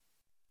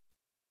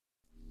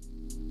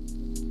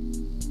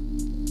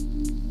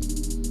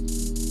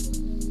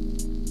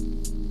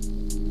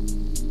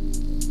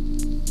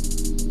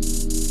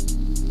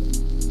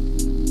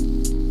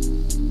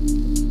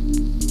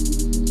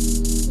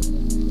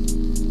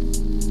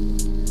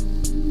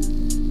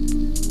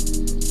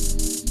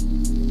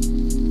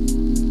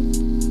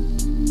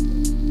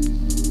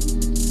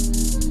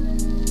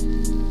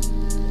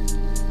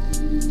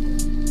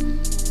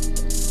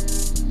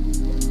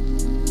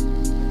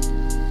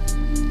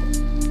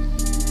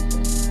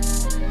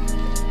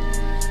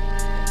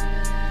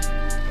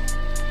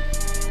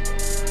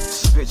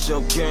Get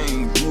your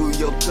game, move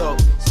your dope.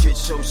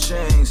 Get your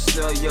chain,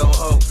 sell your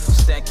hoe.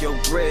 Stack your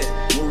bread,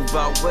 move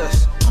out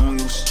west. On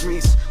your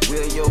streets,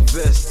 wear your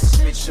vest.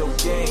 Spit your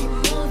game,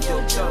 move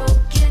your dope.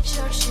 Get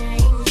your chain,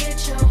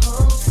 get your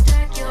hoe.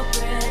 Stack your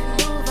bread,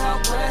 move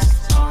out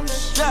west. On the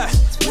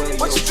streets,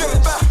 What you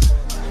dreaming about?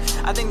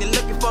 I think they're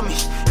looking for me.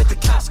 If the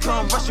cops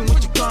come rushing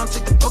with your gun,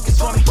 take the buckets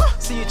for me.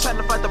 See you trying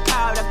to fight the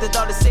power after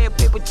all the said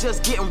paper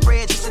just getting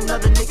red. Just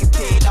another nigga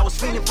dead. I was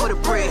feeling for the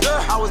bread.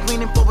 I was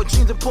leaning for a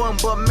dreams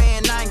important, but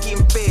man, I ain't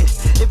getting fed.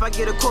 If I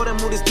get a quarter,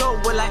 move this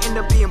dope, will I end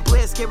up being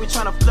blessed? Scary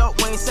trying to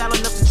float, we ain't sound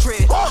enough to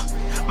tread.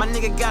 My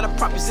nigga got a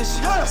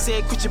proposition.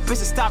 Said quit your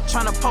business, stop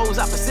trying to pose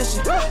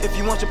opposition. If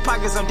you want your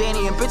pockets on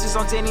Danny and bitches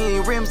on Danny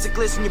and rims to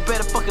glisten, you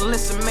better fucking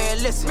listen,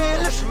 man, listen.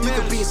 You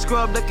could be a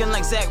scrub looking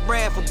like Zach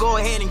Bradford, go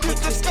ahead and get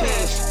this cash.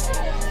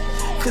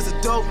 Cause the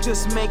dope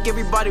just make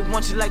everybody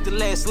want you like the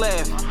last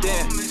laugh.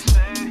 Damn.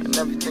 And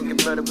everything get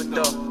better with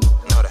dope.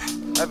 Know that.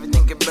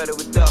 Everything get better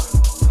with dope.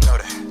 Know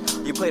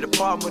that. You play the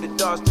part with the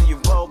dogs till you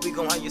roll. We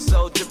gon' have your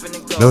soul dripping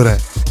and gold. Know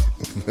that.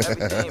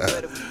 Everything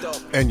better with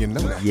dope. And you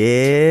know that.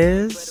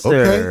 Yes,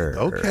 sir.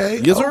 Okay.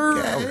 Yes, sir.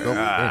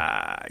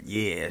 Okay.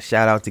 Yeah.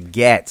 Shout out to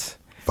Gats.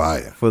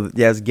 Fire.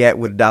 It's Gat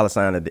with a dollar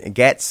sign at the end.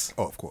 Gats.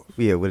 Oh, of course.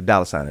 Yeah, with a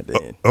dollar sign at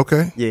the end.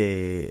 Okay.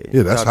 Yeah.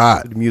 Yeah, that's Shout out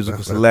hot. to the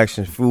musical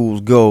selection,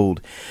 Fool's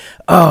Gold.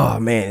 Oh,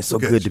 man, it's so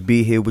good to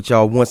be here with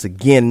y'all once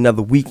again.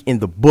 Another week in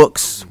the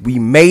books. We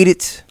made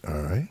it. All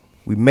right.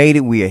 We made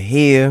it. We are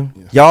here.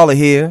 Y'all are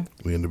here.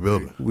 We in the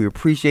building. We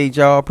appreciate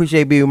y'all.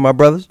 Appreciate being with my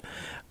brothers.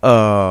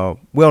 We're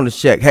on the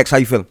check. Hex, how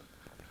you feeling?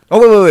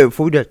 Oh, wait.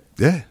 Before we do that.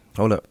 Yeah.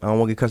 Hold up. I don't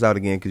want to get cussed out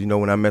again because,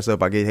 when I mess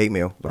up, I get hate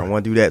mail. So I don't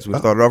want to do that. So we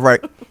start it off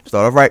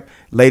right.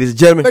 Ladies and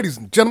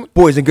gentlemen,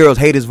 boys and girls,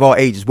 haters of all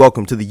ages,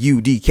 welcome to the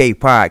UDK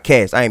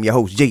podcast. I am your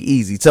host, Jay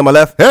Easy. To my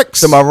left,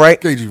 Hex. to my right,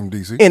 KG from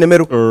DC. in the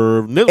middle,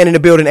 and in the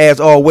building as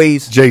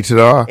always, J to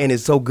the R. and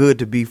it's so good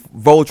to be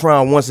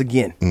Voltron once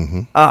again.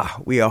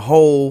 We are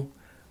whole.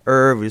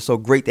 Irv, it's so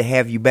great to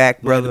have you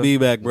back, brother. Glad to be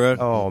back, bro.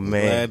 Oh,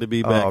 man. Glad to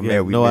be back. Oh, Yeah,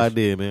 man, we no missed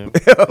idea, man.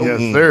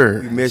 Yes,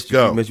 sir. We missed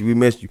you. We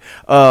missed you.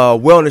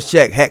 Wellness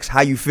check. Hex,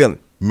 how you feeling?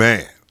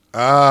 Man,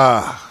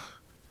 I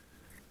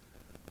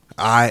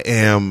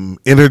am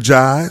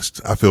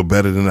energized. I feel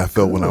better than I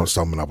felt when I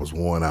was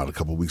worn out a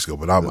couple of weeks ago.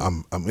 But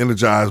I'm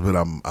energized, but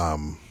I'm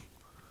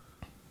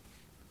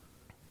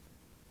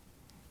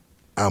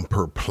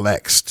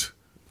perplexed.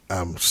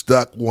 I'm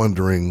stuck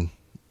wondering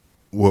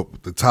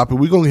what the topic.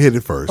 We're gonna hit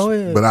it first. Oh,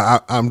 yeah. But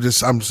I'm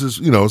just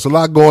it's a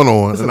lot going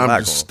on, and I'm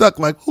just stuck.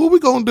 Like, who are we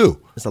gonna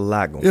do? It's a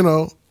lot going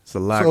on. It's a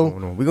lot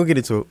going on. We're gonna get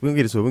into it. We're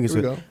gonna get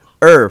into it.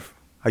 Irv,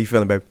 how you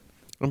feeling, baby?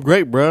 I'm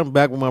great, bro. I'm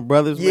back with my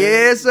brothers. Man.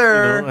 Yes,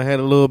 sir. I had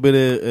a little bit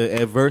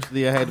of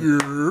adversity. I had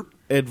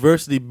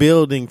adversity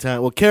building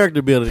time. Well,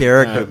 character building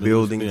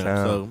time.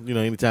 So,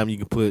 anytime you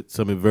can put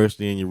some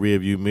adversity in your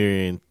rearview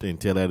mirror and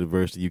tell that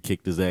adversity you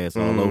kicked his ass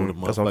all over the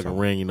motherfucking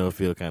ring, it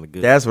feel kind of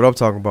good. That's what I'm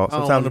talking about. I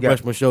don't want to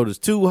brush my shoulders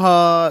too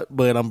hard,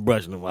 but I'm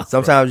brushing them off.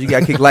 Sometimes you got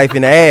to kick life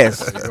in the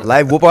ass.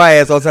 Life whoop our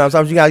ass all the time.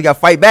 Sometimes you got to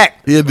fight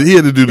back. He had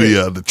to do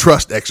the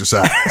trust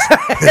exercise,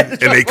 and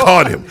they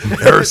caught him.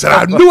 Irv said,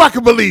 "I knew I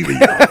could believe in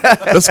you.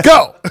 Let's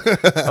go."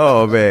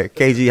 Oh, man.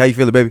 KG, how you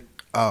feeling, baby?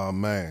 Oh,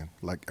 man.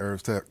 Like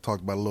Irv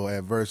talked about a little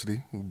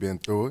adversity. We've been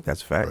through it.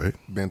 That's a fact. Right.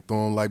 Been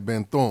through them like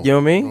been through them. You know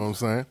what I mean? You know what I'm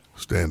saying?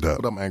 Stand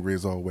up. But I'm angry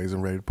as always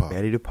and ready to pop.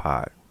 Ready to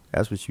pod.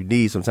 That's what you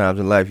need sometimes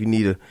in life. You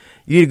need a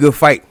good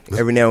fight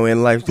every now and then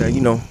in life.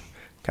 Kind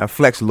of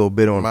flex a little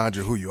bit on. Remind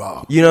you who you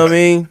are. You know what I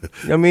mean? You know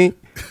what I mean?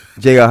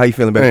 JR, how you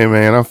feeling, baby? Hey,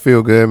 man, I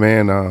feel good,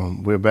 man.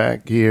 We're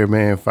back here,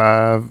 man.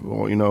 5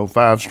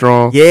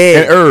 strong. Yeah.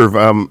 And Irv,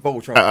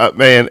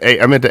 man, hey,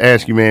 I meant to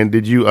ask you, man,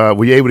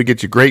 were you able to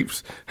get your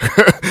grapes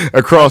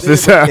across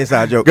this time?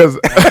 Inside joke.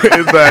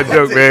 Inside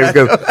joke, man,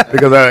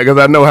 because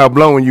I know how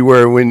blown you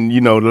were when,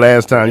 the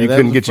last time you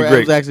couldn't get your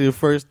grapes. That was actually the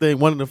first thing.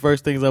 One of the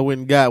first things I went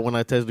and got when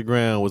I touched the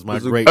ground was my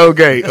grapes.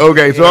 Okay.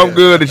 So I'm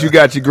good that you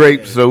got your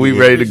grapes, so we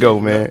ready to go,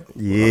 man.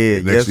 Yeah.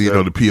 Next thing you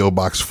know, the P.O.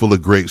 box full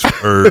of grapes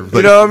for Irv.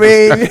 You know what I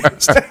mean?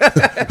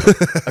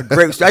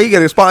 Grapes. How you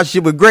get a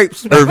sponsorship with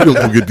grapes? Irv, you don't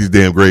go get these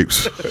damn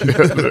grapes.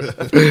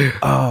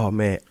 Oh,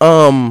 man.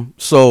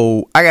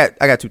 So I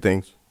got two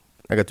things.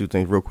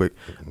 Real quick.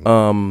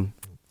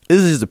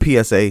 This is just a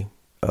PSA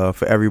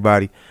for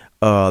everybody.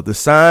 The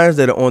signs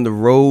that are on the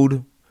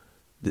road,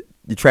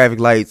 the traffic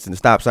lights and the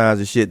stop signs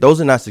and shit,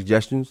 those are not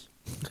suggestions.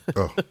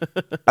 Oh.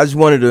 I just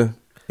wanted to.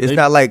 It's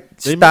not like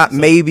stop,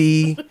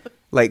 maybe.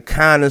 Like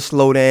kind of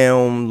slow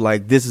down,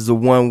 like this is a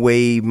one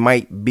way,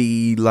 might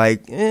be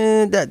like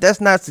that's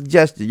not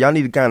suggested. Y'all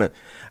need to kind of.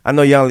 I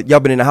know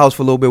y'all been in the house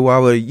for a little bit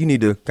while, but you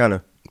need to kind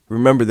of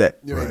remember that.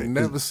 You ain't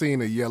never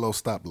seen a yellow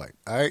stoplight,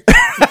 all right?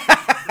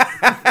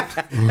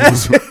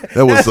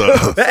 That was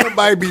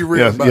Somebody be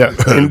real about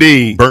it.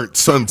 Indeed. Burnt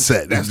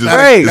sunset. That's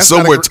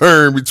somewhere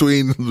turned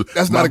between.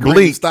 That's not a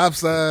green stop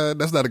sign.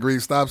 That's not a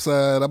green stop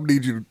sign. I'm gonna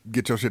need you to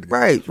get your shit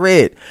together. Right,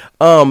 red.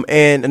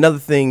 And another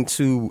thing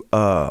too,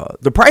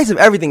 the price of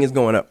everything is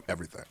going up.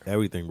 Everything.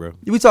 Everything, bro.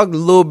 We talked a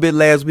little bit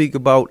last week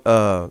about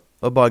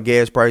about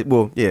gas price.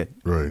 Well, yeah,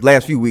 Right.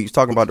 last few weeks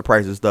talking about the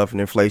price of stuff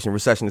and inflation.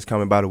 Recession is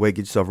coming. By the way,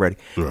 get yourself ready.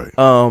 Right.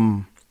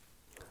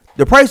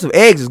 The price of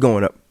eggs is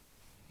going up.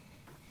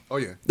 Oh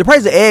yeah. The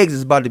price of eggs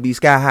is about to be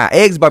sky high.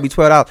 Eggs about to be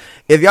 $12.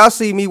 If y'all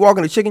see me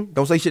walking the chicken,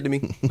 don't say shit to me.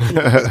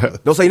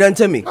 Don't say nothing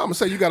to me. I'm gonna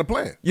say you got a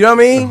plan. You know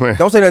what I mean?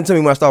 Don't say nothing to me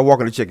when I start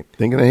walking the chicken.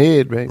 Thinking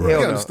ahead, baby. You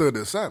Hell no. understood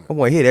the assignment. I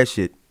want to hear that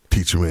shit.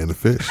 Teach a man to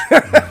fish.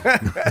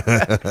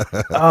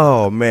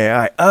 Oh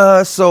man! All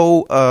right.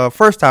 So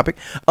first topic.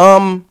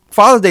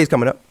 Father's Day is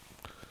coming up.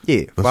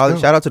 Yeah, father. go.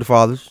 Shout out to the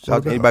fathers. Shout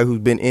out to go. anybody who's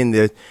been in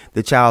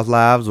the child's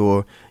lives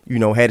or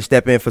had to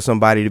step in for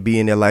somebody to be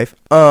in their life.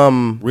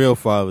 Real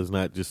fathers,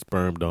 not just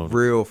sperm donors.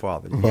 Real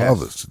fathers.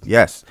 Fathers.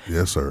 Yes.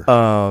 Yes,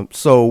 sir.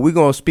 So we're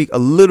gonna speak a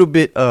little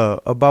bit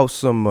about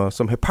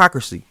some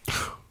hypocrisy.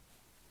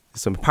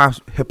 Some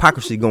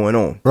hypocrisy going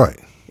on. Right.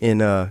 In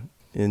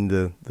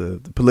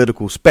the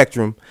political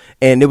spectrum,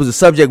 and it was a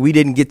subject we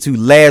didn't get to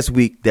last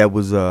week that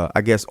was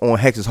I guess on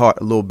Hex's heart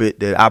a little bit.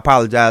 That I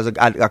apologize,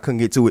 I couldn't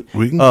get to it.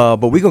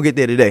 But we're gonna get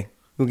there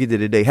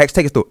today. Hex,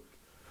 take us through it.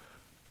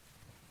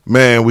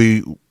 Man,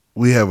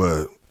 we have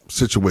a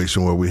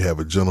situation where we have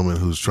a gentleman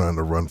who's trying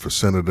to run for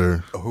senator.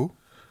 Who?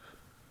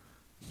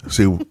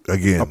 See,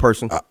 again, A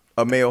person,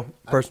 a male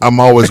person. I'm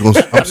always going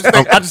to.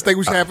 I just think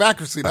we should have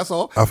accuracy. That's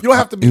all. You don't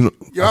have to be. You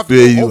don't I have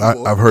feel to go you.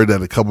 overboard. I've heard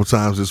that a couple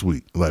times this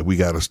week. Like, we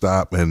got to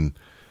stop and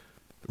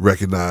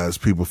recognize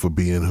people for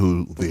being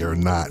who they are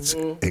not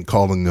and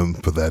calling them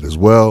for that as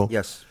well.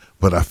 Yes.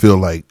 But I feel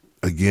like,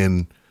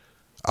 again,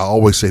 I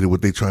always say that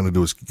what they're trying to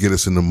do is get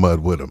us in the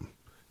mud with them.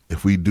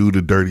 If we do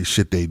the dirty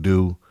shit they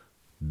do,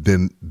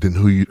 then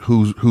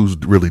who's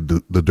really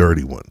the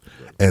dirty one?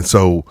 And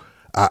so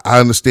I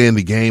understand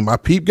the game. I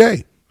peep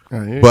game,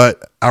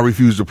 but I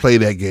refuse to play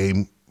that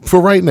game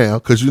for right now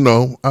because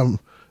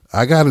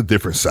I got a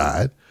different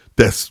side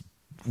that's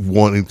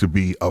wanting to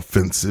be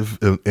offensive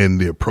in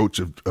the approach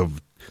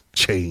of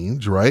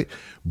change, right?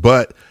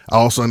 But I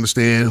also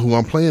understand who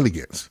I'm playing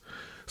against.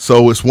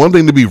 So it's one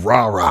thing to be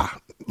rah-rah.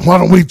 Why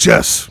don't we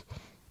just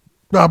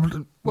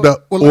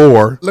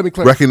or let me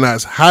clarify.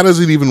 recognize how does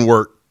it even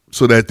work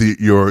so that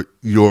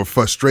your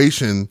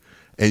frustration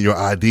and your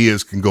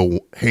ideas can go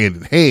hand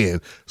in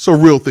hand so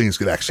real things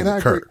can actually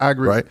occur. I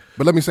agree. Right?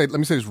 But let me say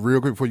this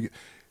real quick before you.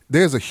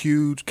 There's a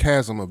huge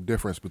chasm of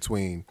difference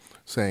between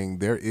saying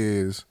there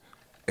is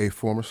a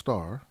former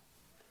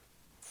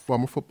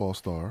football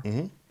star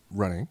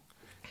running,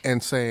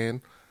 and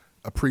saying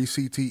a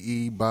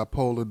pre-CTE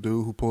bipolar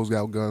dude who pulls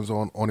out guns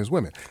on his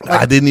women.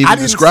 I didn't even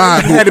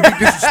describe say you had to be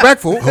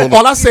disrespectful.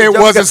 All I said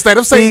was instead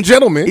of saying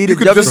gentleman, you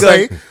could just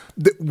say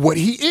what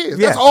he is.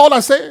 That's all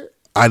I said.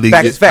 I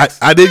didn't Facts.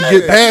 I didn't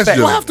get past You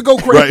gentlemen. don't have to go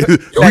crazy. Right. You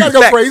don't got to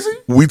go crazy.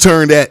 We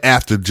turned that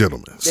after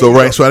gentlemen. So you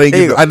go. so I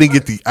There you go.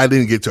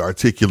 didn't get to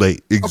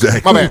articulate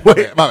exactly My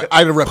bad.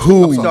 I interrupted.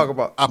 Who- I'm sorry. Talk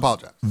about- I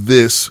apologize.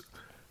 this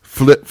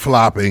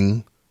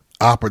flip-flopping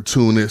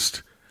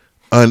opportunist,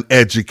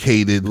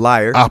 uneducated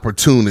Liar.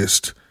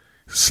 opportunist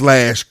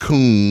 /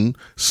 coon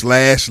 /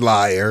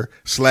 liar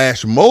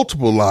 /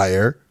 multiple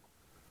liar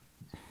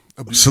 /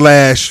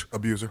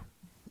 Abuser.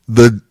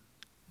 the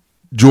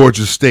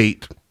Georgia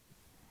State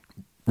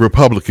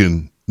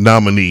Republican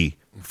nominee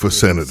for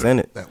senator.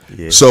 Senate.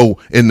 Yeah. So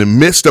in the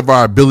midst of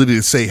our ability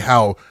to say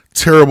how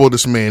terrible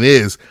this man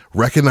is,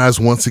 recognize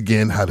once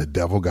again how the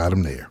devil got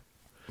him there.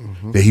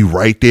 That he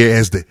right there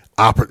as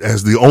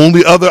the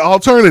only other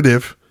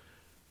alternative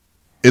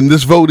in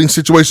this voting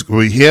situation could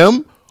be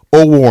him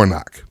or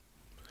Warnock.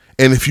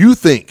 And if you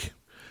think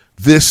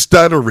this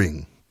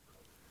stuttering,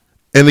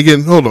 and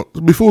again, hold on,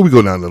 before we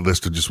go down the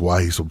list of just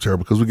why he's so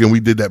terrible, because again, we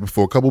did that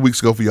before a couple of weeks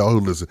ago for y'all who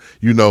listen.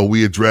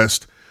 We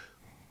addressed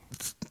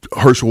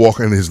Herschel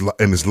Walker and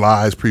his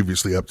lies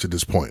previously up to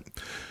this point.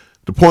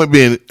 The point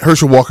being,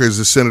 Herschel Walker is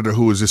a senator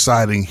who is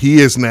deciding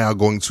he is now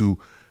going to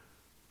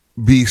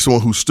be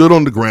someone who stood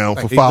on the ground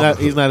for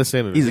fatherhood. He's not a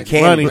senator. He's a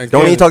candidate. Running.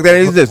 Don't even talk that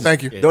into existence.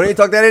 Thank you. Don't even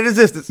talk that into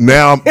existence.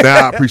 Now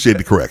I appreciate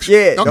the correction.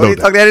 Yeah, don't even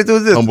talk that into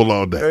existence. Humble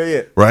all day.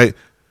 Yeah. Right?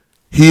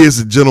 He is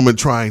a gentleman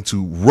trying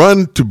to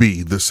run to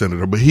be the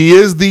senator, but he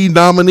is the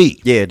nominee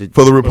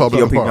for the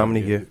Republican GOP Party.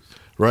 nominee, yeah.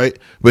 Right?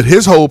 But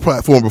his whole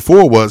platform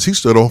before was he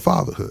stood on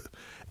fatherhood.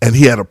 And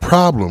he had a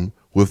problem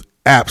with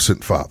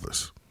absent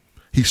fathers.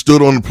 He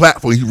stood on the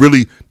platform. He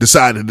really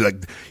decided,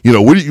 when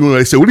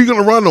they said, what are you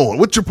going to run on?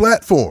 What's your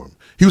platform?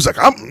 He was like,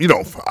 I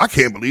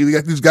can't believe they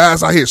got these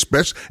guys out here,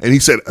 and he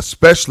said,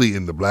 especially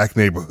in the black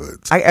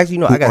neighborhoods. I actually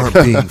know. who I got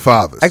aren't being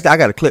fathers. Actually, I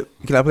got a clip.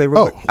 Can I play it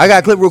real Oh. quick? I got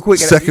a clip real quick.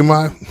 Second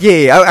mine?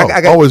 Yeah,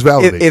 I got always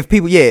validate. If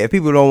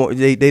people don't,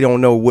 they don't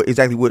know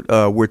exactly what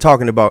we're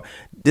talking about.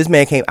 This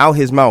man came out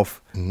his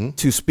mouth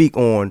to speak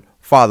on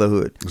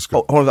fatherhood. Let's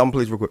go. Hold on, I'm gonna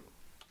play this real quick.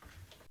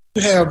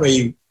 You have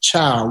a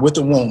child with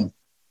a woman.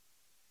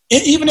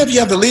 And even if you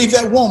have to leave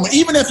that woman,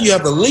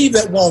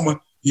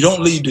 you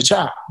don't leave the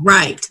child.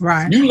 Right.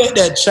 You let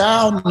that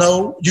child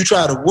know, you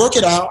try to work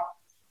it out.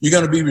 You're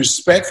going to be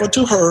respectful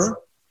to her. If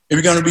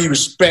you're going to be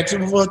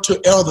respectful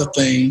to other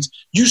things,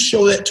 you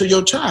show that to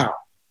your child.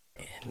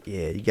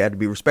 Yeah, you got to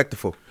be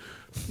respectful.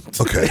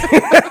 Okay.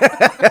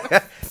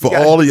 For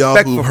all of y'all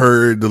who've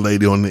heard the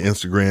lady on the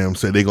Instagram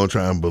say they're going to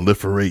try and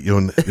proliferate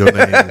your name,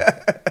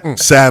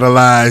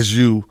 satellize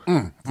you.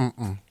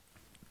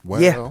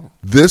 Well,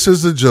 this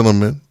is a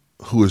gentleman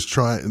who is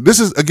trying. This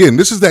is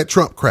that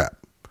Trump crap.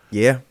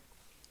 Yeah.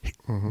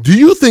 Do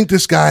you think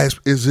this guy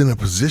is in a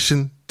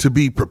position to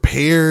be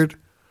prepared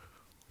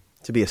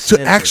to be a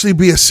senator? To actually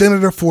be a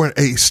senator for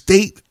a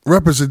state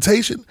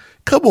representation?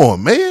 Come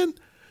on, man.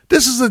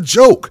 This is a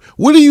joke.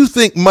 What do you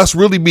think must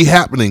really be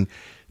happening?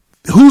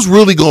 Who's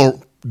really going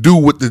to do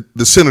what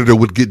the senator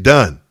would get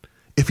done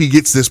if he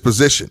gets this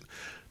position?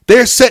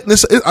 They're setting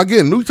this,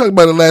 again, we talked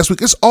about it last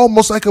week. It's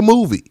almost like a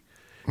movie.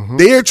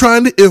 They're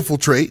trying to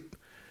infiltrate.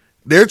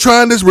 They're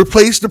trying to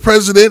replace the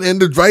president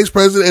and the vice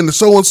president and the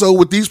so-and-so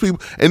with these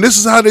people. And this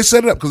is how they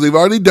set it up, because they've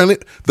already done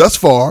it thus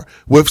far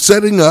with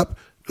setting up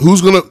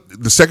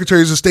the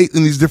secretaries of state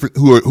in these different,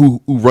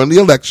 who run the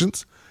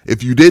elections.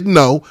 If you didn't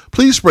know,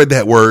 please spread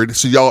that word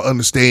so y'all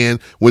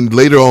understand when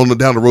later on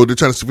down the road they're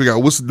trying to figure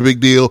out what's the big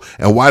deal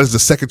and why does the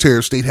Secretary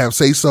of State have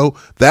say so.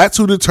 That's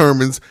who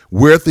determines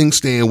where things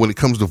stand when it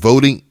comes to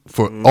voting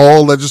for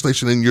all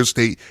legislation in your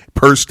state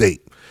per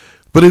state.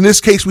 But in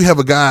this case, we have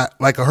a guy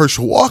like a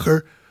Herschel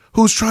Walker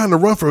who's trying to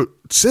run for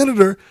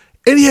senator,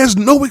 and he has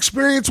no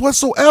experience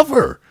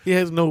whatsoever. He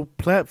has no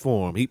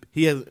platform.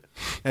 He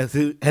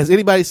has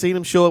anybody seen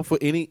him show up for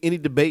any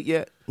debate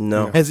yet?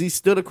 No. Has he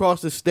stood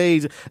across the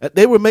stage?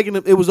 They were making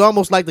it was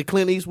almost like the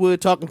Clint Eastwood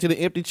talking to the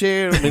empty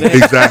chair. I mean,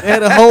 Exactly. They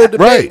had a whole debate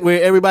Right.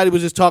 where everybody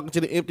was just talking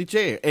to the empty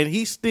chair, and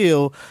he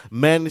still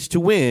managed to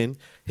win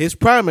his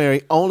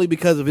primary only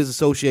because of his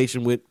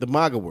association with the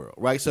MAGA world,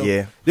 right?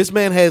 So this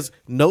man has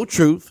no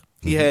truth.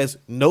 He has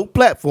no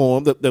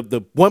platform.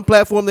 The one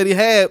platform that he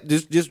had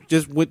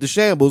just went to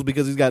shambles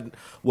because he's got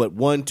what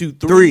 1, 2,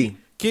 3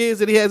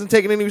 kids that he hasn't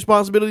taken any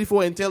responsibility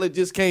for until it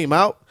just came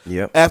out.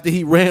 Yep. After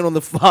he ran on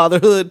the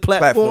fatherhood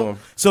platform.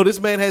 So this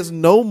man has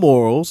no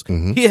morals.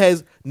 He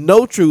has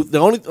no truth. The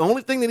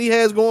only thing that he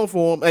has going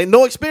for him ain't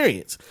no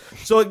experience.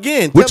 So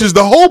again, which is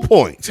the whole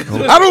point.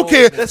 I don't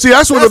care. See,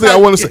 that's one of the things I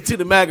want to say to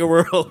the MAGA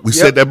world. We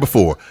said that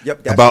before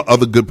about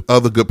other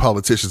good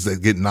politicians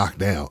that get knocked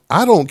down.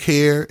 I don't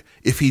care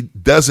if he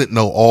doesn't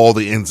know all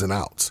the ins and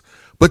outs,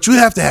 but you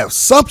have to have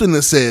something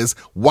that says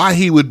why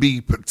he would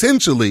be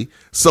potentially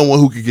someone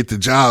who could get the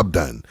job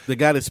done. The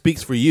guy that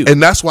speaks for you.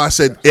 And that's why I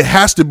said it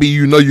has to be,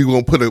 you're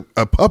going to put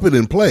a puppet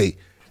in play,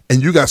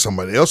 and you got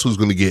somebody else who's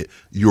going to get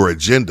your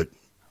agenda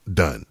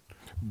done.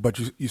 But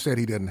you said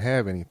he doesn't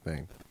have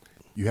anything.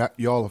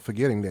 Y'all are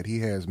forgetting that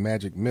he has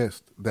magic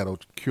mist that'll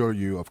cure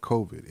you of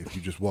COVID if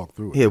you just walk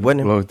through it. Yeah,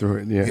 wasn't Blow through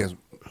it, yeah. He has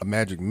a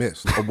magic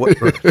mist. What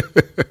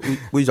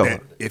you talking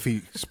about? If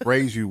he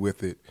sprays you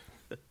with it,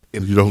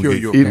 it'll You don't cure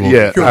get- your you- COVID.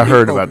 yeah, Cure I your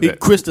heard COVID. about He that.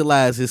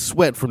 crystallized his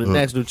sweat from the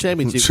national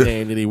championship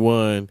game that he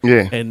won.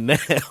 Yeah. And now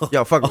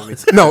Y'all fucking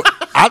with me. No,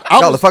 I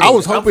Y'all are fucking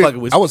was I'm hoping.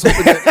 fucking with I was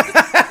hoping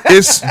that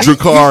It's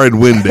Dracar and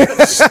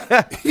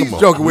Windex. he's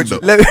joking with you.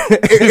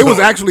 It was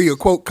actually a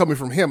quote coming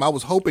from him. I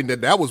was hoping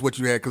that was what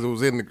you had because it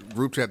was in the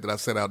group chat that I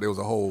sent out. There was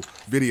a whole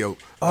video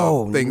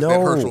of things that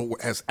Herschel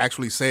has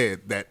actually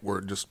said that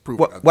were just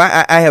proven.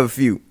 Well, I have a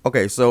few.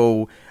 Okay,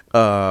 so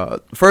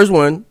first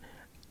one,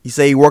 you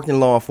say he worked in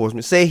law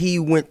enforcement. Say he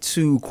went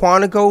to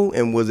Quantico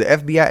and was an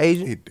FBI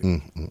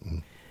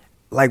agent.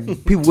 Like,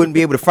 people wouldn't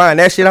be able to find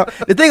that shit out.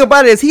 The thing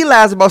about it is he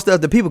lies about stuff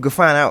that people could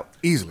find out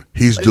easily.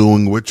 He's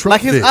doing what Trump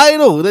like his did.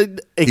 idol.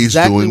 Exactly He's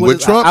doing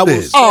what Trump I will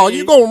did. say- Oh,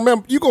 you gonna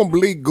remember? You gonna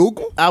believe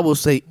Google? I will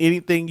say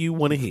anything you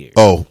want to hear.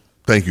 Oh,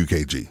 thank you,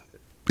 KG.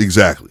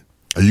 Exactly.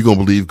 Are you going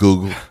to believe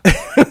Google? You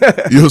know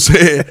what I'm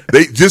saying?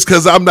 Just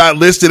because I'm not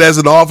listed as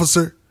an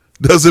officer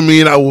doesn't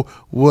mean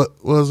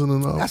wasn't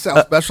an officer. That's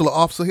how special an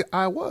officer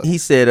I was. He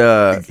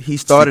said he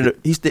started.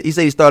 He said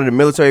he started a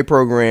military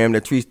program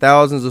that treats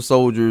thousands of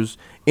soldiers,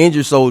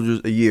 injured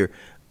soldiers, a year.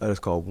 That's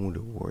called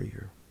Wounded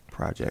Warrior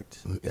Project.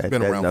 That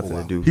been has around for a nothing to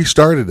while. do. He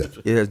started it.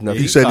 It has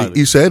nothing.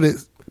 He said it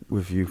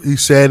with you. He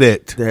said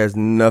it. That has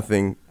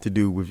nothing to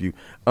do with you.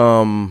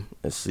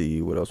 Let's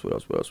see what else.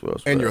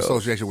 And your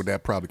association with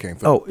that probably came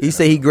through. Oh, he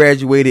said he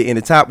graduated in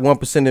the top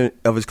 1%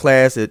 of his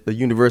class at the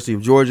University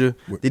of Georgia.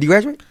 Did he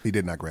graduate? He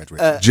did not graduate.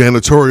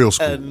 Janitorial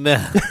school.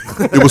 Nah.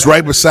 It was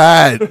right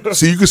beside.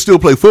 See, you can still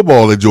play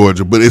football in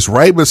Georgia, but it's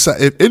right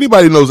beside. If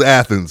anybody knows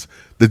Athens,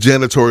 the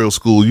janitorial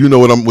school, you know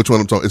which one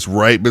I'm talking. It's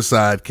right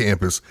beside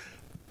campus.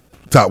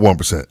 Top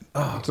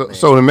 1%.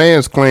 So the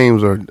man's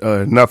claims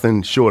are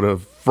nothing short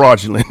of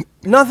fraudulent.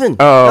 Nothing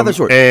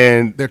short.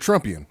 And They're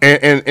Trumpian.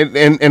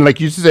 And like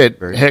you said,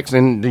 Hex,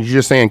 and you're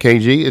just saying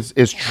KG,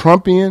 it's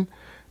Trumpian,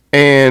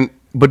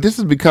 but this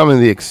is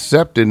becoming the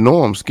accepted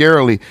norm,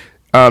 scarily,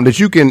 that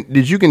you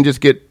can just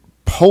get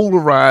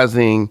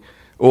polarizing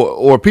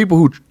or people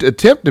who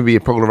attempt to be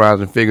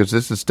polarizing figures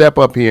just to step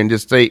up here and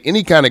just say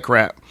any kind of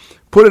crap,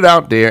 put it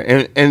out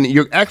there, and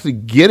you're actually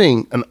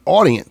getting an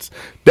audience.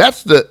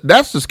 That's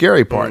the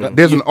scary part.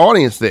 There's an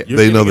audience there.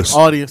 They know an this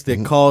audience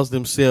that calls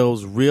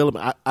themselves real.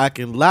 I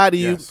can lie to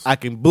you. Yes. I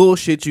can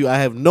bullshit you. I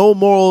have no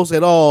morals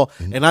at all,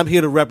 and I'm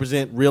here to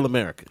represent real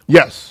America.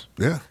 Yes.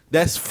 Yeah.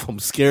 That's from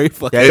scary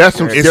fucking. That's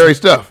some scary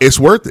stuff. It's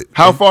worth it.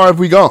 How far have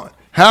we gone?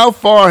 How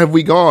far have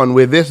we gone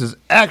where this is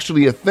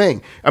actually a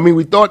thing? I mean,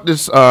 we thought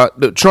this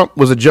that Trump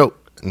was a joke,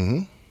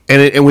 and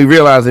we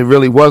realized it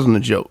really wasn't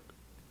a joke.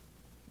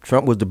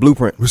 Trump was the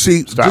blueprint. We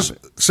see,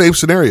 same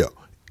scenario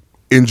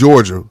in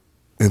Georgia,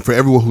 and for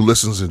everyone who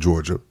listens in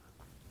Georgia,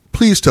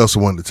 please tell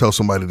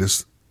somebody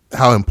this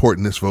how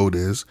important this vote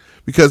is,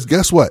 because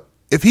guess what?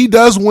 If he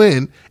does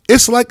win,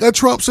 it's like a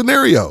Trump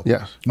scenario.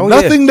 Yes.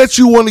 Nothing that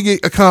you want to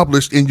get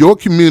accomplished in your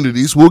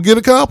communities will get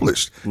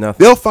accomplished.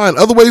 Nothing. They'll find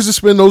other ways to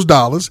spend those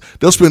dollars.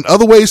 They'll spend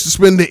other ways to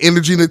spend the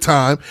energy and the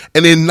time,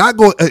 and they're not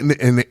going.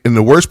 And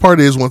the worst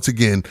part is, once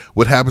again,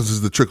 what happens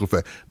is the trickle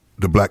effect.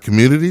 The black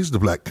communities, the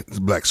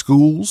black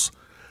schools,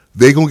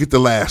 they're gonna get the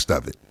last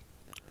of it,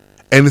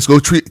 and it's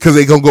gonna treat because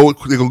they're gonna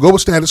go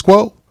with status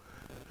quo.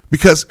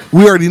 Because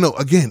we already know,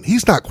 again,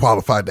 he's not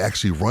qualified to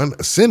actually run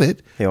a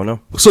Senate. Hell no.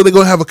 So they're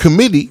going to have a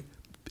committee,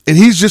 and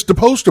he's just the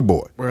poster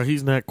boy. Well,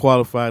 he's not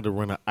qualified to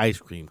run an ice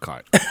cream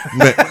cart.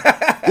 Man,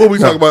 what we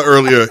talked about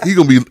earlier, he's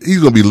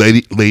gonna be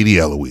Lady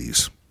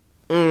Eloise.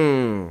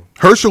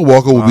 Herschel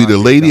Walker will be the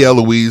Lady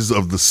Eloise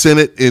of the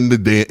Senate in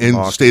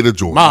the state of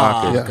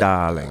Georgia.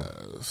 Darling.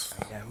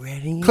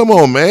 Come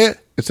on, man.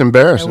 It's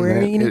embarrassing,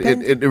 man.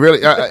 It really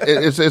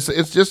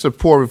it's just a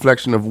poor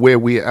reflection of where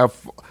we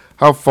have.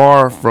 How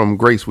far from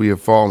grace we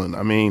have fallen.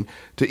 I mean,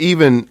 to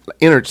even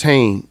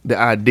entertain the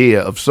idea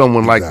of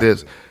someone like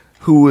this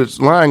who is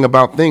lying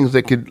about things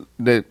that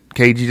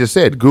KG just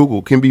said,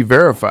 Google can be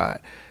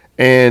verified.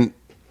 And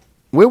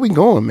where we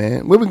going,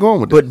 man? Where we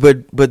going with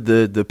this? But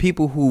the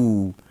people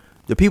who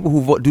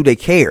vote, do they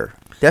care?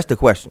 That's the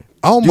question.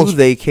 Do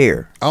they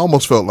care? I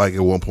almost felt like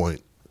at one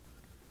point,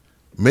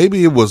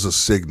 maybe it was a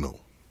signal.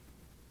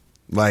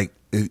 Like,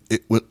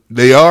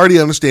 they already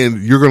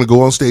understand you're going to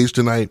go on stage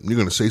tonight. You're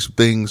going to say some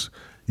things.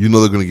 You know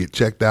they're going to get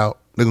checked out.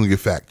 They're going to get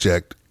fact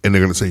checked, and they're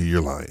going to say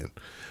you're lying.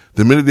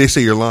 The minute they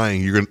say you're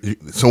lying,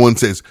 someone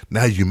says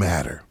now you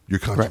matter. You're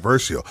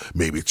controversial. Right.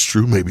 Maybe it's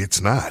true. Maybe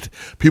it's not.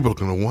 People are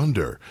going to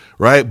wonder,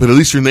 right? But at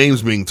least your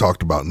name's being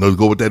talked about. And they'll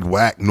go with that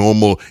whack,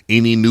 normal,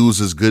 any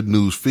news is good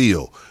news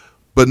feel.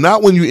 But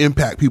not when you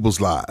impact people's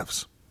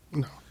lives.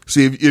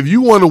 See, if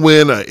you want to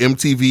win an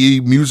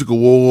MTV Music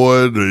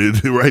Award,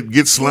 right,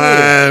 get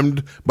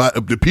slimed by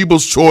the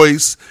People's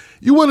Choice,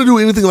 you want to do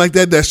anything like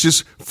that that's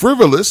just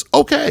frivolous,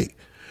 okay.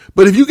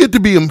 But if you get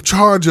to be in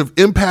charge of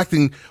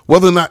impacting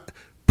whether or not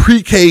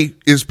pre-K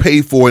is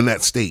paid for in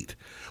that state,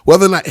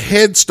 whether or not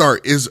Head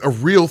Start is a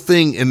real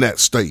thing in that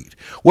state,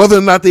 whether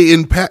or not they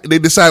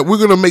decide we're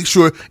going to make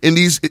sure in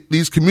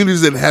these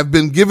communities that have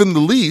been given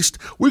the least,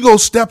 we're going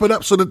to step it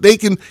up so that they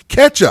can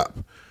catch up.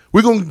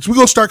 We're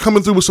gonna start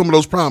coming through with some of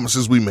those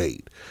promises we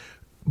made,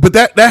 but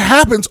that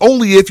happens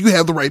only if you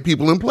have the right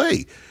people in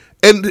play,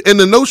 and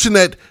the notion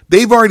that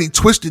they've already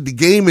twisted the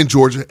game in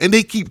Georgia and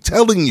they keep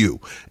telling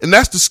you, and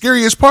that's the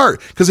scariest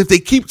part, because if they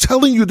keep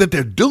telling you that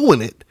they're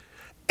doing it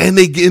and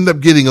they end up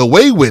getting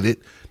away with it,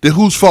 then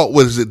whose fault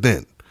was it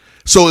then?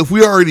 So if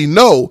we already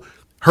know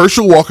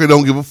Herschel Walker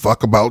don't give a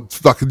fuck about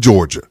fucking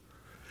Georgia.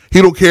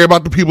 He don't care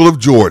about the people of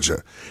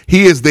Georgia.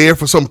 He is there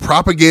for some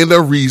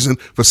propaganda reason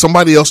for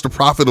somebody else to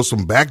profit on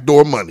some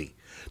backdoor money.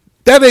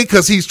 That ain't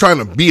because he's trying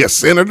to be a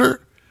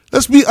senator.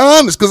 Let's be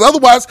honest, because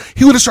otherwise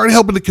he would have started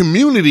helping the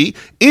community,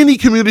 any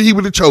community he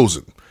would have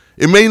chosen.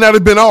 It may not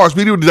have been ours,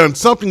 but he would have done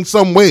something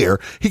somewhere.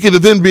 He could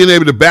have then been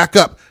able to back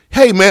up.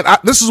 Hey, man,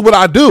 this is what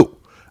I do.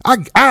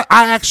 I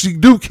actually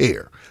do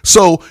care.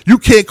 So you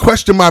can't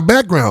question my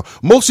background.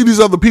 Most of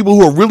these other people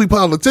who are really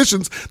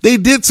politicians, they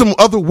did some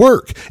other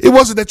work. It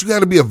wasn't that you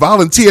got to be a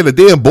volunteer at a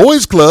damn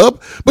boys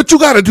club, but you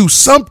got to do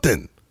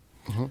something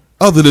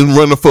other than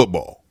run the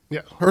football.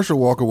 Yeah, Herschel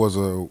Walker was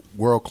a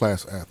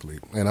world-class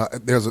athlete, and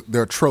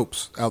there are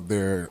tropes out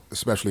there,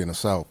 especially in the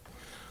South,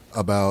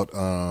 about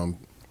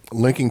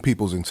linking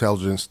people's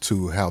intelligence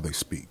to how they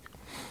speak.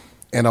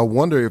 And I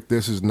wonder if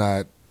this is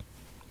not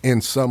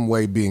in some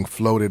way being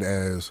floated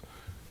as,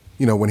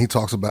 you know, when he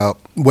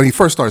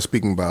first started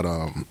speaking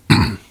about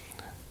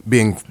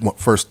being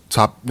first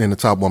top in the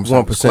top 1%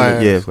 of the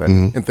class,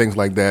 and things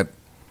like that,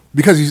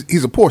 because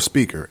he's a poor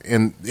speaker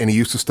and he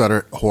used to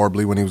stutter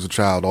horribly when he was a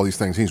child. All these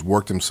things, he's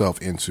worked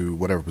himself into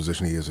whatever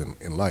position he is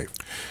in life,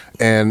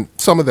 and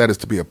some of that is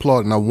to be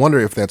applauded. And I wonder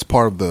if that's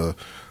part of the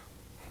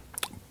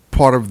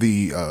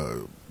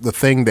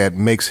thing that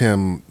makes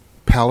him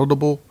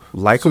palatable,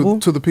 likable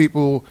to the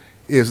people.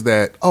 Is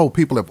that,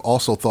 people have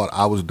also thought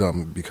I was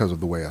dumb because of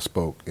the way I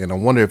spoke. And I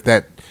wonder if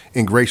that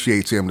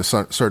ingratiates him to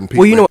certain people.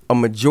 Well, you know, a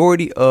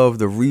majority of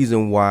the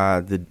reason why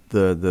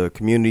the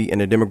community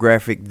and the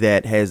demographic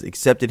that has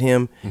accepted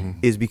him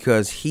is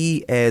because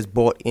he has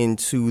bought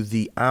into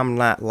the I'm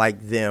not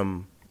like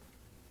them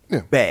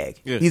bag.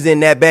 Yeah. He's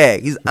in that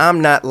bag. I'm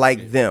not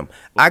like them.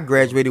 I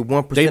graduated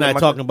 1%. They're not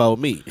talking about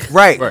me.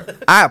 Right.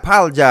 I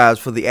apologize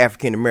for the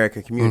African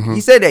American community.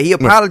 He said that. He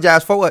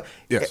apologized for what?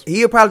 Yes.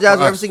 He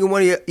apologized for every single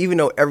one of you, even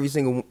though every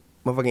single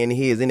motherfucker in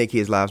here is in their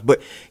kids' lives.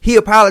 But he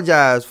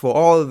apologized for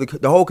all of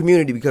the whole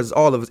community because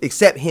all of us,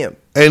 except him.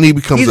 And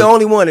he's the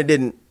only one that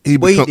didn't. He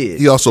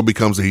did. He also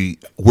becomes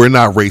we're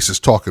not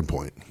racist talking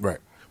point. Right.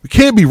 We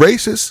can't be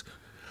racist.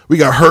 We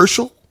got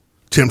Herschel,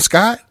 Tim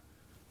Scott,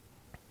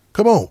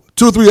 Come on.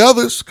 2 or 3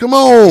 others. Come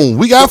on.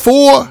 We got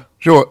 4.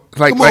 Sure.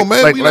 Come on,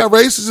 man. We not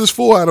racist. It's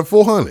 4 out of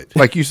 400.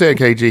 Like you said,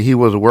 KG, he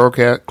was a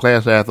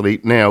world-class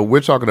athlete. Now,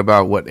 we're talking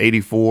about,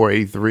 84,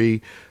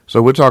 83?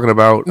 So we're talking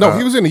about... No,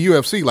 he was in the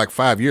UFC like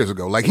 5 years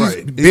ago. Like,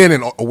 he's been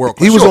in a world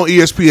class. He was on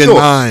ESPN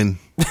 9.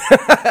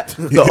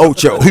 The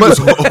Ocho.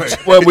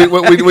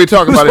 We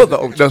talk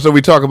about it. So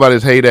we talk about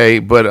his heyday,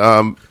 but,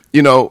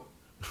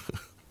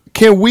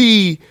 can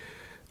we...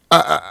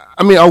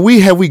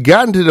 have we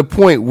gotten to the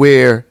point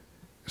where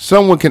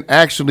someone can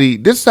actually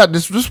this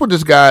is what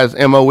this guy's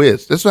MO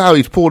is. This is how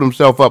he's pulled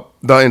himself up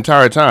the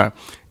entire time.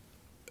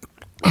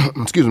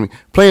 Excuse me,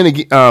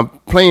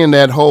 playing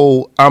that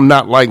whole "I'm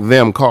not like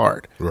them"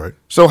 card. Right.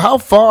 So how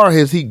far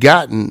has he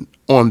gotten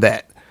on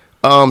that?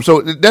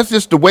 So that's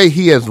just the way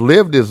he has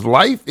lived his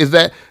life. Is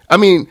that?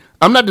 I'm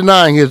not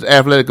denying his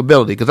athletic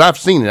ability because I've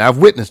seen it, I've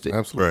witnessed it.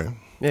 Absolutely. Right.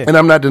 Yeah. And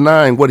I'm not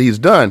denying what he's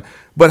done.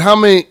 But how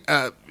many?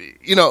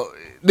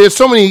 There's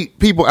so many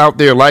people out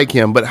there like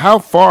him, but how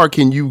far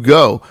can you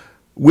go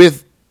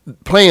with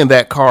playing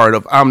that card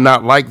of I'm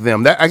not like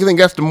them? I think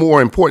that's the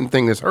more important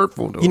thing that's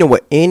hurtful to him. You know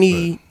what?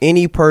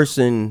 Any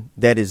person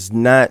that is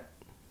not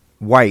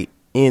white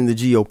in the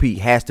GOP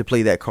has to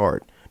play that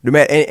card. No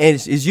matter, and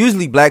it's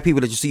usually black people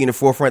that you see in the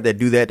forefront that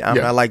do that. I'm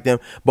not like them,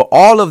 but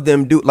all of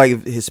them do.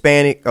 Like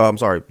Hispanic,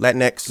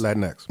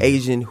 Latinx,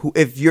 Asian.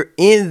 If you're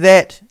in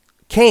that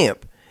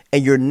camp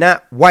and you're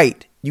not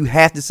white, you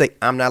have to say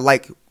I'm not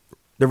like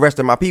the rest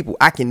of my people.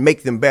 I can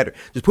make them better.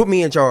 Just put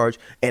me in charge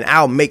and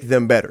I'll make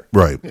them better.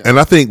 Right. Yeah. And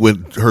I think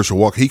with Herschel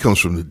Walker, he comes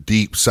from the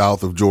deep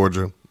south of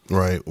Georgia,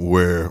 right,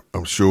 where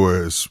I'm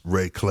sure it's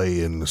red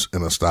clay and a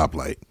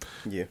stoplight.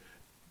 Yeah.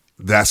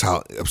 That's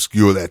how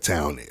obscure that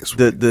town is.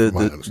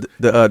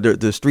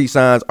 The street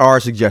signs are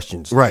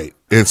suggestions. Right.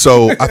 And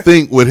so I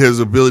think with his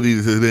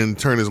ability to then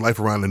turn his life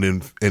around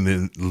and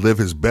then live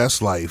his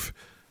best life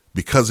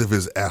because of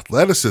his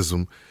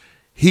athleticism,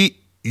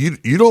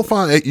 you don't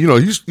find,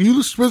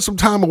 you spend some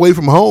time away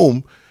from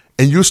home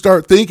and you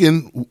start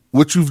thinking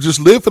what you've just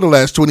lived for the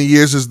last 20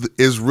 years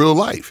is real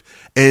life.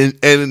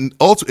 And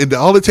ultimately,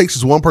 all it takes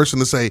is one person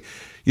to say,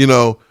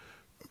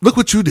 look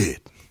what you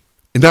did.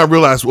 And not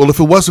realize, well, if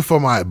it wasn't for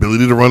my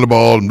ability to run the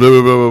ball and blah,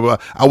 blah, blah, blah, blah,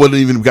 I wouldn't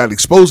even gotten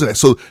exposed to that.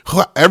 So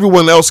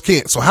everyone else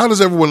can't. So how does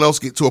everyone else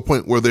get to a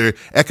point where they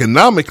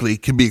economically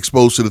can be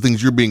exposed to the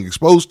things you're being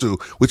exposed to,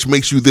 which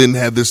makes you then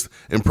have this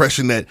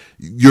impression that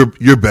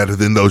you're better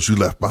than those you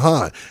left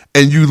behind.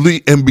 And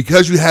and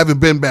because you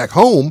haven't been back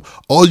home,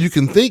 all you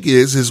can think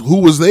is who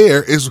was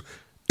there is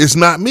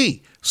not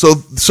me.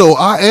 So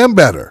I am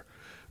better.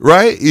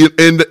 Right,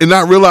 and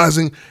not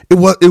realizing it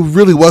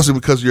really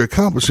wasn't because of your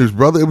accomplishments,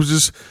 brother. It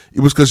was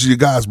because of your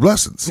God's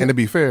blessings. And to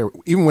be fair,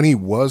 even when he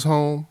was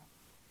home,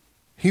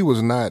 he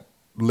was not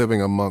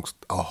living amongst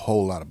a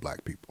whole lot of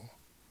black people.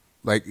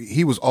 Like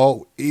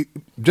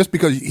just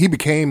because he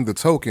became the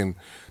token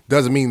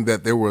doesn't mean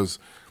that there was.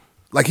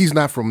 Like he's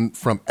not from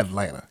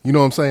Atlanta, you know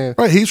what I'm saying?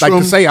 Right, he's like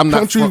from to say I'm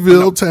not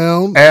Countryville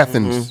town,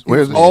 Athens. He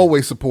was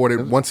always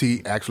supported once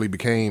he actually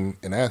became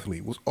an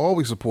athlete. Was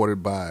always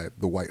supported by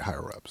the white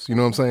higher ups. You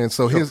know what I'm saying?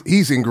 So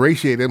he's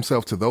ingratiated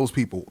himself to those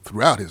people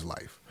throughout his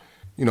life.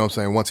 You know what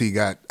I'm saying? Once he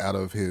got out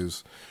of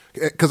his,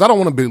 because I don't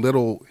want to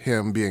belittle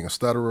him being a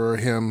stutterer,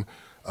 him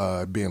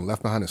being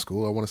left behind in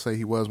school. I want to say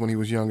he was when he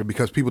was younger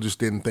because people just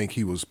didn't think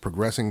he was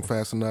progressing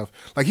fast enough.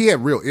 Like he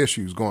had real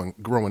issues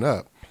growing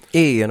up.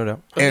 Yeah, no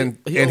doubt. And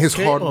his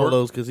hard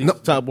work, because he's the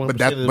top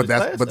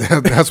 1%.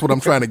 But that's what I'm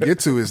trying to get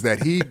to is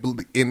that he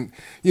in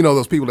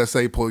those people that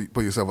say pull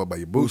yourself up by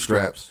your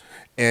bootstraps,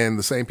 and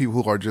the same people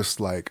who are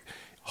just like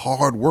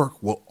hard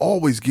work will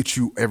always get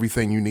you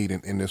everything you need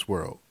in this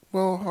world.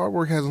 Well, hard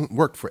work hasn't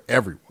worked for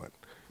everyone.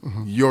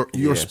 Mm-hmm.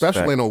 You're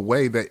special in a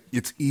way that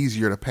it's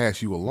easier to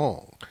pass you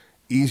along,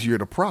 easier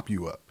to prop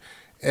you up,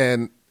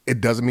 and it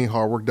doesn't mean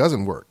hard work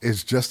doesn't work.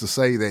 It's just to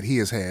say that he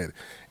has had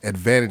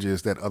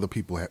advantages that other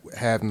people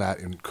have not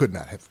and could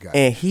not have gotten.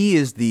 And he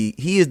is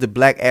the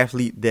black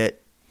athlete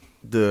that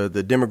the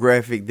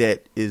demographic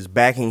that is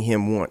backing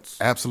him wants.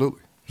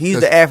 Absolutely. He's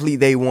the athlete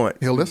they want.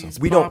 He'll listen. He's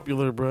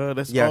popular, bro.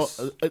 That's all.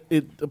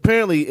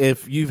 Apparently,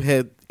 if you've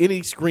had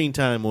any screen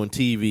time on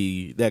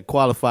TV, that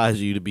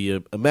qualifies you to be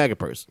a MAGA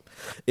person.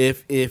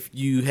 If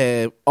you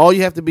have, all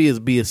you have to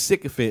be a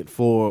sycophant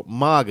for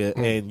MAGA,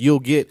 and you'll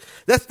get.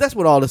 That's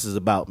what all this is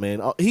about,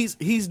 man.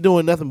 He's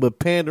doing nothing but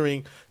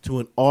pandering to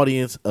an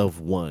audience of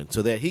one,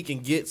 so that he can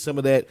get some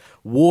of that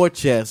war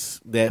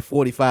chest that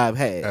 45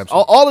 has.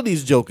 All of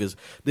these jokers,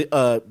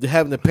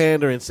 having to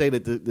pander and say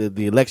that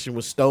the election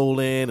was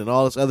stolen and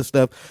all this other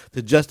stuff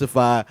to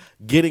justify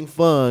getting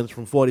funds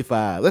from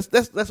 45.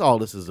 That's all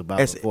this is about.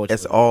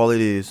 That's all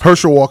it is.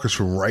 Herschel Walker's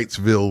from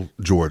Wrightsville,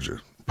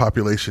 Georgia.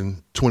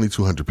 Population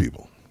 2,200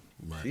 people.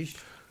 Right.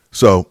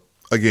 So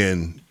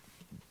again,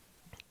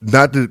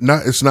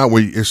 it's not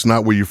where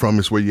you're from.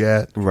 It's where you're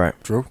at. Right.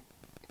 True.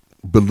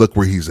 But look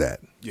where he's at.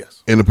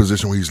 Yes. In a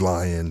position where he's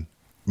lying,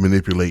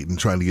 manipulating,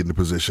 trying to get in a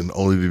position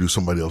only to do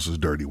somebody else's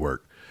dirty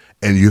work.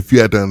 And if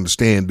you have to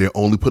understand, they're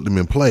only putting them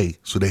in play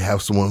so they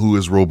have someone who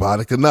is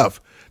robotic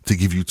enough to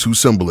give you two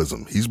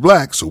symbolism. He's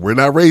black, so we're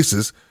not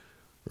racist.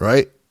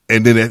 right?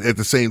 And then at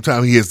the same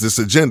time, he has this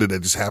agenda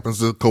that just happens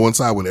to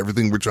coincide with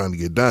everything we're trying to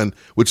get done,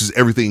 which is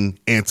everything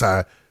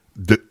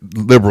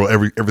anti-liberal,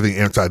 everything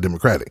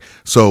anti-democratic.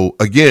 So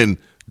again,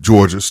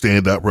 Georgia,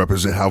 stand up,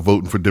 represent how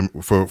voting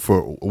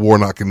for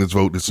Warnock and his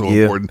vote is so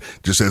important,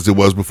 just as it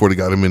was before they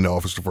got him in the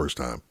office the first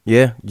time.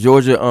 Yeah,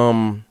 Georgia.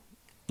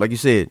 Like you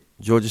said,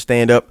 Georgia,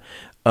 stand up.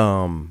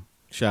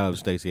 Shout out to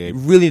Stacey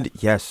Abrams. Really,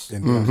 yes.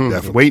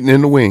 Definitely. Waiting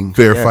in the wing.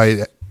 Fair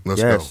fight.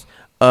 Let's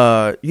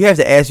go. You have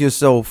to ask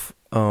yourself,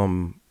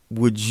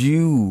 would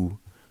you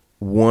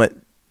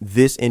want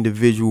this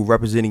individual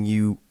representing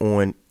you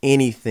on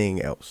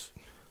anything else?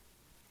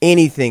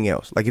 Anything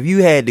else? Like if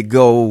you had to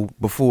go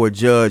before a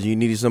judge and you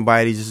needed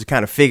somebody just to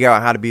kind of figure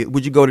out how to be,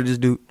 would you go to this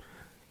dude?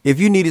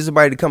 If you needed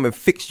somebody to come and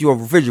fix your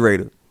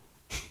refrigerator,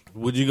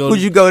 would you go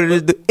to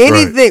this dude?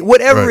 Anything,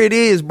 whatever it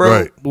is, bro.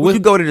 Right. Would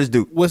you go to this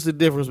dude? What's the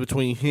difference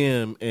between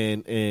him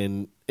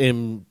and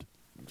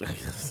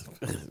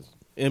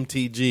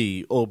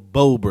MTG or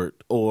Bobert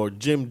or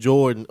Jim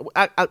Jordan?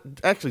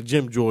 Actually,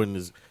 Jim Jordan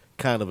is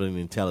kind of an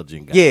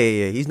intelligent guy.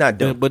 Yeah. He's not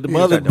dumb. But the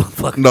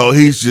motherfucker. No,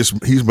 he's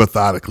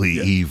methodically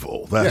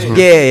evil. That's what,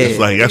 it's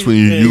like that's when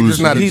you use.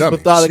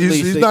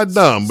 He's not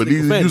dumb, but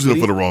he's using it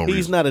for the wrong reason.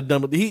 He's not a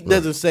dumb. He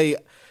doesn't say.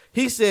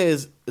 He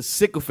says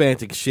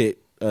sycophantic shit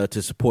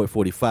to support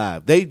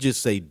 45. They just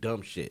say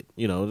dumb shit.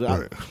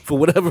 For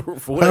whatever.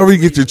 However you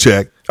get your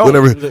check,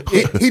 whatever.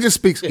 He just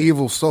speaks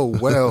evil so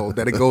well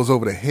that it goes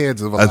over the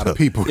heads of a lot of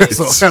people.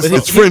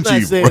 It's French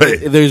evil, right?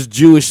 There's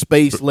Jewish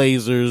space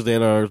lasers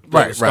that are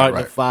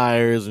starting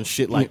fires and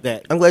shit like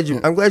that. I'm glad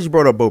you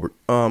brought up Bobert.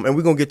 And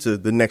we're gonna get to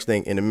the next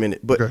thing in a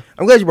minute. But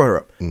I'm glad you brought her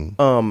up.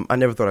 I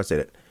never thought I'd say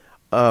that.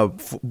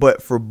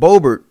 But for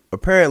Bobert,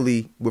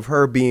 apparently with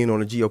her being on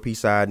the GOP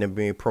side and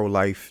being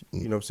pro-life,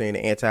 you know what I'm saying,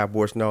 the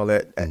anti-abortion and all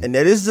that, and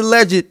that is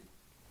alleged.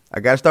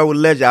 I got to start with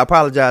alleged. I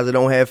apologize. I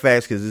don't have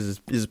facts because this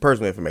is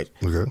personal information.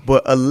 Okay.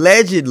 But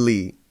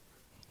allegedly,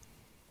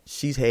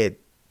 she's had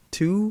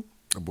 2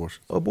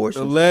 abortions.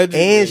 Allegedly.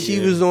 And she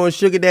was on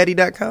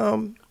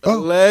sugardaddy.com.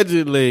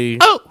 Allegedly.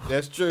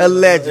 That's true.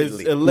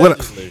 Allegedly.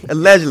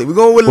 Allegedly. We're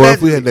going with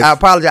allegedly. I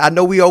apologize. I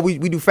know we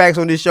do facts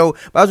on this show,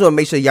 but I just want to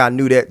make sure y'all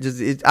knew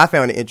that. I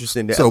found it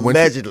interesting that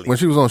allegedly. When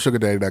she was on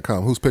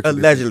sugardaddy.com,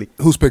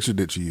 whose picture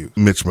did she use?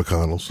 Mitch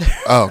McConnell's.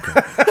 Oh, okay.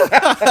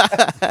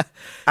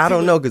 I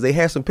don't know because they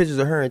had some pictures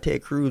of her and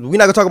Ted Cruz. We're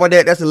not gonna talk about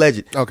that. That's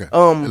alleged. Okay.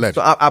 Alleged.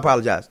 So I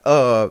apologize.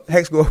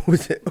 Hex, go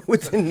with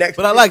the next.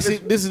 But I like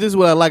this is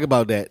what I like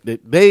about that.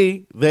 That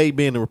they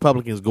being the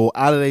Republicans go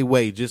out of their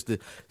way just to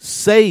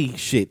say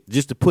shit,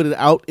 just to put it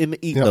out in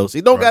the ethos.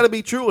 It don't got to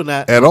be true or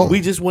not at all.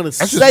 We just want to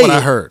say just what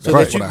I heard. so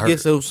that you can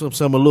get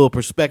some a little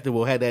perspective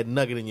or have that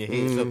nugget in your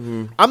head.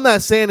 So I'm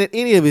not saying that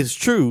any of it's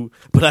true,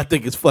 but I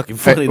think it's fucking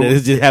funny that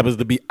it just happens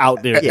to be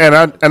out there.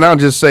 And I'll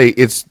just say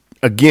it's.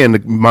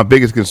 Again, my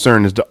biggest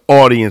concern is the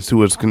audience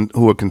who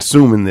are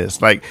consuming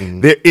this. Like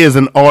there is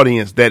an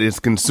audience that is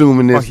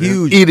consuming this,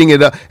 eating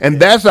it up, and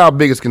that's our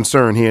biggest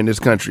concern here in this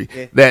country.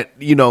 Yeah. That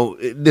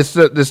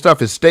this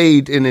stuff is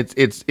staged and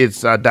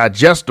it's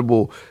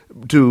digestible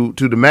to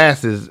the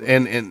masses,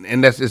 and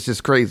it's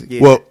just crazy.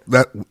 Yeah. Well,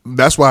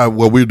 that's why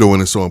what we're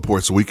doing is so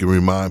important, so we can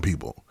remind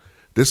people.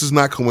 This is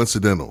not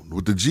coincidental.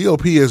 What the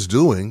GOP is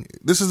doing,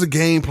 this is a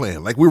game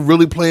plan. Like we're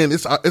really playing.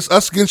 It's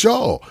us against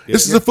y'all. Yeah,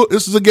 this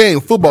is a game,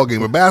 football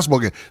game, a basketball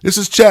game. This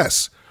is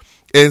chess.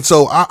 And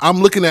so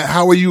I'm looking at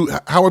how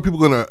are people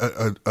going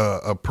to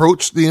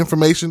approach the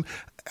information?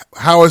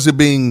 How is it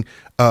being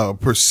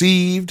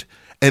perceived?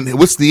 And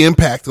what's the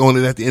impact on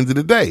it at the end of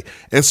the day?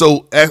 And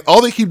so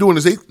all they keep doing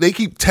is they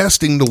keep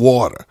testing the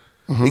water.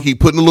 They keep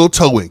putting a little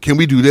toe in. Can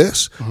we do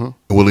this?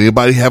 Will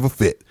anybody have a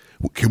fit?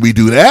 Can we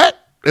do that?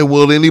 And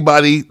will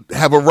anybody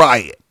have a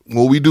riot?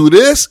 Will we do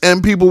this?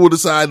 And people will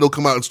decide they'll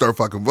come out and start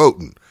fucking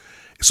voting.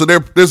 So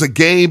there's a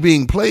game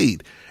being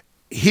played.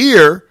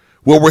 Here,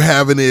 what we're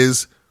having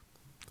is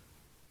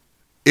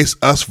it's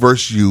us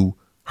versus you.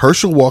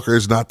 Herschel Walker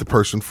is not the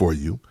person for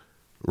you,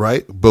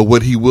 right? But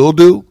what he will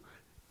do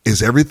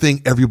is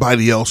everything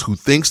everybody else who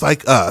thinks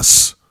like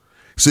us.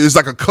 So it's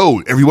like a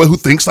code. Everyone who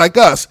thinks like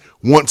us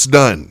wants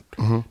done.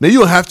 Now, you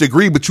don't have to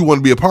agree, but you want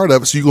to be a part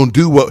of it, so you're going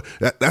to do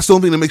that's the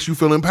only thing that makes you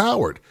feel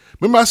empowered.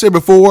 Remember I said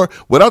before,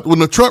 when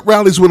the Trump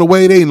rallies went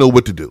away, they didn't know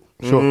what to do.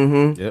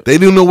 Sure. They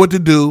didn't know what to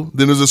do.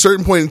 Then there's a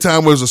certain point in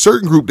time where there's a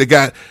certain group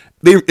that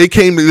it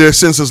came to their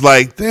senses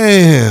like,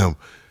 damn,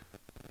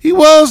 he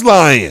was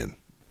lying.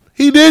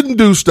 He didn't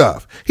do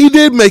stuff. He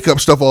did make up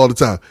stuff all the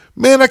time.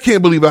 Man, I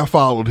can't believe I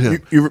followed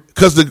him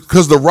because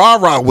the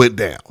rah-rah went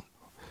down.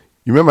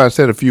 You remember I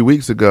said a few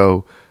weeks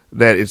ago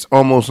that it's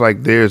almost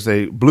like there's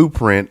a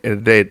blueprint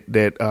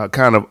that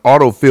kind of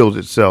auto-fills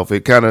itself.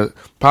 It kind of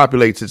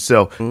populates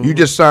itself. You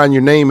just sign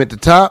your name at the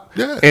top,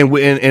 and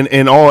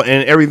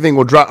everything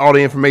will drop. All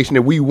the information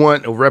that we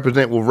want or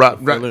represent will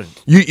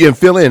you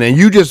fill in, and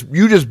you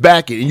just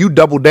back it, and you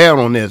double down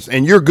on this,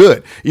 and you're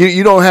good.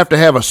 You don't have to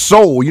have a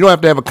soul. You don't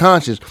have to have a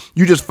conscience.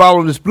 You just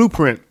follow this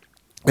blueprint,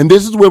 and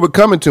this is where we're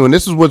coming to, and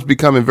this is what's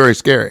becoming very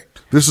scary.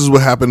 This is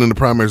what happened in the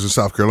primaries in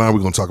South Carolina.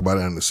 We're going to talk about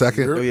it in a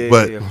second.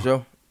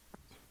 Sure.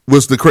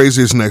 what's the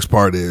craziest next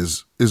part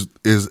is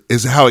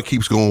how it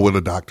keeps going with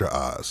a Dr.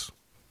 Oz.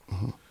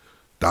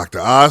 Dr.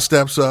 Oz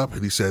steps up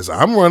and he says,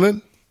 I'm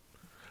running.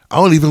 I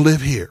don't even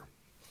live here.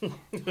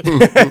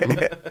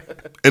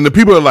 And the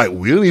people are like,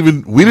 we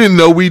didn't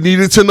know we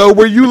needed to know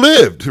where you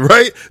lived,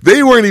 right?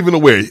 They weren't even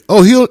aware.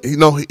 Oh,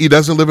 he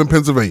doesn't live in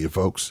Pennsylvania,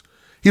 folks.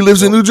 He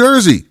lives in New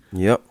Jersey.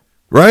 Yep.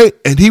 Right?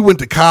 And he went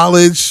to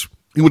college.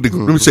 Let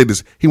me say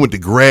this. He went to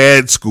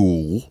grad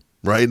school,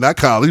 right? Not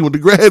college. He went to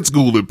grad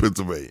school in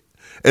Pennsylvania.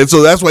 And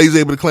so that's why he's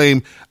able to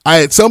claim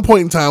I at some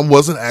point in time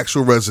was an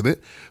actual resident.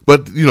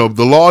 But,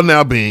 the law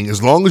now being,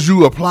 as long as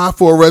you apply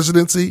for a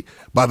residency,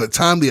 by the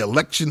time the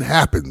election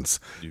happens,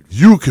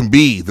 you can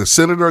be the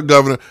senator or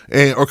governor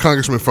or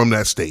congressman from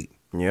that state.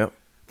 Yep.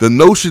 The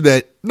notion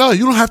that, no,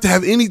 you don't have to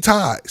have any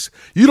ties.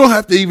 You don't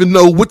have to even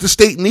know what the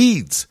state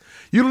needs.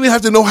 You don't even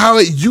have to know how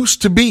it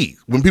used to be.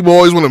 When people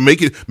always want to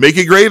make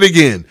it great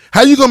again.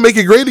 How you gonna make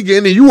it great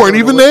again and you weren't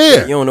even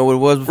there? You don't know what it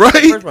was before right?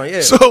 the first round,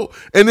 yeah. So,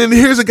 and then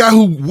here's a guy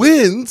who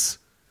wins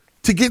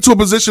to get to a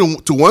position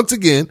to once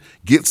again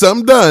get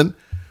something done.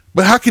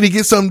 But how can he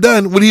get something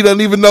done when he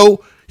doesn't even know?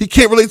 He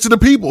can't relate to the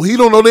people. He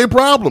don't know their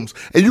problems.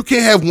 And you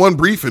can't have one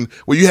briefing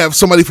where you have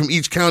somebody from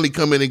each county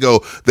come in and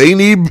go, they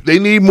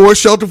need more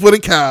shelter for the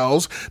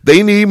cows.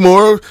 They need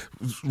more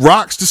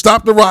rocks to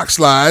stop the rock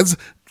slides.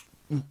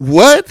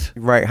 What?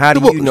 Right. How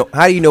do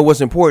you know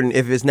what's important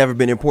if it's never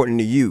been important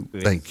to you?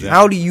 Thank you.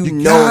 How do you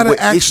know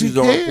what issues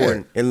are care.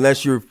 important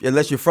unless you're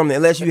from there,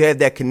 unless you have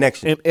that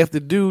connection? And if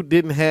the dude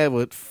didn't have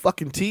a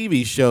fucking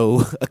TV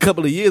show a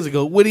couple of years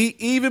ago, would he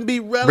even be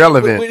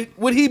relevant?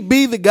 Would he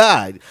be the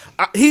guy?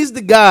 He's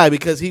the guy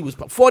because he was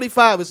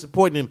 45 is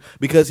supporting him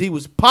because he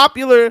was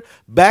popular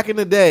back in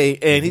the day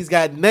and he's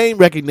got name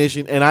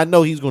recognition and I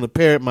know he's going to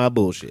parrot my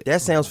bullshit.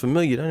 That sounds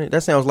familiar, doesn't it?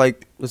 That sounds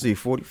like, let's see,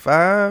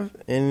 45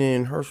 and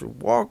then Herschel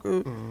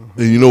Walker. And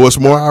you know what's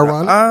more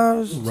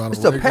ironic?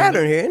 It's a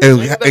pattern here.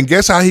 And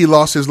guess how he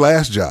lost his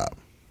last job?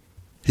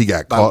 He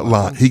got caught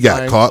lying. He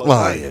got caught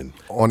lying.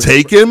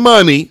 Taking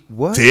money.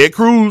 What? Ted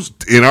Cruz,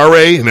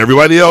 NRA, and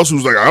everybody else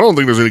who's like, I don't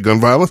think there's any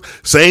gun violence.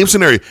 Same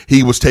scenario.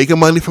 He was taking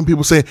money from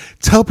people saying,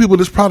 tell people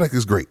this product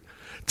is great.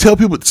 Tell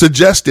people,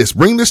 suggest this,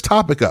 bring this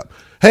topic up.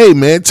 Hey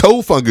man,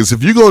 toe fungus.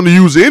 If you're going to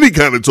use any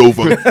kind of toe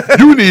fungus,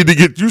 you need to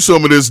get you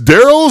some of this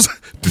Daryl's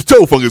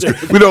toe fungus.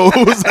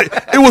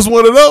 It was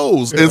one of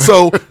those. And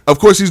so, of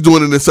course, he's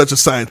doing it in such a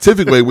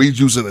scientific way where he's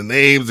using the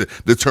names and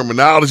the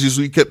terminology,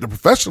 so he kept the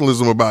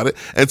professionalism about it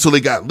until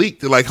it got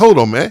leaked. They're like, hold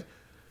on, man.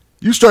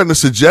 You starting to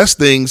suggest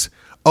things.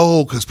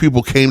 Oh, because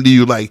people came to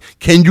you like,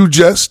 can you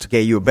just?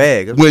 Gave you a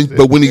bag.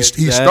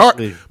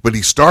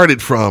 He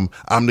started from,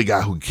 I'm the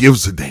guy who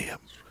gives a damn.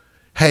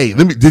 Hey,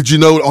 did you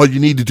know all you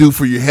need to do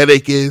for your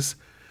headache is?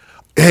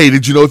 Hey,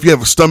 did you know if you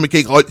have a stomach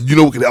ache, you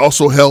know what can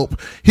also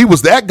help? He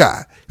was that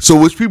guy. So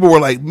which people were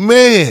like,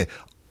 man,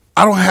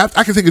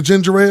 I can take a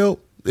ginger ale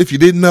if you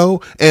didn't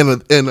know,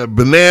 and a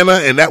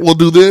banana, and that will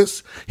do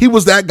this. He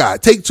was that guy.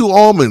 Take 2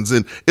 almonds,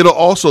 and it'll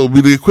also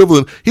be the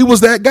equivalent. He was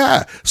that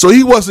guy. So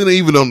he wasn't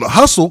even on the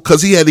hustle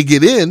because he had to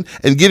get in,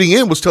 and getting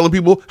in was telling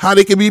people how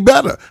they can be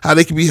better, how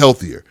they can be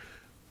healthier.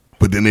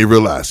 But then they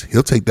realized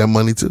he'll take that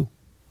money too.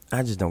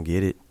 I just don't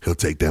get it. He'll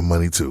take that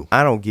money too.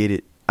 I don't get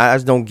it. I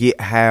just don't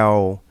get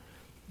how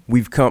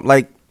we've come,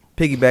 like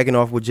piggybacking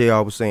off what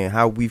JR was saying,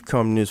 how we've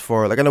come this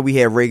far. Like I know we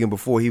had Reagan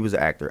before he was an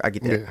actor. I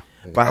get that. Yeah.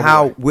 But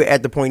how we're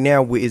at the point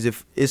now where is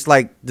if it's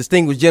like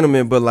Distinguished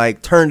Gentleman, but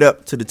like turned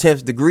up to the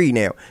 10th degree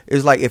now.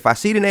 It's like if I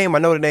see the name, I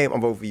know the name,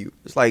 I'm voting for you.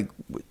 It's like,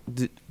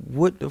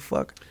 what the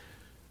fuck?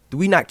 Do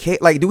we not care?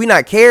 Like, do we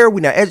not care?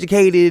 We not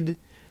educated?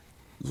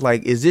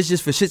 Like, is this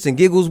just for shits and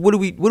giggles? What are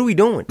we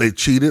doing? They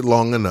cheated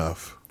long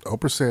enough.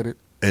 Oprah said it,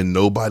 and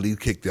nobody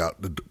kicked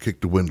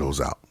the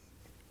windows out.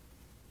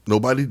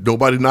 Nobody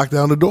knocked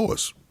down the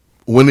doors.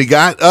 When it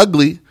got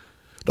ugly,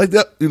 like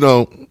that,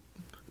 the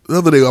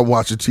other day I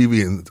watched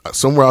TV and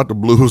somewhere out the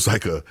blue was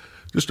like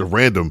just a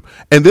random,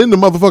 and then the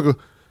motherfucker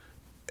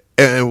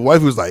and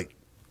wife was like,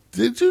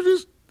 "Did you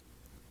just?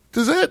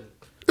 Does that?"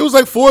 It was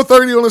like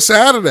 4:30 on a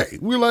Saturday.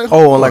 We were like,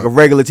 on like a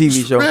regular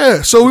TV show.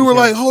 Yeah. So we were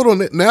like, hold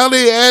on. Now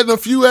they adding a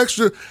few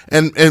extra,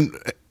 and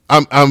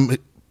I'm.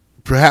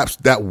 Perhaps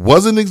that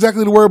wasn't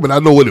exactly the word, but I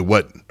know what it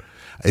wasn't.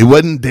 It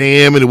wasn't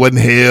damn, and it wasn't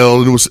hell,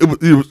 and it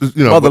was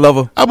mother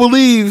lover. I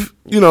believe,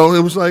 it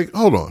was like,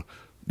 hold on,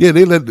 yeah,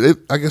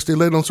 I guess they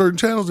let it on certain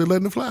channels. They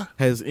letting it fly.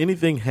 Has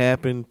anything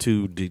happened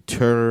to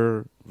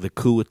deter the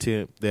coup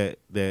attempt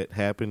that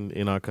happened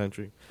in our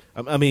country?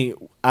 I mean,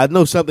 I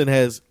know something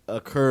has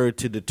occurred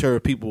to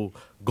deter people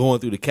going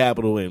through the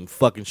Capitol and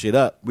fucking shit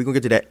up. We're going to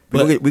get to that.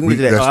 We're going to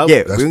get to that.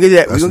 Yeah, we're going to get to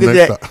that. We're going to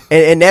get to that.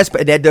 And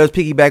that does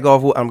piggyback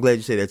off. I'm glad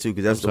you said that, too,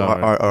 because that's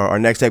our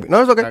next segment.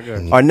 No, it's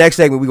okay. Our next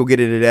segment, we're going to get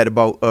into that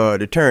about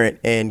deterrent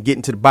and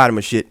getting to the bottom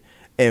of shit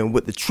and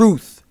what the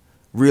truth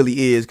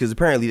really is, because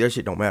apparently that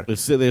shit don't matter.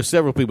 There's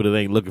several people that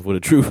ain't looking for the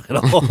truth at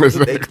all.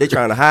 they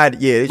trying to hide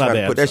it. Yeah, they trying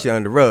to put that shit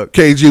under the rug.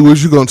 KG,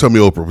 what you going to tell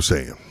me Oprah was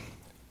saying?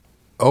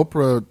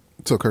 Oprah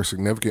took her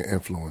significant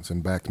influence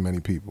and backed many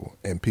people,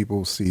 and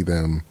people see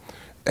them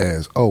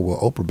as, oh, well,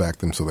 Oprah backed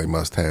them, so they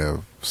must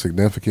have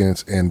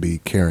significance and be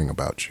caring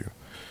about you.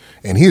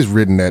 And he's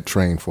ridden that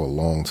train for a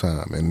long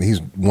time. And he's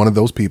one of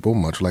those people,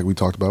 much like we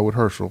talked about with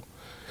Herschel,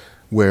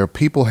 where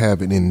people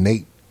have an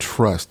innate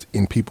trust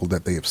in people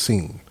that they have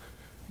seen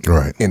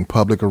in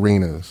public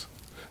arenas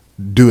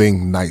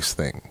doing nice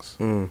things,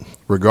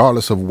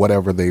 regardless of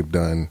whatever they've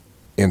done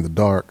in the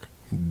dark,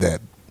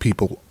 that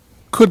people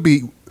could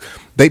be,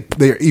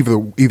 they're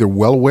either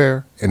well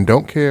aware and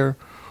don't care,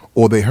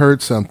 or they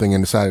heard something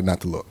and decided not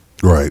to look.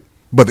 Right.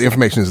 But the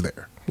information is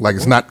there. Like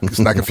it's not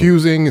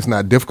confusing. It's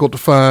not difficult to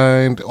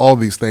find. All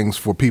these things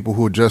for people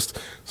who are just,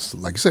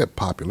 like you said,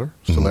 popular,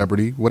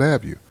 celebrity, what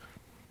have you.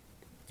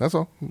 That's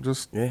all.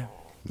 Just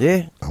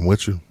yeah. I'm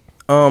with you.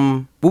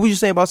 What would you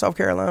say about South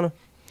Carolina?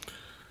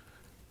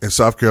 In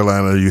South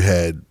Carolina, you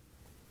had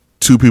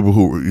two people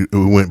who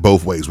went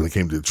both ways when it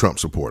came to the Trump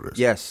supporters.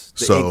 Yes,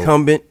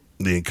 the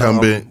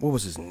incumbent. What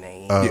was his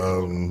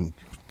name?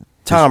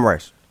 Tom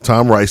Rice.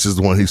 Tom Rice is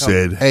the one who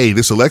said, "Hey,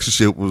 this election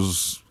shit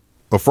was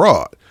a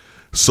fraud."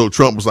 So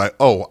Trump was like,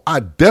 "Oh,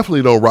 I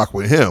definitely don't rock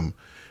with him."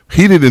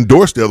 He didn't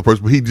endorse the other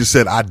person, but he just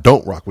said, "I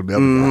don't rock with the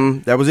other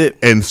guy." That was it.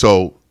 And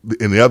so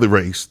in the other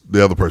race,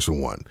 the other person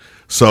won.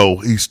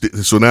 So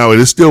so now it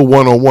is still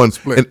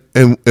 1-on-1.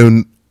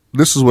 And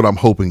this is what I'm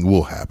hoping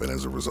will happen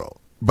as a result.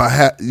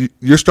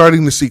 You're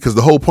starting to see, because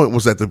the whole point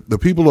was that the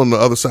people on the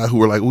other side who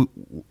were like,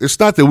 it's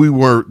not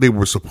that they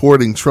were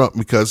supporting Trump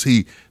because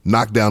he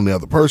knocked down the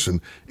other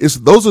person.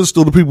 Those are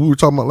still the people we were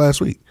talking about last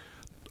week,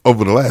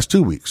 over the last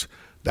 2 weeks.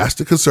 That's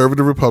the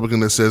conservative Republican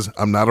that says,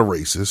 I'm not a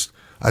racist.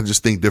 I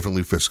just think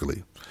differently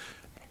fiscally.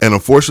 And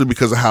unfortunately,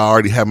 because of how I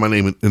already have my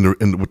name with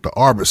the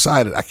R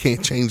beside it, I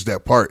can't change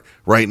that part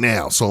right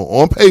now. So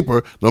on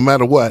paper, no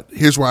matter what,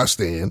 here's where I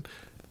stand.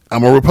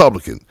 I'm a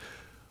Republican.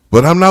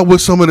 But I'm not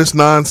with some of this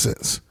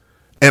nonsense.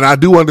 And I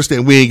do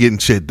understand we ain't getting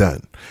shit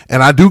done.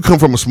 And I do come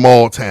from a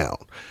small town.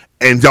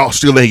 And y'all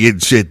still ain't getting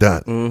shit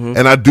done.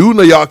 And I do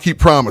know y'all keep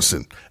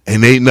promising.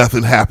 And ain't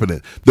nothing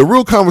happening. The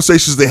real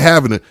conversations they're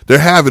having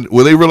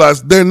where they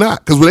realize they're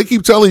not. Because when they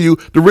keep telling you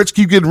the rich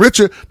keep getting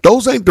richer,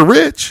 those ain't the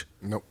rich.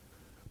 Nope.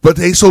 But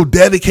they so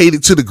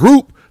dedicated to the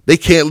group, they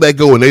can't let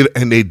go.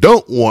 And they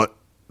don't want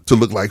to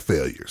look like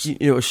failures.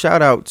 You know,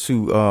 shout out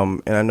to,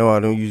 and I know I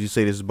don't usually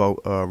say this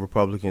about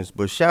Republicans,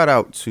 but shout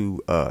out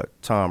to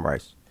Tom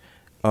Rice.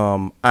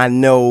 I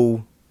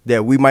know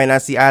that we might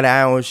not see eye to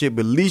eye on shit,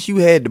 but at least you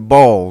had the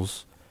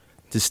balls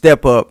to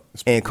step up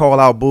and call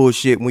out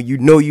bullshit when you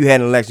know you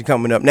had an election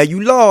coming up. Now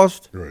you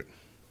lost, right?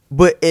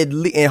 But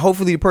and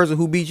hopefully the person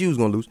who beat you is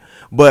gonna lose.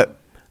 But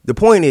the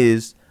point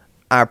is,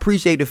 I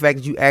appreciate the fact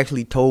that you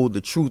actually told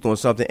the truth on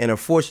something, and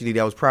unfortunately,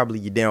 that was probably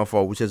your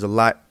downfall, which is a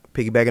lot.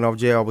 Piggybacking off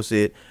Jay always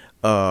said,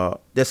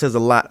 that says a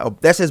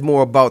lot. That says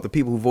more about the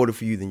people who voted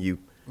for you than you.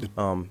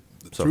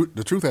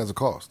 The truth has a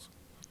cost.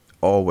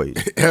 Always.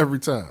 Every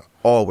time.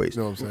 Always.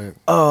 You know what I'm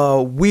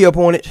saying? We up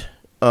on it.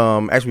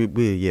 Actually,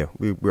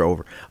 we're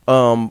over.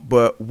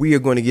 But we are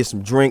going to get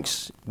some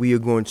drinks. We are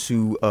going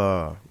to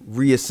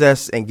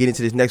reassess and get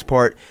into this next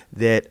part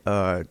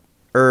that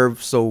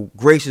Irv so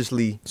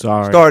graciously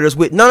started us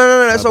with.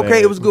 No, that's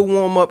okay. It was a good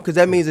warm up, because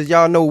that means that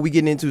y'all know what we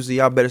getting into, so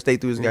y'all better stay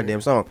through this goddamn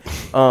song.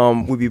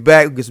 We'll be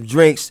back. We'll get some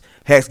drinks.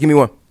 Hex, give me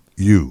one.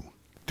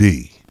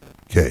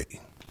 UDK.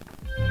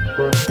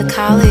 The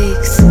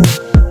colleagues.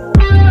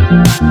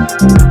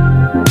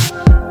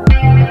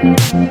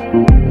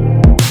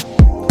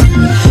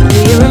 Do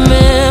you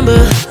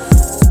remember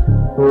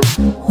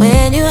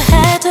when you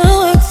had to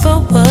work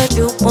for what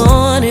you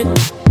wanted?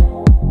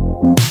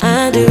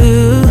 I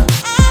do.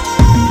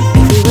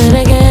 If we were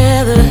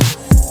together,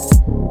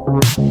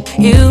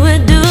 you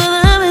would do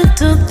the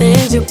little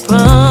things you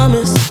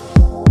promised.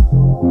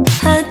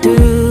 I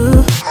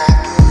do.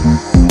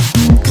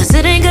 'Cause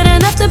it ain't good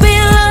enough to be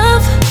in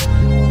love.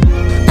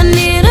 I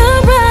need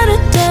a brighter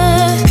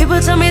day.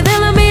 People tell me they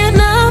love me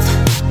enough,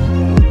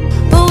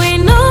 but we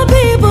know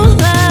people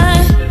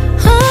lie.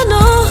 I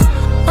know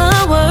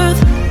my worth,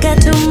 got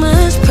too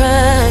much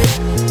pride.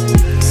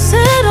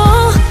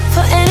 Settle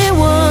for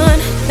anyone,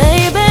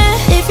 baby.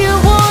 If you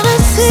wanna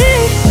see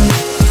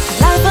a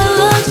life of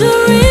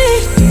luxury,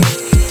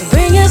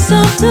 bring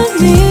yourself to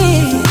me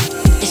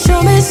and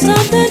show me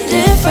something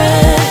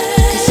different.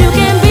 'Cause you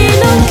can't be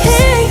no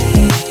king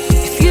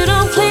if you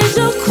don't please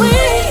your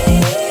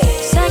queen.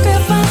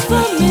 Sacrifice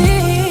for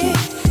me,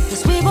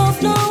 'cause we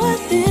both know what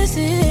this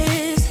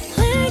is.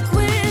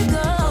 Liquid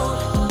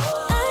gold,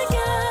 I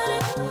got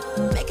it.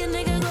 Make a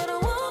nigga go to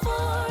war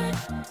for it.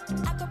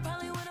 I could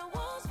probably win a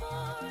war for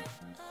it.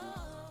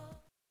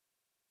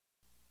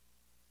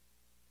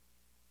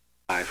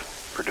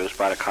 Produced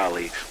by the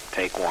colleagues.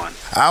 Take one.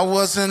 I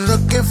wasn't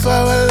looking for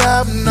a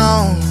love,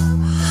 no,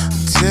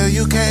 until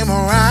you came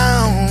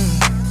around.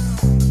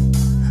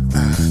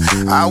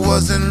 I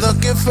wasn't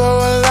looking for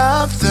a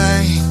love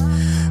thing,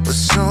 but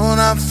soon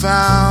I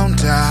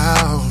found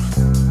out.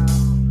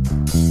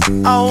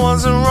 I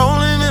wasn't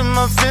rolling in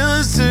my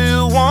feelings till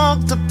you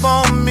walked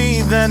upon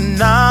me that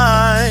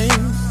night.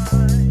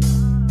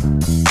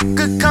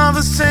 Good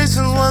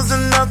conversations was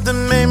enough to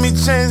make me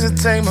change and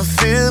take my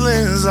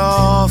feelings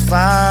off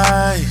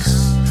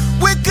ice.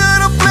 We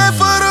could have planned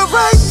for the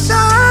right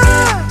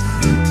time.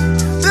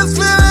 This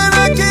feeling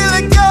I can't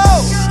let go.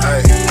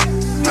 Ay,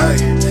 ay.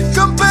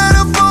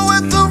 Compatible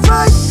with the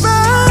right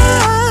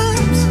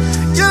vibes.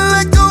 You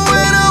like the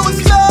way I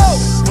was slow.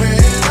 When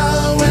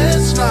I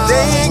went slow.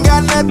 They ain't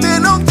got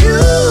nothing on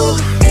you.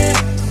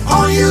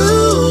 On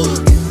you.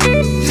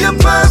 You're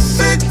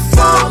perfect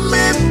for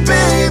me,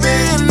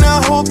 baby. And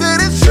I hope that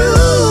it's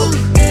true.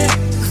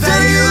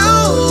 That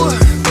you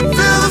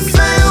feel the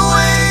same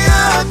way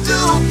I do,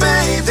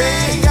 baby.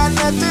 Ain't got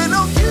nothing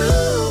on you.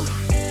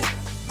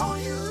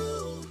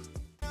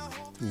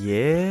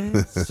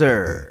 Yes,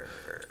 sir.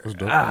 That's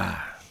dope.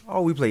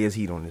 All we play is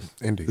heat on this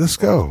Indeed. Let's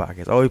go.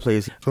 podcast. All we play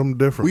is heat. Something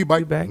different. We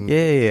bite Back.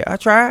 Yeah. I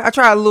try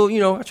a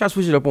little, I try to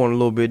switch it up on a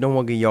little bit. Don't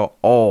want to get y'all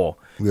all,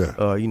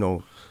 Yeah.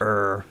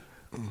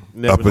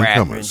 Never, Up and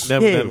comers.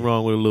 never nothing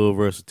wrong with a little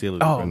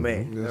versatility. Oh bro.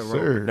 man, Yes, nothing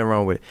sir. nothing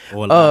wrong with it.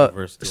 Or a lot of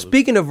versatility.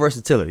 Speaking of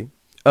versatility,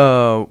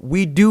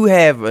 we do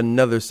have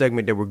another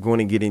segment that we're going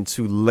to get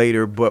into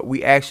later, but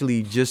we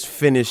actually just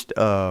finished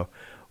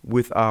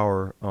with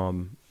our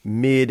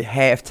mid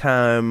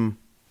halftime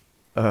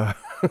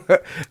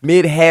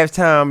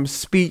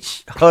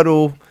speech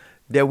huddle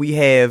that we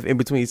have in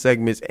between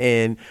segments,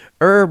 and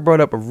Herb brought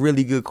up a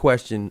really good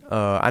question.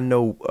 I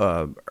know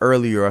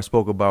earlier I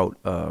spoke about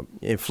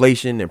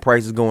inflation and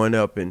prices going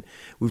up, and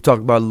we've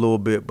talked about it a little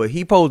bit, but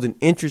he posed an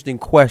interesting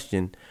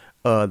question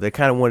that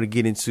kind of wanted to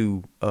get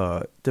into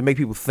to make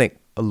people think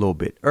a little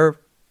bit. Herb?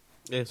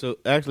 Yeah, so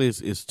actually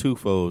it's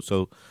twofold.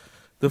 So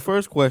the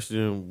first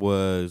question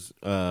was,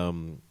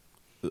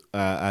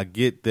 I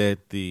get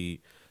that the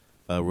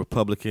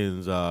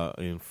Republicans are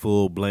in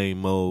full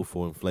blame mode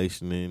for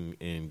inflation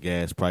and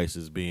gas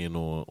prices being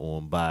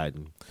on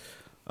Biden,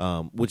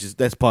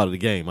 that's part of the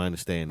game. I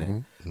understand that.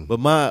 Mm-hmm.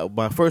 But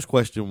my first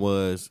question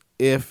was,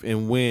 if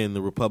and when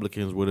the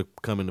Republicans were to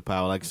come into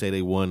power, like I say,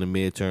 they won the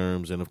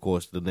midterms, and of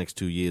course the next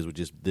 2 years were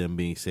just them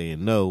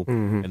saying no,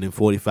 and then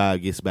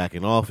 45 gets back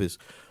in office,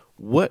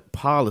 what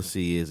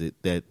policy is it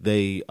that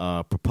they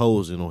are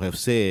proposing or have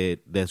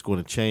said that's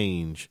going to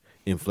change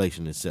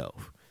inflation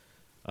itself?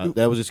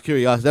 That was just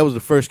curiosity. That was the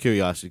first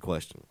curiosity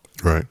question.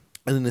 Right.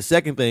 And then the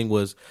second thing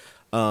was,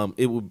 I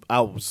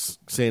was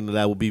saying that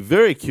I would be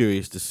very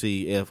curious to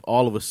see if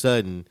all of a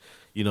sudden,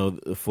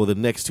 for the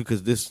next two,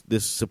 because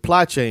this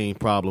supply chain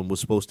problem was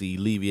supposed to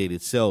alleviate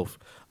itself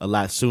a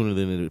lot sooner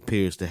than it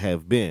appears to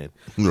have been.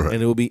 Right.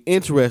 And it would be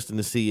interesting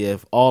to see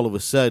if all of a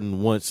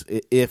sudden,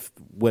 if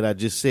what I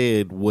just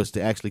said was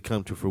to actually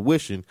come to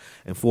fruition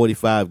and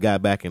 45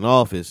 got back in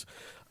office,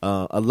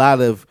 a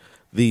lot of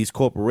these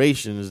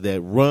corporations that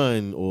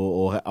run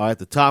or are at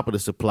the top of the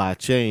supply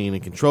chain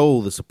and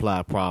control the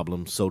supply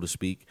problem, so to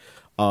speak,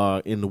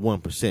 are in the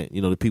 1%.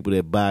 The people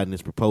that Biden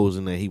is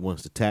proposing that he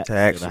wants to tax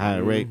at a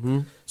higher rate.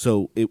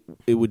 So it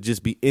would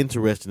just be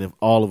interesting if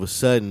all of a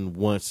sudden,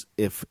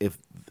 if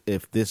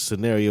this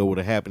scenario were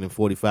to happen and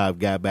 45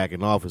 got back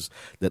in office,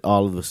 that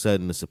all of a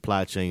sudden the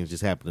supply chains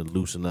just happen to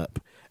loosen up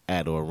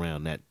at or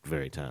around that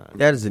very time.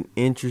 That is an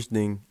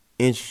interesting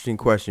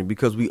question,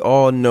 because we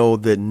all know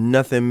that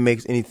nothing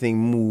makes anything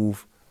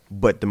move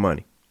but the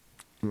money.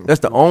 That's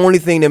the only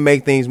thing that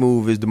makes things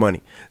move is the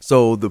money.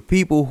 So the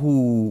people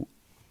who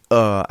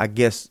I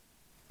guess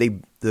they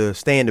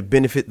stand to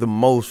benefit the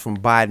most from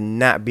Biden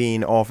not being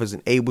in office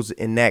and able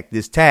to enact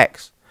this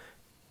tax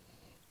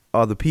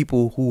are the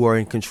people who are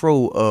in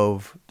control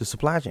of the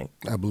supply chain.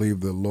 I believe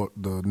the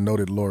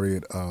noted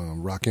laureate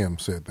Rakim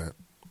said that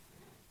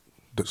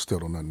still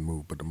don't nothing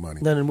move but the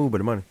money. Nothing to move but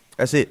the money.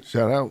 That's it.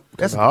 Shout out.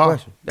 That's the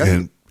question.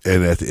 And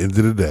at the end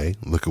of the day,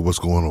 look at what's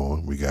going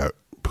on. We got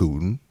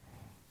Putin.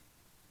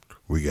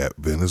 We got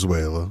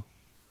Venezuela,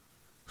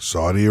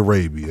 Saudi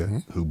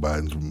Arabia, who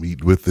Biden's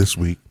meeting with this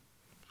week,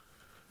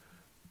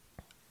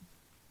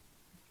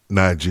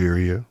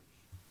 Nigeria,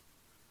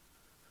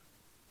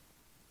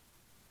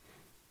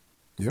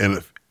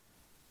 and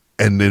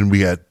then we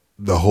got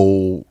the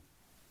whole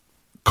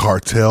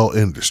cartel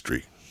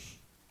industry.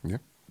 Yeah.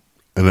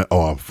 And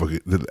I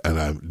forget, and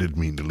I didn't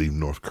mean to leave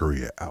North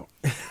Korea out.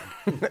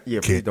 Yeah,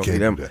 please don't leave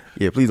them.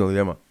 Yeah, please don't leave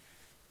them out.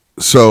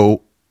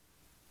 So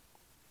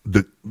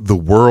the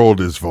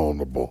world is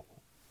vulnerable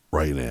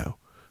right now,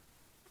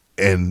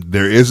 and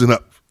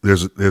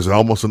there's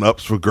almost an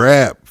ups for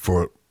grab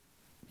for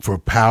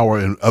power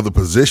in other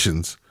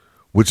positions,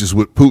 which is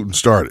what Putin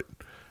started.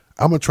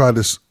 I'm gonna try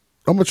this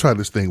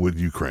thing with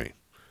Ukraine.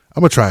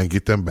 I'm gonna try and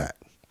get them back.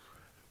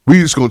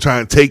 We're just gonna try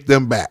and take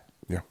them back.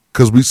 Yeah,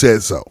 because we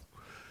said so.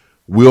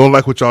 We don't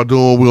like what y'all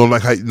doing. We don't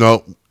like how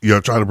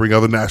you're trying to bring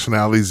other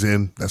nationalities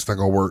in. That's not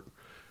gonna work.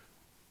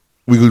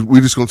 We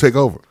just gonna take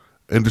over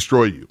and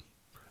destroy you,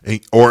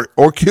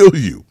 or kill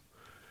you,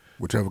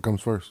 whichever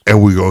comes first.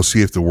 And we're gonna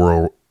see if the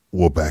world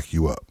will back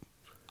you up.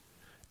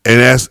 And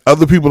as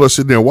other people are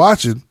sitting there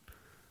watching,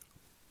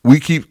 we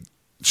keep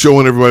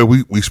showing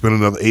everybody we spent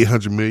another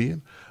 $800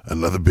 million,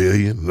 another $1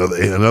 billion,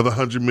 another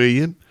 $100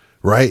 million.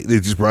 Right? They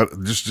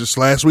just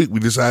last week we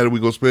decided we're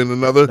gonna spend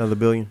another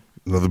billion.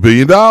 Another $1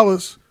 billion.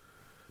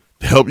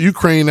 help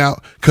Ukraine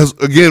out. Because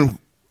again,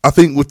 I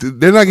think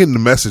they're not getting the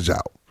message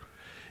out.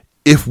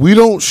 If we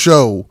don't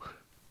show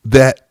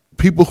that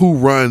people who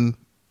run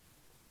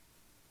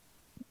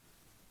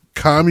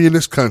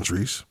communist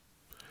countries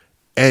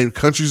and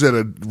countries that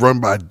are run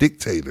by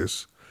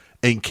dictators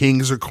and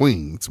kings or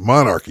queens,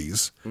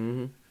 monarchies,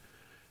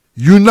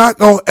 you're not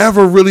going to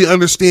ever really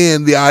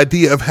understand the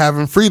idea of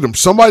having freedom.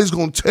 Somebody's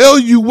going to tell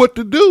you what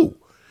to do.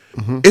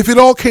 If it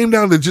all came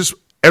down to just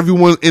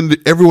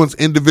everyone's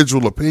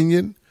individual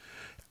opinion,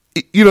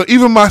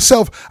 even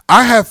myself,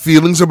 I have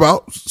feelings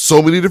about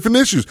so many different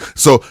issues.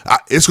 So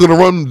it's going to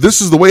run.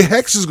 This is the way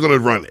Hex is going to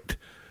run it.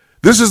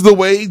 This is the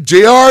way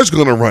JR is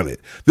going to run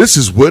it. This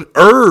is what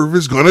Irv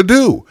is going to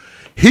do.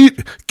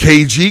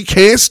 KG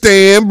can't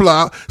stand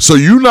blah. So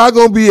you're not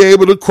going to be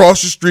able to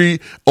cross the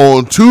street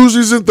on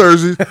Tuesdays and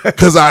Thursdays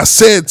because I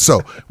said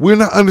so. We're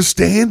not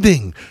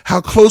understanding how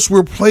close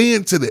we're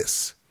playing to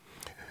this.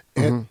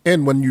 And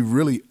when you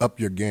really up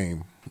your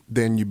game,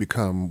 then you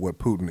become what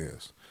Putin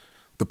is.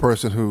 The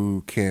person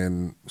who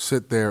can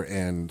sit there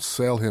and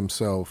sell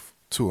himself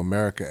to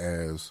America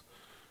as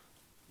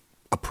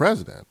a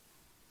president,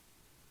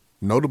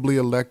 notably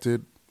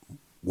elected,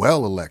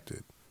 well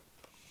elected,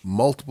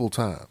 multiple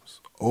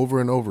times, over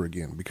and over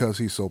again, because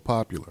he's so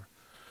popular,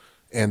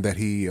 and that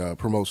he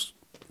promotes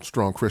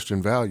strong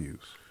Christian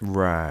values.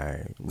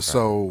 Right.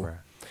 So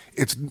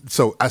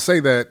I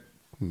say that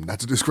not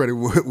to discredit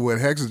what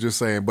Hex is just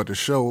saying, but to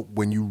show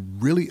when you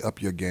really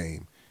up your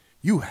game,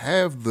 you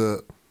have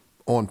the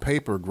on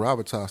paper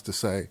gravitas to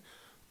say,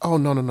 "Oh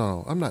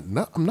no, I'm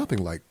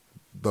nothing like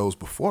those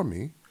before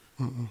me.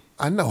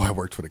 I know I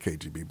worked for the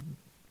KGB.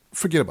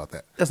 Forget about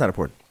that. That's not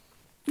important."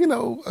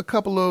 A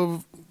couple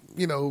of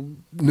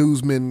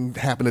newsmen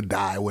happen to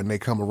die when they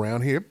come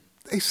around here.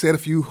 They said a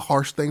few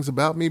harsh things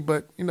about me,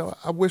 but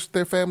I wish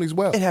their families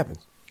well. It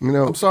happens.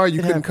 I'm sorry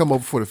you couldn't come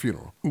over for the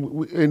funeral.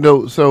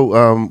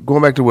 So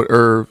going back to what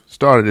Irv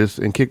started this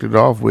and kicked it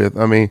off with,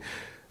 I mean,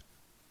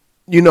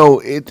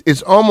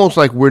 it's almost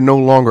like we're no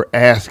longer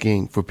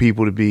asking for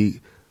people to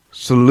be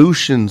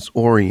solutions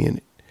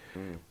oriented.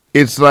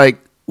 It's like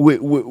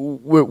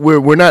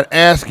we're not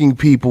asking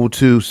people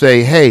to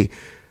say, hey,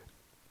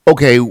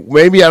 okay,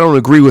 maybe I don't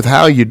agree with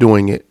how you're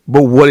doing it,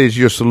 but what is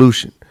your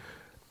solution?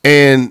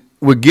 And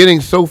we're getting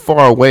so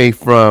far away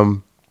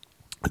from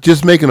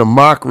just making a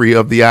mockery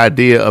of the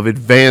idea of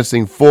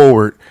advancing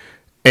forward.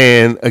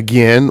 And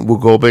again, we'll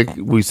go back,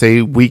 we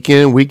say week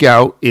in, week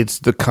out, it's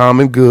the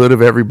common good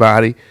of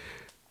everybody.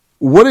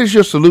 What is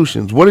your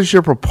solutions? What is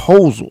your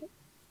proposal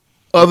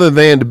other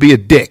than to be a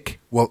dick?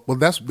 Well,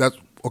 that's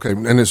okay.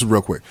 And this is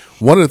real quick.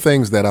 One of the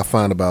things that I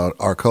find about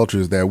our culture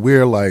is that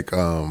we're like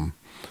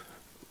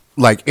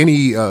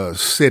any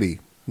city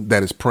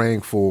that is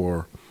praying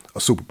for a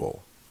Super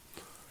Bowl.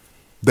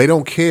 They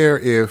don't care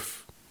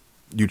if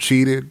you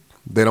cheated.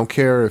 They don't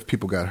care if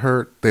people got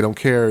hurt. They don't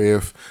care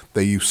if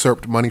they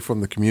usurped money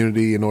from the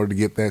community in order to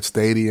get that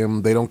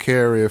stadium. They don't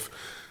care if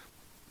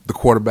the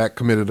quarterback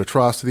committed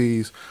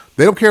atrocities.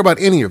 They don't care about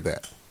any of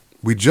that.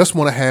 We just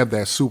want to have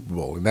that Super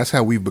Bowl, and that's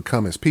how we've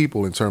become as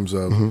people in terms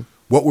of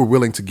what we're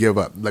willing to give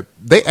up. Like,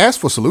 they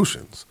ask for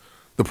solutions.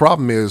 The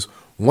problem is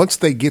once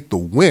they get the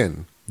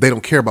win, they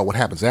don't care about what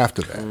happens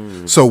after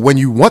that. So when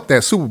you want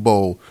that Super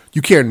Bowl,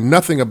 you care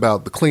nothing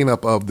about the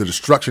cleanup of the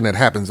destruction that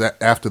happens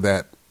after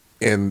that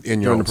in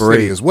your own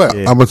city as well.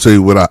 I'm going to tell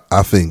you what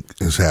I think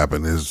has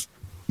happened is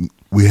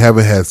we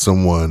haven't had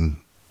someone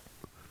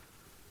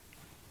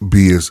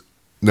be as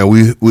now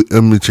we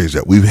let me change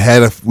that. We've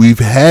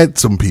had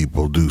some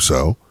people do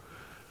so,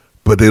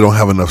 but they don't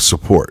have enough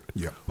support.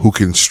 Yeah. Who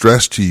can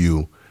stress to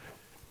you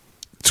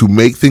to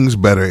make things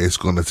better? It's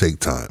going to take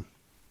time,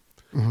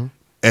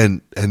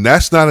 and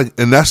that's not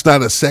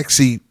a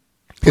sexy.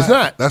 It's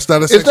not. That's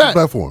not a sexy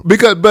platform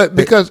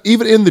because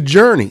even in the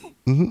journey,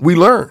 we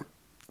learn.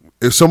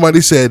 If somebody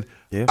said,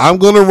 "I'm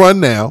going to run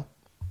now,"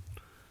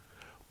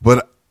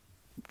 but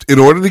in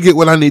order to get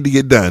what I need to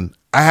get done,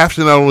 I have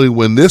to not only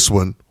win this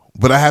one,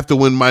 but I have to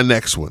win my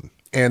next one.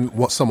 And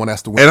what someone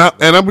has to win.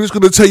 And I'm just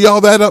going to tell you all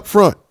that up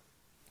front.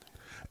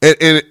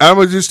 And I'm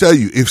going to just tell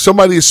you, if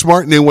somebody is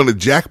smart and they want to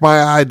jack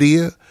my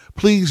idea,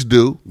 please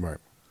do. Right.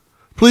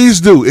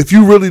 Please do. If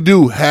you really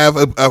do have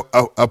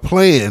a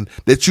plan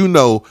that you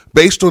know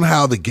based on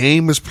how the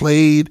game is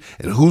played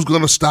and who's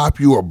going to stop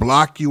you or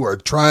block you or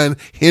try and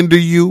hinder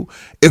you,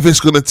 if it's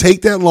going to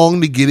take that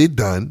long to get it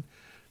done,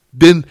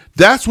 then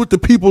that's what the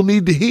people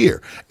need to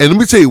hear. And let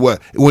me tell you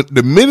what, when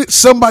the minute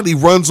somebody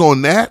runs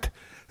on that,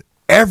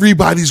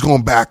 everybody's going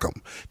to back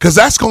them because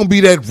that's going to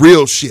be that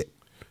real shit.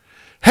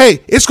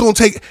 Hey, it's going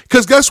to take,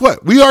 because guess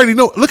what? We already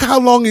know, look how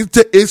long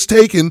it's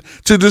taken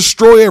to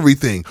destroy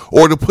everything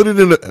or to put it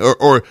in,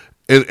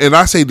 and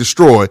I say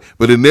destroy,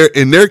 but in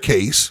their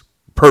case,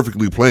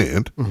 perfectly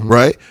planned,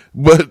 right?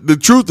 But the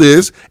truth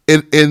is,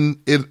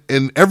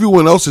 in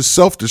everyone else's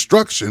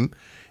self-destruction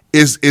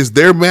is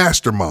their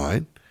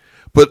mastermind.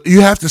 But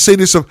you have to say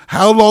to yourself,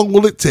 how long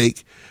will it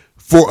take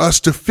for us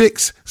to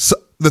fix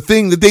the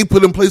thing that they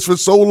put in place for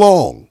so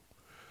long?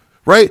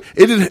 right?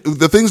 It didn't.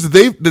 The things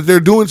that they're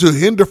doing to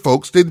hinder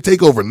folks didn't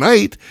take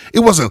overnight. It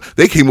wasn't.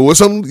 They came up with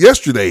something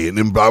yesterday, and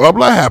then blah blah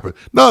blah happened.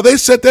 No, they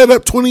set that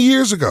up 20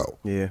 years ago.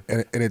 Yeah,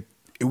 and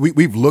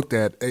we've looked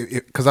at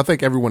it because I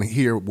think everyone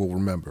here will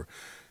remember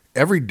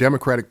every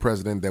Democratic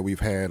president that we've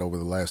had over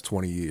the last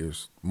 20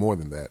 years, more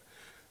than that,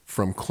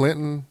 from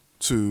Clinton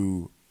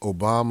to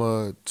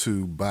Obama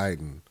to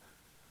Biden.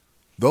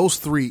 Those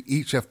three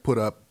each have put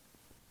up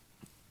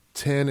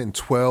 10 and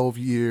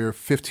 12-year,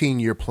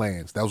 15-year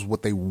plans. That was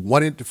what they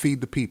wanted to feed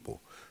the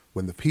people.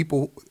 When the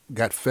people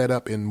got fed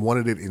up and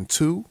wanted it in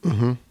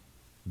 2,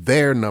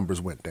 their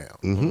numbers went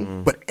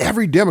down. But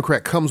every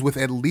Democrat comes with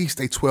at least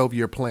a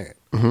 12-year plan.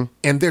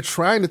 And they're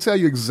trying to tell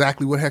you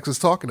exactly what Hex is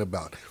talking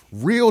about.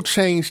 Real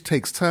change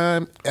takes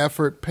time,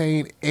 effort,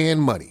 pain,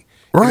 and money.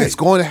 Right. And it's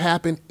going to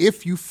happen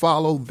if you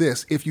follow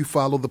this, if you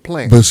follow the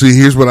plan. But see,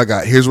 here's what I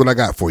got. Here's what I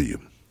got for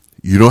you.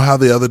 You know how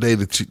the other day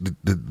the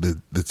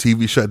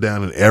TV shut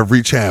down and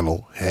every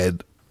channel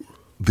had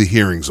the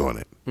hearings on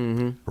it,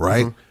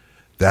 right?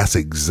 That's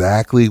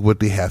exactly what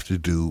they have to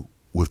do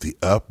with the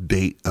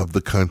update of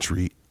the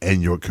country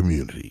and your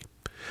community.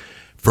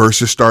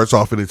 First, it starts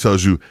off and it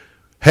tells you,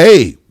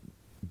 hey,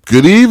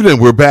 good evening,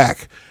 we're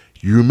back.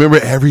 You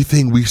remember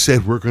everything we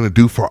said we're going to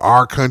do for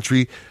our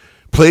country?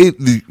 Play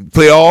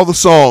all the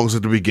songs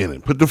at the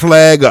beginning. Put the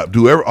flag up.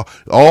 Do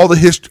all the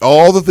history,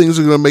 all the things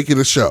that are going to make it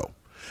a show.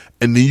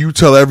 And then you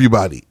tell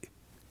everybody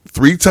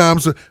 3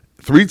 times a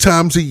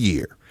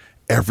year,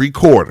 every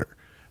quarter,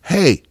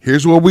 hey,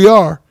 here's where we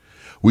are.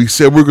 We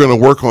said we're going to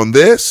work on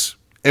this,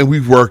 and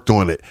we've worked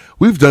on it.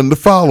 We've done the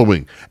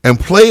following, and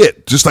play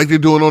it just like they're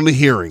doing on the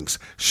hearings.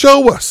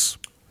 Show us.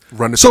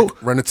 Run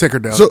the ticker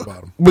down at the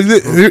bottom.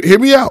 But hear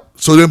me out.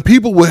 So then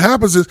what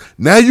happens is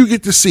now you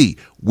get to see.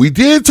 We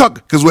did talk,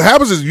 because what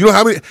happens is, you know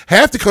how many,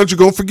 half the country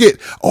going to forget.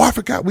 Oh, I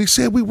forgot we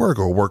said we were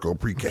going to work on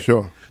pre-K.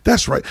 Sure.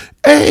 That's right.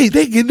 Hey,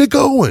 they getting it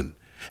going.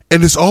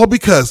 And it's all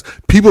because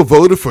people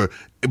voted for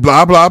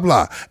blah, blah,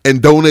 blah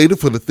and donated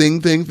for the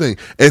thing.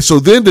 And so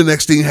then the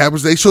next thing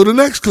happens, they show the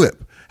next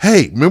clip.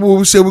 Hey, remember what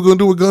we said we're going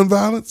to do with gun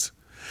violence?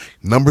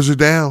 Numbers are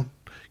down.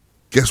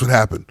 Guess what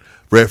happened?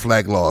 Red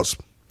flag laws.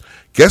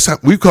 Guess how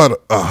we caught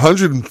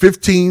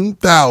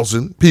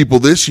 115,000 people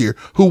this year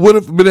who would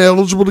have been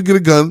eligible to get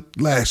a gun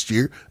last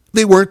year.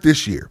 They weren't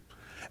this year.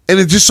 And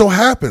it just so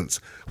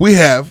happens we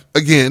had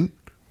 200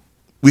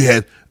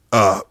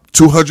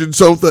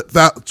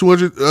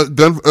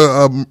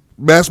 gun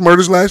mass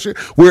murders last year.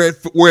 We're at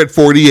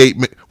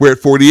 48. We're at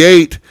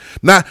 48.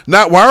 Not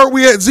why are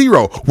we at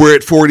 0? We're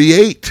at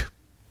 48.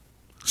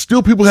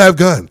 Still people have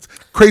guns.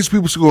 Crazy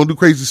people still going to do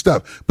crazy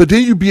stuff. But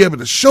then you be able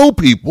to show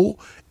people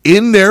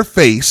in their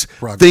face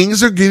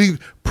things are getting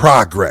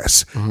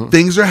progress.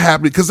 Things are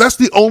happening, because that's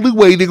the only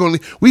way they're going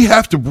to. We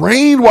have to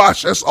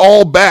brainwash us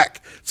all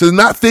back to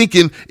not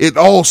thinking it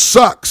all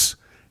sucks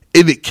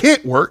and it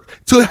can't work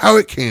to how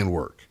it can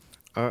work.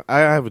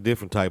 I have a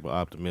different type of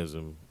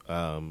optimism,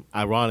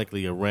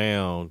 ironically,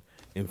 around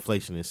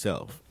inflation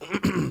itself.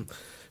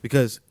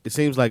 Because it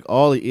seems like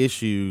all the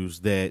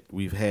issues that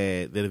we've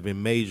had that have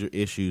been major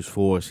issues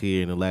for us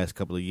here in the last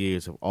couple of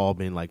years have all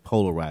been like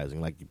polarizing.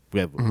 Like we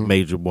have a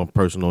major one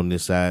person on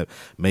this side,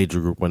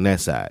 major group on that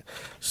side,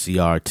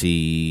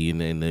 CRT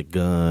and the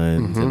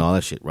guns and all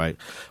that shit, right?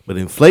 But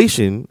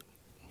inflation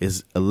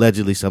is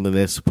allegedly something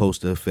that's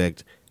supposed to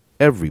affect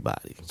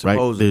everybody, right?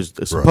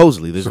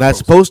 Supposedly. There's not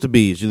supposed to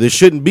be. There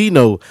shouldn't be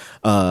no,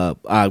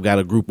 I've got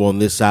a group on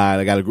this side.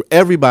 I got a group.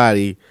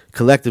 Everybody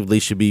collectively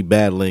should be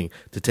battling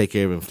to take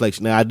care of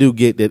inflation. Now, I do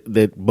get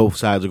that both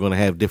sides are going to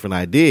have different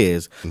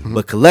ideas,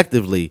 but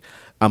collectively,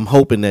 I'm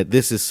hoping that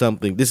this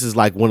is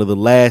like one of the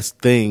last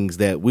things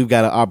that we've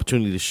got an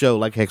opportunity to show,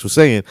 like Hex was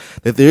saying,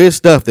 that there is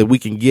stuff that we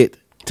can get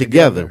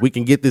together. We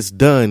can get this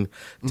done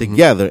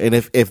together. And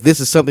if this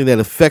is something that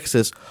affects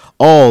us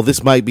all,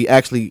 this might be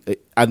actually,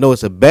 I know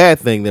it's a bad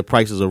thing that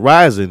prices are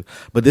rising,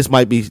 but this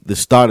might be the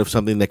start of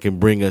something that can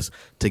bring us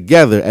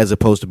together as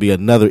opposed to be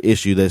another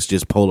issue that's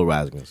just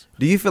polarizing us.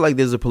 Do you feel like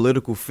there's a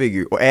political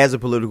figure, or as a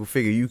political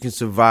figure, you can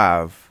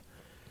survive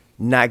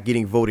not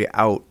getting voted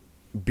out,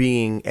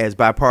 being as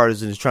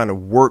bipartisan as trying to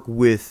work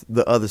with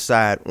the other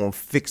side on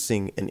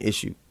fixing an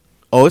issue?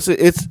 Oh,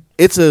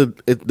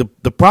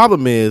 the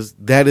problem is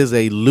that is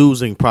a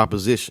losing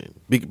proposition.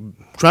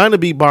 Trying to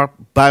be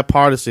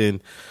bipartisan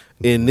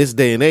in this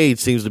day and age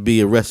seems to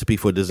be a recipe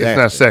for disaster.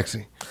 It's not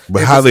sexy.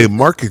 But how they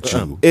market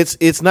you.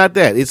 It's not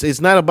that.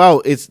 It's not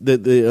about, it's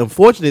the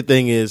unfortunate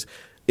thing is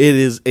it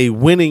is a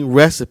winning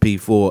recipe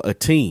for a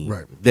team.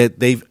 Right.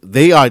 That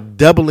they are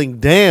doubling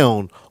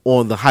down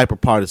on the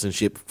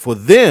hyperpartisanship. For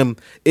them,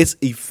 it's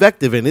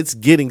effective and it's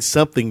getting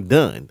something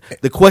done.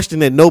 The question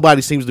that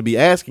nobody seems to be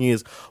asking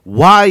is,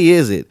 why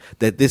is it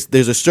that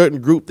there's a certain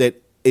group that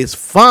is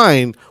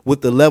fine with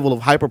the level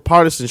of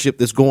hyperpartisanship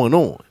that's going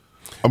on?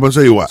 I'm going to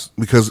tell you why.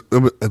 Because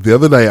the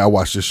other day I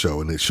watched this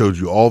show and it showed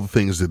you all the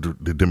things that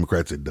the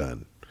Democrats had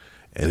done.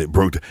 And it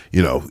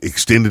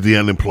extended the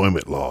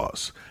unemployment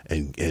laws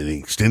and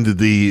extended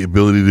the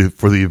ability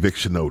for the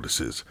eviction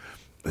notices.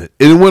 And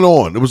it went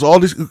on. It was all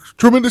these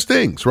tremendous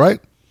things, right?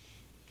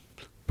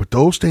 But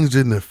those things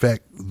didn't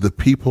affect the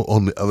people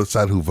on the other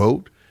side who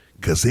vote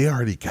because they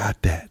already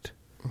got that.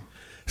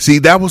 See,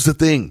 that was the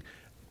thing.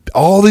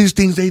 All these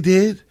things they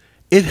did,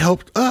 it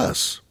helped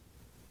us.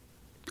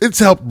 It's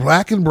helped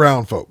black and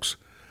brown folks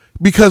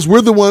because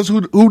we're the ones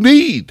who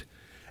need.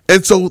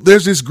 And so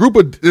there's a group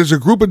of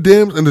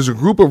Dems and there's a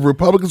group of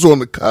Republicans on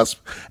the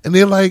cusp, and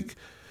they're like,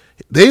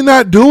 they're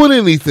not doing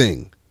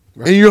anything.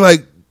 Right. And you're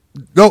like,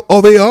 no,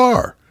 oh, they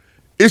are.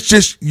 It's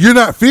just you're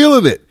not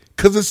feeling it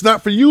because it's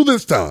not for you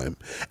this time,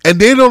 and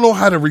they don't know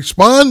how to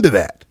respond to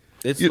that.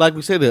 It's like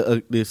we said.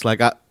 It's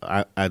like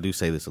I do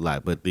say this a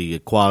lot, but the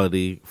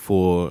equality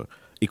for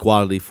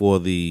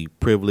the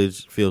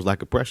privilege feels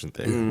like oppression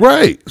thing.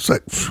 Right. It's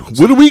like,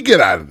 what do we get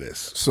out of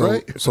this? So,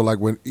 right? So like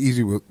when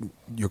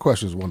your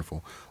question is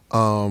wonderful.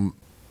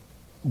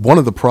 One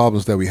of the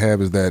problems that we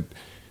have is that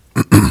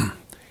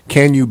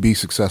can you be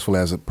successful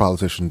as a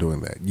politician doing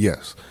that?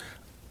 Yes.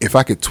 If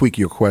I could tweak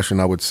your question,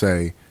 I would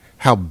say,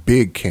 how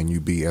big can you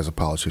be as a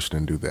politician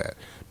and do that?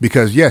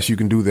 Because yes, you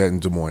can do that in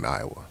Des Moines,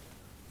 Iowa.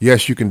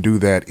 Yes, you can do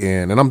that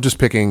and I'm just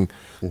picking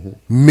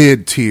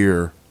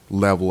mid-tier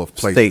level of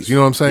places. States. You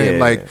know what I'm saying?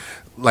 Yeah.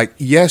 Like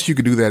yes, you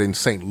could do that in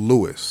St.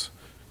 Louis.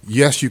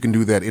 Yes, you can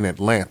do that in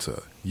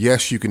Atlanta.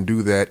 Yes, you can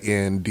do that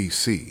in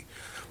D.C.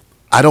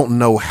 I don't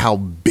know how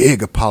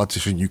big a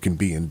politician you can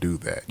be and do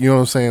that. You know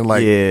what I'm saying?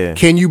 Like,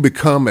 can you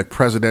become a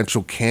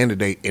presidential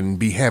candidate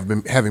and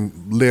having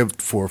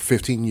lived for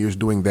 15 years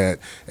doing that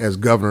as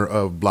governor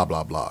of blah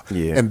blah blah?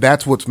 Yeah. And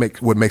that's what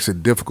makes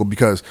it difficult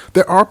because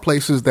there are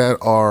places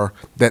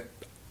that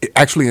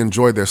actually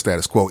enjoy their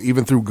status quo,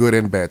 even through good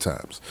and bad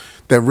times.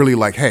 That really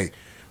like, hey,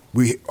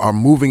 we are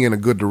moving in a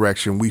good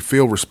direction. We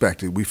feel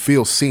respected. We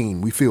feel seen.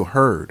 We feel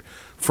heard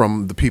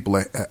from the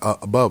people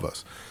above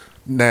us.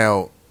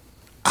 Now,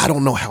 I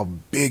don't know how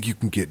big you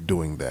can get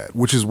doing that,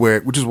 which is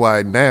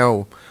why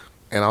now,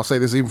 and I'll say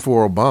this even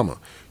for Obama,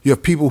 you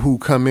have people who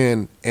come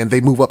in and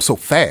they move up so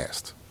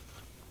fast.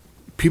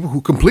 People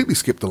who completely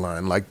skip the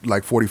line,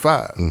 like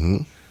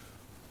 45,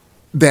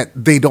 that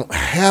they don't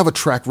have a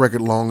track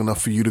record long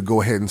enough for you to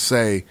go ahead and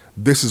say,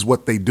 this is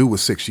what they do with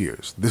 6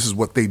 years. This is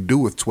what they do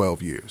with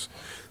 12 years.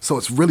 So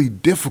it's really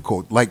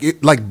difficult. Like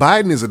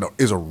Biden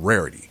is a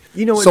rarity.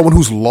 You know, someone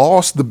who's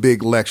lost the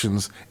big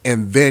elections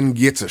and then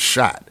gets a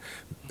shot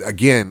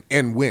again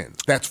and wins.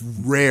 That's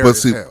rare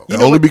as hell.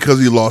 Only because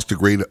he lost to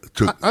great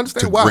to I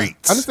understand why.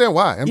 greats. I understand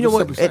why. You know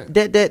what?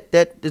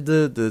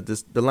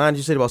 The line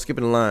you said about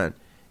skipping the line,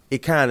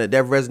 it kind of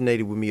that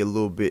resonated with me a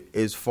little bit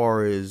as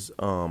far as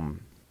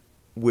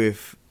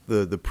with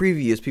the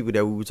previous people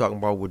that we were talking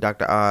about with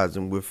Dr. Oz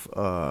and with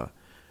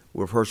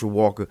Herschel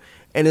Walker,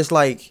 and it's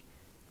like,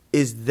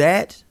 is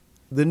that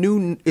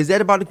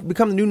about to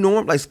become the new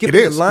norm? Like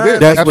skipping the line?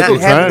 That's what they're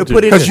trying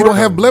to. Because you don't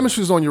have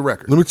blemishes on your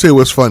record. Let me tell you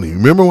what's funny.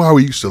 Remember how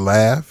we used to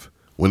laugh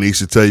when they used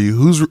to tell you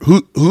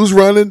who's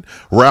running?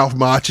 Ralph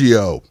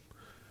Macchio,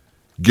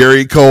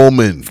 Gary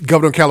Coleman,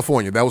 governor of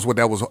California.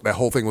 That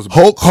whole thing was about.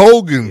 Hulk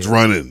Hogan's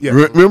running. Yeah.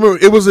 Remember,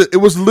 it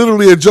was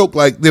literally a joke.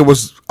 Like there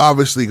was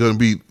obviously going to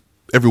be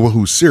everyone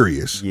who's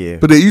serious. Yeah.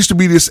 But there used to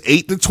be this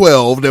 8 to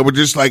 12 that were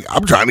just like,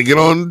 I'm trying to get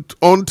on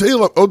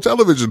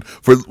television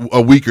for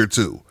a week or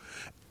two.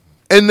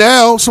 And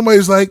now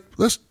somebody's like,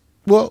 let's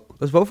vote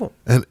for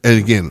him. And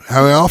again,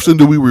 how often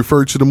do we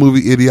refer to the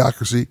movie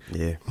Idiocracy?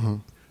 Yeah. Mm-hmm.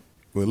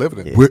 We're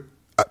living it.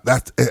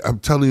 I'm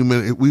telling you,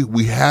 man,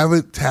 we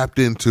haven't tapped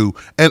into,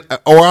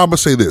 or I'm going to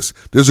say this,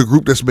 there's a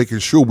group that's making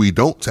sure we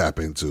don't tap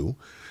into,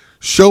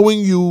 showing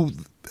you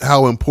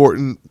how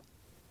important,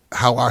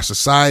 how our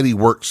society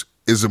works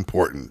is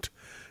important.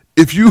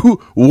 If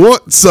you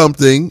want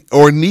something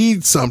or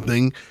need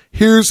something,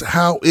 here's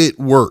how it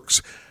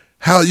works.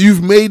 How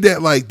you've made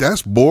that like,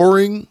 that's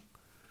boring.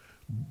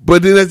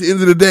 But then at the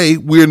end of the day,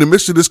 we're in the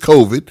midst of this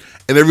COVID,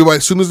 and everybody,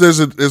 as soon as there's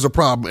a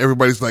problem,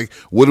 everybody's like,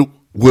 what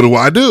do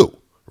I do?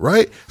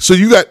 Right? So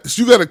you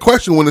got a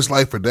question when it's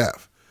life or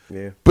death.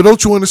 Yeah. But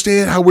don't you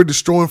understand how we're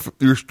destroying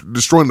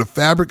the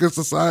fabric of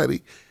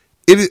society?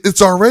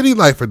 It's already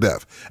life or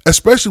death,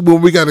 especially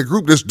when we got a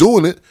group that's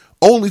doing it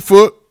only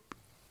for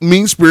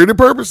mean-spirited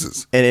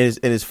purposes. And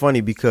it's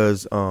funny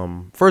because,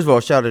 first of all,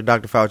 shout out to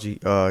Dr.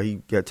 Fauci. He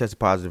got tested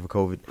positive for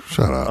COVID.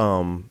 Shout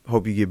out.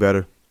 Hope you get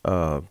better.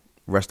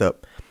 Rest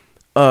up.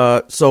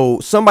 So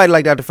somebody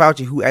like Dr.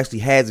 Fauci who actually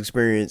has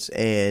experience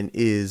and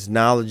is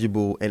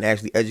knowledgeable and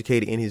actually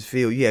educated in his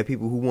field, you have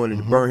people who wanted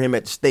to burn him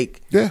at the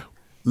stake. Yeah.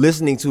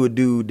 Listening to a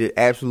dude that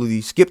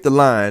absolutely skipped the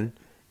line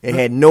and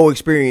had no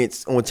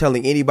experience on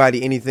telling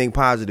anybody anything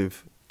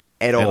positive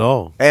at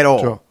all.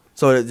 Sure.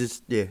 So it's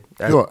just, yeah.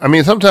 Sure. I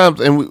mean, sometimes,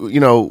 and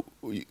you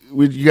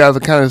guys are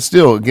kind of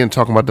still, again,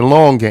 talking about the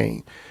long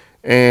game.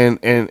 And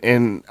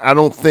I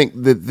don't think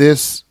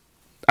that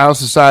our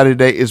society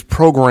today is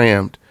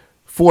programmed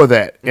for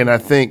that. And I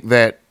think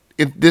that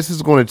this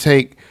is going to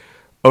take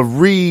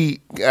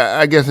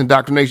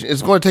indoctrination.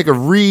 It's going to take a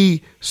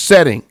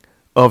resetting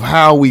of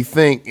how we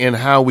think and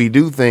how we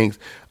do things.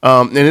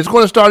 And it's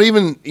going to start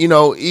even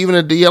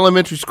at the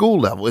elementary school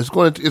level. It's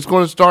going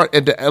to start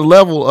at the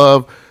level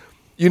of,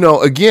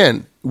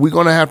 again, we're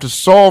going to have to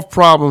solve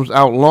problems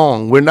out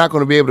long. We're not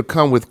going to be able to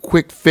come with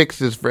quick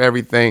fixes for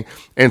everything.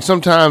 And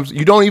sometimes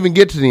you don't even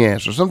get to the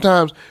answer.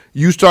 Sometimes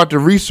you start to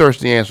research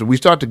the answer. We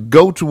start to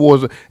go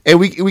towards it. And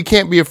we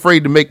can't be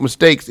afraid to make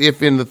mistakes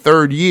if in the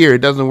third year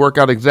it doesn't work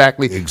out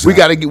exactly. We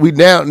got to get,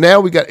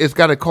 it's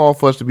got to call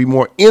for us to be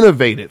more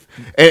innovative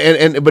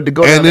but to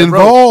go down that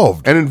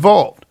road. And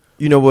involved.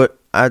 You know what?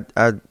 I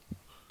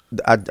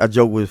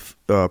joke with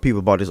people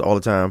about this all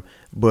the time,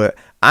 but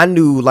I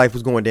knew life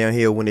was going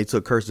downhill when they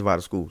took cursive out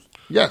of schools.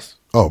 Yes.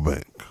 Oh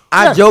man.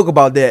 I joke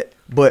about that,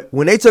 but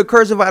when they took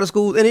cursive out of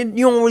schools, and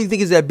you don't really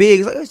think it's that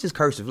big, it's like it's just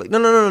cursive. Like no.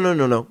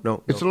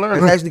 It's a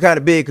learning. It's actually kind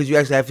of big because you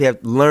actually have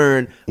to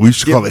learn. We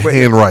used to call it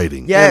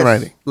handwriting. Yes.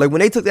 Handwriting. Like when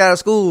they took that out of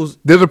schools,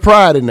 there's a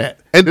pride in that.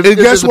 And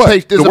guess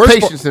what? There's a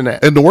patience in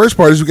that. And the worst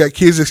part is we got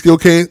kids that still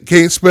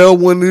can't spell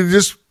when they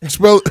just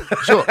spell.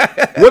 Sure.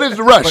 What is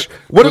the rush?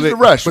 What is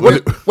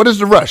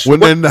the rush? When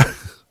they're not.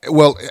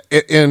 Well,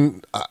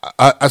 and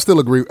I still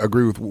agree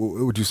with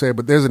what you said,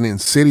 but there's an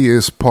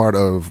insidious part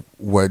of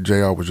what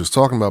JR was just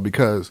talking about,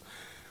 because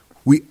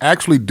we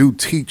actually do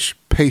teach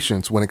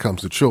patience when it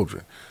comes to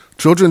children.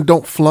 Children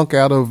don't flunk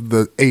out of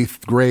the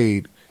 8th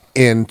grade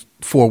in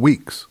 4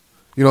 weeks.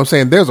 You know what I'm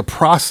saying? There's a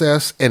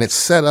process, and it's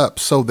set up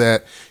so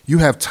that you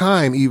have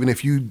time, even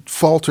if you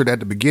faltered at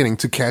the beginning,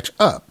 to catch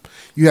up.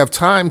 You have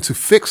time to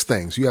fix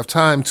things. You have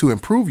time to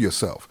improve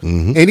yourself.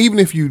 Mm-hmm. And even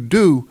if you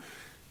do,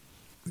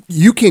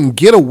 you can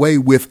get away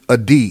with a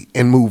D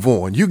and move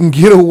on. You can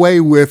get away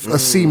with a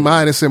C-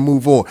 and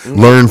move on.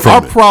 Learn from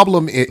Our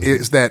problem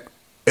is that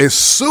as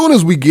soon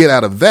as we get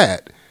out of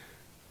that,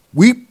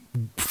 we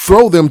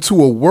throw them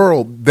to a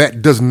world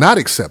that does not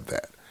accept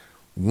that.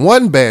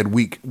 One bad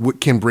week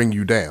can bring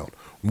you down.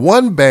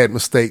 One bad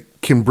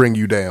mistake can bring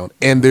you down,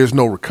 and there's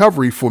no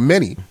recovery for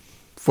many.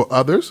 For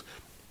others,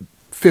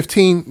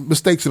 15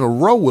 mistakes in a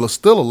row will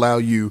still allow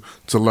you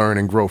to learn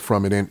and grow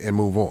from it and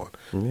move on.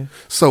 Yeah.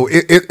 So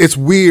it's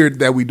weird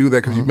that we do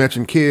that, because you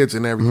mentioned kids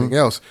and everything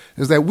else,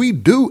 is that we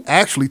do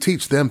actually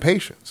teach them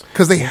patience,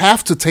 because they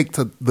have to take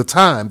the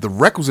time, the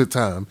requisite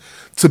time,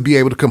 to be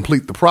able to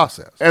complete the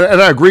process.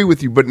 And I agree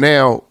with you, but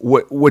now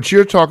what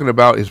you're talking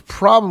about is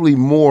probably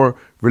more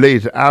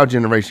related to our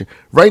generation.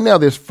 Right now,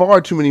 there's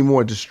far too many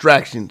more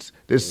distractions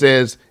that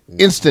says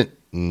instant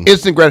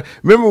gratification.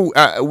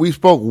 Remember, we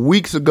spoke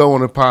weeks ago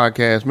on a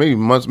podcast, maybe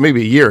months,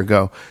 maybe a year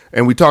ago,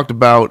 and we talked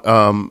about,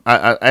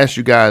 I asked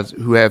you guys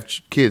who have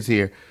kids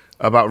here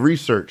about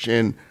research,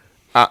 and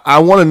I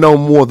want to know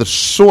more the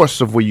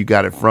source of where you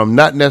got it from,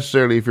 not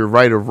necessarily if you're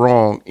right or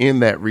wrong in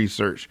that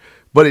research.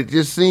 But it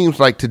just seems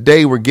like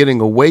today we're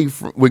getting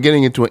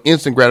into an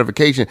instant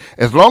gratification.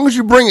 As long as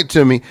you bring it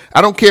to me,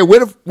 I don't care where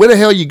the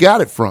hell you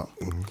got it from.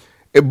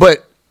 Mm-hmm.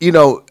 But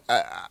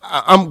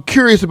I'm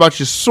curious about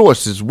your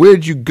sources. Where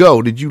did you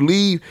go? Did you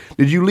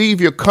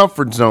leave your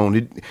comfort zone?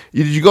 Did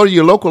you go to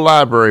your local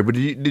library? But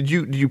did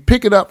you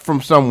pick it up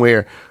from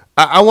somewhere?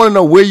 I want to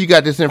know where you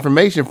got this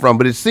information from.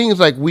 But it seems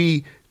like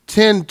we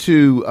tend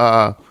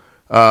to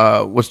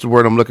what's the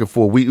word I'm looking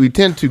for? We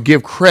tend to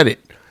give credit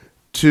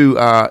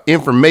to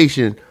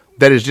information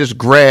that is just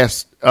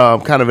grasped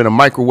kind of in a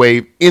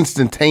microwave,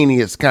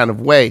 instantaneous kind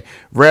of way,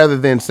 rather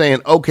than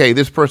saying, okay,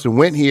 this person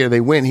went here,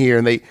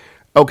 and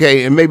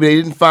maybe they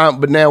didn't find,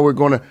 but now we're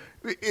going to,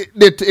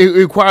 it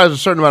requires a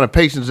certain amount of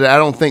patience that I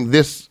don't think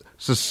this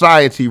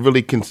society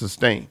really can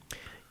sustain.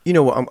 You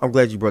know what? I'm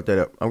glad you brought that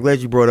up. I'm glad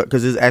you brought it up,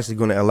 because it's actually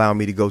going to allow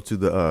me to go to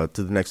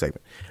the next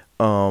segment.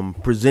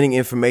 Presenting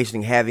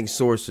information, having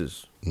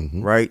sources.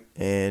 Mm-hmm. Right.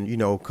 And,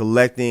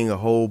 collecting a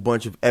whole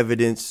bunch of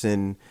evidence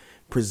and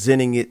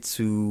presenting it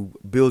to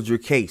build your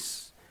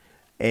case.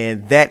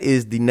 And that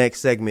is the next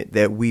segment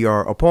that we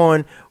are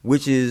upon,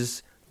 which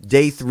is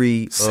day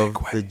 3 of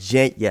the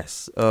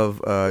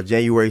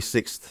January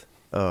 6th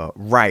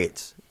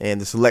riots, and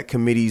the select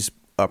committees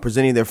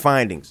presenting their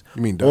findings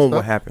on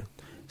what happened.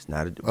 It's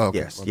not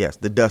yes,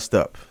 the dust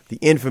up, the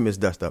infamous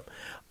dust up.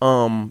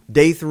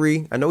 Day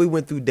 3, I know we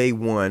went through day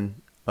 1.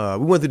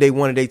 We went through day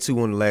 1 and day 2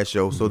 on the last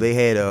show, so they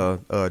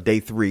had day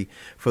 3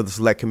 for the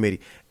select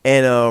committee.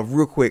 And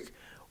real quick,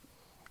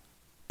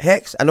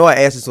 Hex, I know I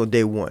asked this on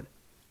day 1.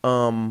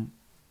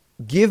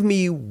 Give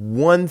me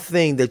one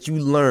thing that you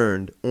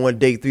learned on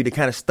day 3 that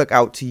kind of stuck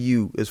out to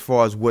you as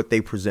far as what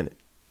they presented.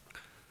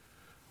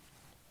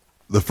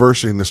 The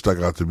first thing that stuck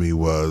out to me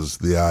was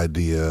the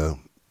idea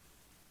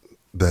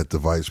that the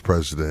vice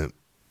president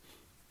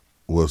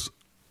was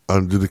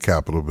under the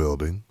Capitol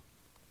building,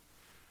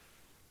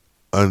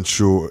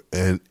 unsure,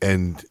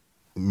 and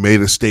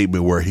made a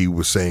statement where he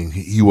was saying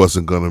he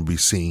wasn't going to be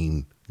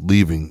seen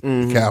leaving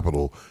the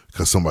Capitol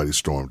because somebody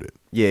stormed it.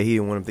 Yeah, he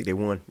didn't want them to think they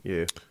won.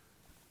 Yeah.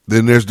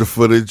 Then there's the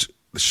footage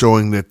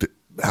showing that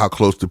how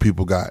close the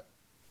people got.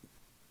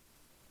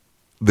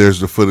 There's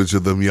the footage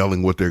of them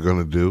yelling what they're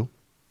going to do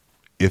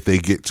if they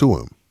get to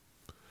him.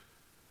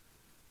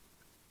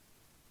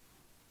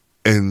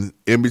 And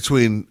in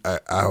between,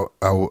 I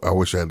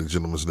wish I had the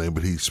gentleman's name,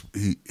 but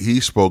he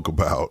spoke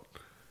about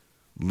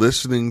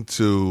listening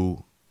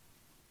to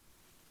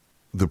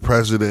the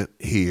president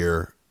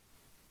here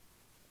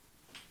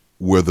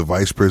where the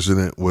vice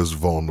president was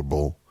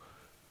vulnerable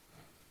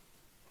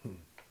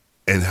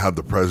and how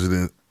the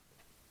president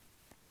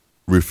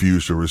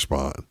refused to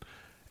respond.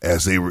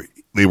 As they were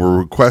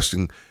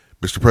requesting,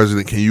 Mr.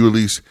 President, can you at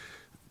least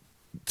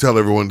tell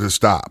everyone to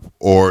stop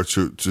or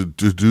to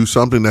do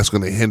something that's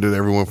going to hinder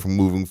everyone from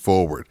moving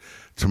forward,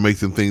 to make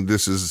them think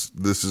this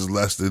is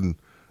less than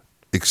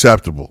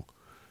acceptable.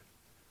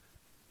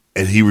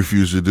 And he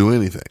refused to do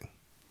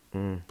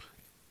anything.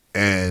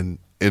 And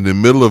in the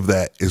middle of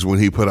that is when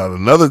he put out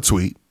another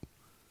tweet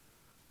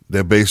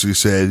that basically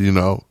said, you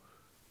know,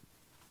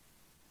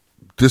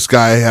 this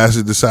guy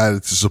hasn't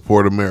decided to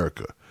support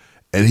America.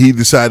 And he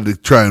decided to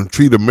try and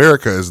treat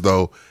America as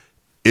though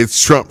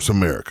it's Trump's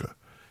America.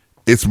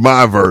 It's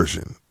my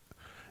version.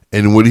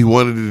 And what he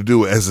wanted to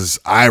do as this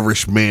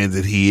Irish man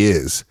that he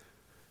is,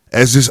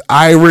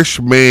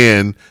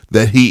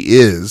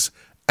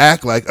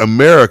 act like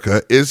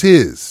America is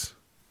his.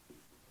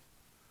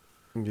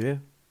 Yeah.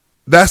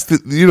 That's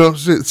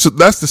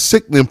that's the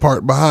sickening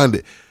part behind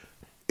it.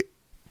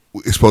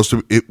 It's supposed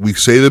to, we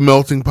say the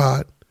melting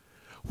pot.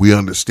 We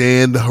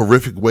understand the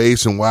horrific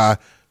ways and why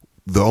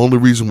the only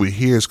reason we're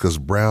here is because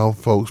brown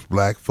folks,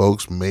 black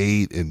folks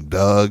made and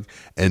dug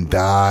and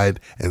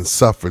died and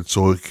suffered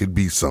so it could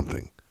be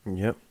something.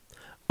 Yep.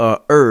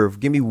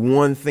 Irv, give me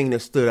one thing that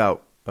stood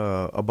out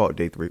about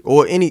day 3,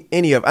 or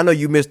any of. I know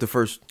you missed the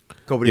first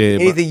couple. Yeah,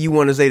 anything you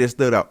want to say that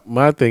stood out?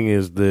 My thing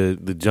is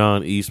the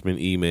John Eastman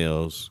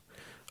emails,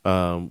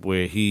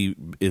 where he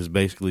is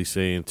basically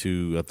saying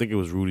to, I think it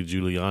was Rudy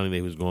Giuliani,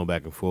 that was going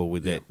back and forth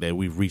with that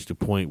we've reached a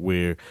point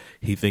where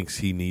he thinks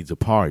he needs a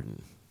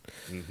pardon.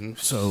 Mm-hmm.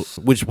 So,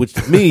 which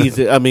means,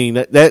 I mean,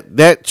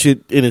 that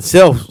should in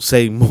itself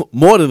say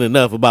more than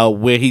enough about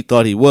where he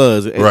thought he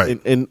was,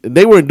 and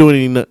they weren't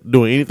doing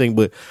anything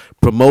but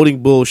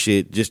promoting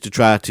bullshit just to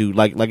try to,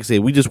 like I said,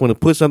 we just want to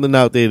put something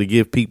out there to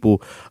give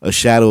people a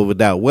shadow of a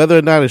doubt. Whether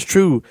or not it's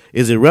true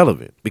is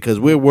irrelevant because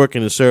we're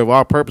working to serve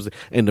our purpose,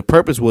 and the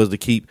purpose was to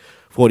keep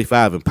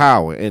 45 in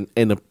power, and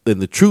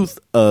the truth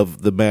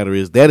of the matter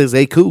is that is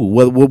a coup.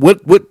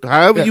 What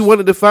however you want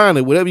to define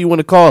it, whatever you want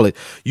to call it,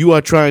 you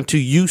are trying to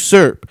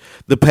usurp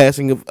the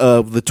passing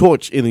of the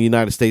torch in the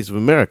United States of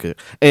America,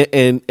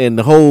 and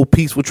the whole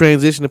peaceful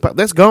transition of power,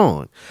 that's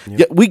gone.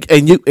 Yep. Yeah,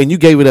 you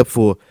gave it up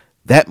for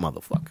that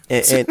motherfucker,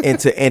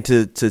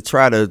 and to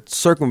try to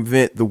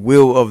circumvent the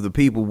will of the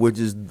people, which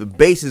is the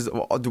basis of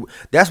all,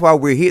 that's why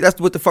we're here.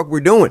 That's what the fuck we're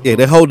doing. Yeah,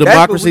 that whole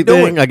democracy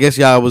thing. I guess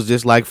y'all was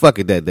just like, fuck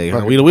it that day.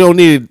 Huh? We don't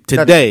need it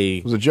today.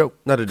 It was a joke.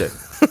 Not today.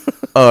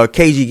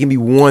 KG, give me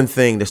one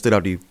thing that stood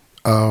out to you.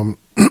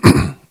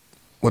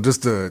 Well,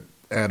 just to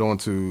add on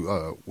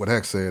to what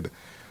Hex said,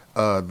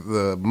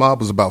 the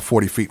mob was about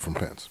 40 feet from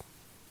Pence.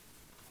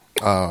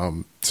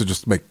 So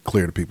just to make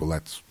clear to people,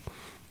 that's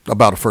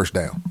about a first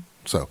down.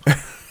 So,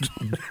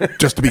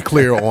 just to be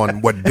clear on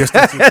what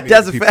distances mean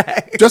that's a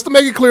fact. Just to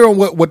make it clear on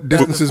what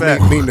distances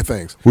mean to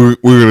things. We're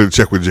going to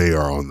check with JR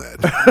on that.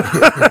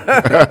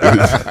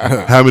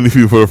 How many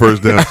feet for the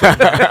first down?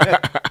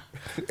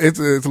 It's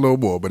a little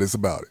more, but it's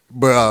about it.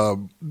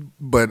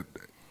 But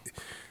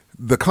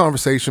the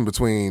conversation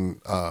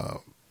between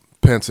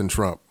Pence and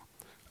Trump,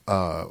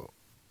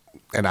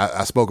 and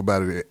I spoke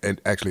about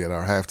it actually at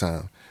our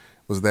halftime,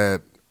 was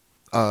that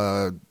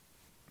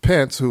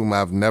Pence, whom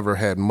I've never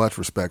had much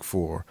respect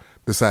for,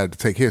 decided to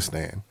take his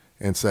stand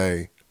and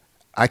say,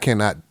 I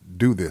cannot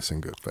do this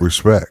in good faith.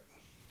 Respect.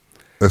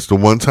 That's the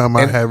one time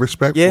I had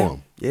respect for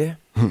him. Yeah.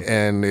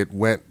 And it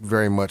went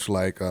very much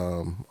like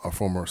a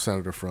former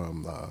senator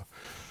from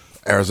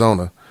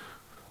Arizona,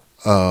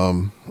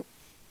 the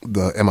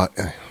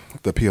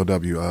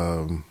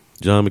POW.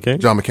 John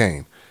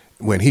McCain,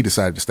 when he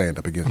decided to stand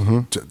up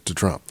against to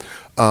Trump.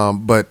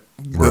 But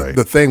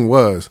the thing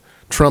was,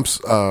 Trump's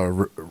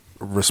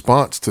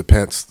response to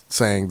Pence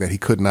saying that he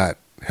could not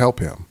help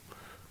him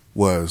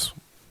was,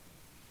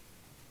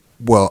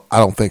 well, I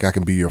don't think I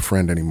can be your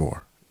friend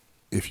anymore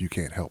if you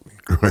can't help me.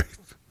 Right.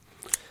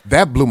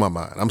 That blew my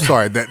mind. I'm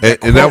sorry.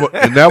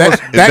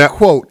 That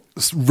quote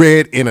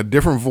read in a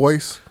different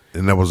voice,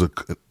 and that was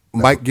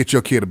might get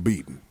your kid a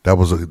beating. That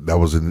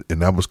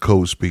was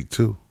code speak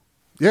too.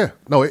 Yeah.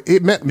 No,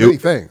 it meant many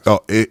things.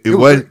 Oh, it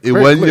wasn't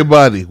your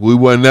buddy. We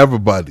were never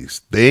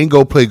buddies. They ain't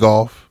go play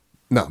golf.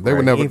 No, they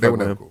were never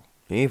cool.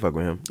 He ain't fuck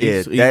with him.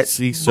 Yeah,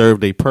 he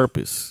served a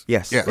purpose.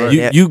 Yes.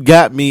 Yeah. You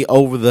got me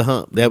over the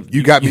hump.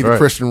 You got me the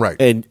Christian right.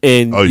 And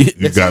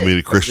you got me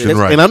the Christian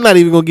right. And I'm not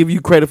even gonna give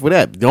you credit for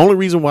that. The only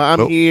reason why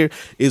I'm here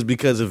is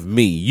because of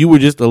me. You were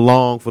just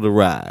along for the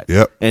ride.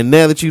 Yep. And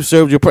now that you've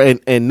served your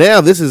and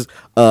now this is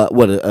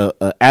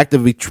a act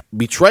of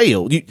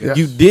betrayal.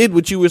 You did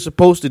what you were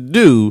supposed to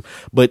do,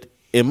 but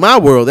in my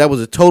world that was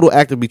a total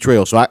act of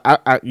betrayal. So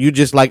I you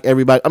just like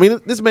everybody. I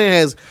mean, this man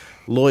has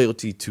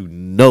loyalty to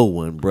no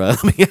one, bro. I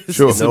mean, it's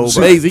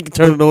amazing. He can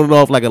turn it on and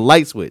off like a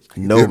light switch.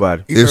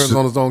 Nobody. He turns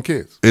on his own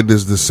kids. It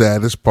is the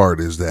saddest part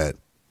is that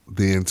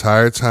the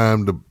entire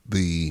time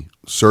the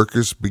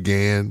circus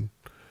began,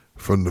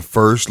 from the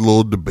first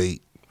little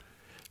debate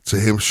to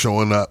him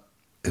showing up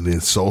and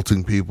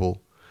insulting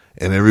people,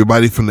 and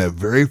everybody from that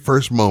very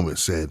first moment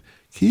said,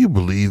 can you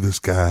believe this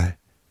guy?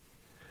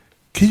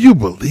 Can you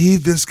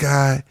believe this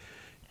guy?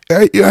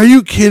 Are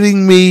you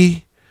kidding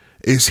me?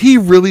 Is he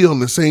really on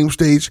the same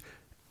stage?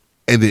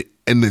 And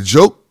the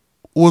joke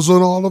was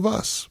on all of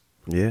us.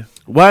 Yeah.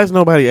 Why is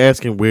nobody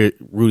asking where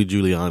Rudy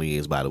Giuliani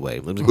is, by the way?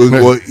 Well,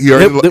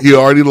 he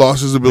already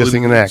lost his ability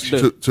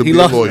to be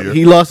a lawyer.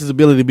 He lost his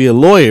ability to be a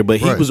lawyer, but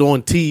he was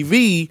on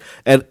TV.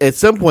 At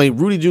some point,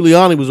 Rudy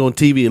Giuliani was on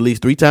TV at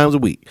least 3 times a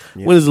week.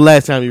 Yeah. When is the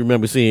last time you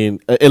remember seeing,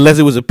 unless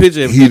it was a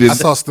picture?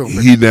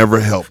 He never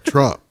helped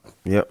Trump.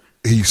 Yep.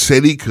 He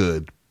said he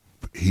could.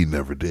 He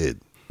never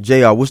did.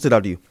 JR, what stood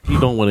out to you? He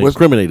don't want to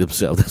incriminate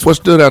himself. That's what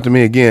stood out to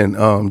me again,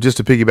 just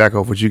to piggyback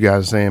off what you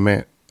guys are saying,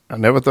 man. I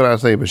never thought I'd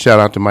say it, but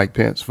shout out to Mike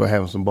Pence for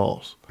having some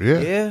balls.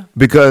 Yeah.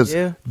 Because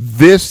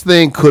this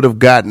thing could have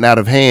gotten out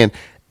of hand,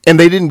 and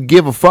they didn't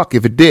give a fuck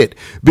if it did.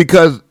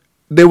 Because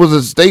there was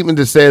a statement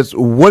that says,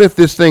 what if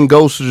this thing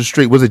goes to the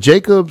street? Was it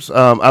Jacobs?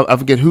 I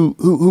forget who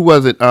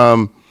was it.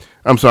 I'm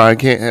sorry, I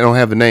don't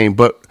have the name,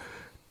 but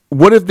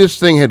what if this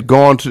thing had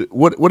gone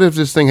what if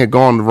this thing had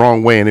gone the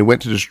wrong way and it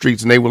went to the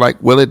streets and they were like,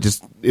 well, it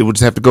would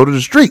just have to go to the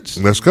streets.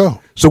 Let's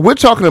go. So we're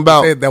talking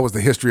about that was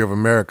the history of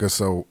America.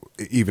 So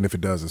even if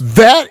it does,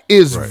 that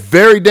is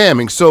very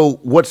damning.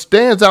 So what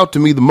stands out to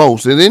me the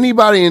most, and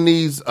anybody in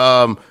these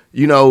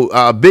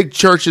big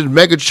churches,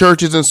 mega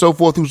churches, and so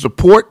forth who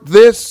support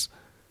this,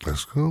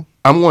 let's go.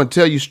 I'm going to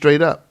tell you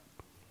straight up,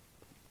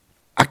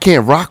 I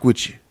can't rock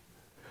with you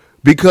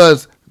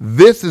because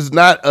this is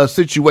not a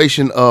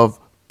situation of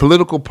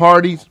political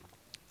parties.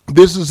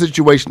 This is a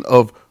situation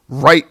of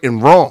right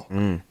and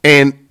wrong.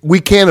 And we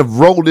can't have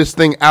rolled this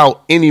thing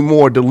out any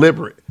more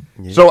deliberate.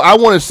 Yeah. So I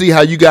want to see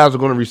how you guys are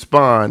going to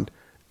respond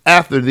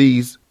after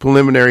these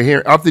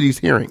after these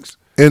hearings.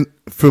 And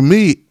for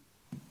me,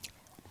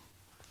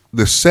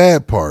 the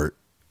sad part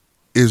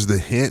is the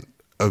hint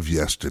of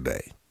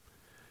yesterday.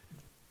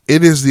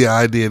 It is the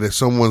idea that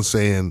someone's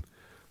saying,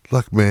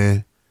 look,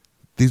 man,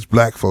 these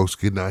black folks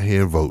getting out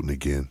here and voting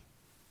again.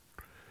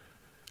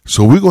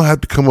 So we're going to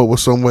have to come up with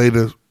some way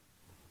to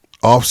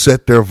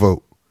offset their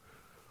vote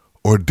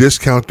or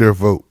discount their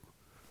vote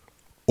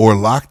or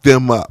lock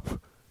them up.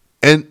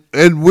 And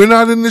we're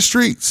not in the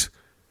streets.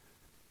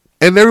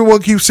 And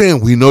everyone keeps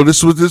saying, we know this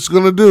is what this is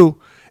going to do.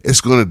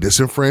 It's going to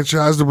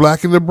disenfranchise the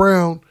black and the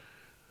brown.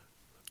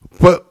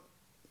 But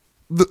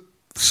the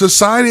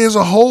society as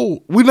a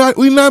whole, we're not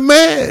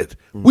mad.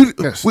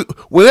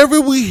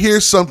 Whenever we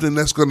hear something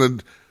that's going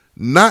to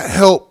not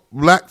help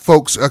black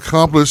folks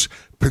accomplish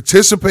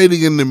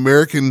participating in the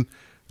American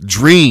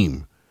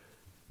dream,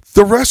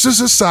 the rest of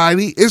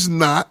society is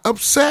not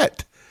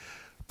upset.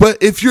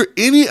 But if you're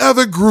any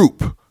other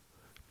group,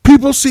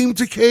 people seem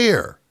to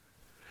care.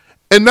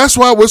 And that's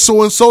why we're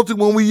so insulted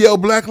when we yell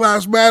Black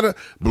Lives Matter,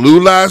 Blue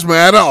Lives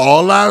Matter,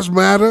 All Lives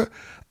Matter,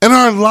 and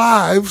our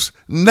lives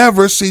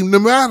never seem to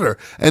matter.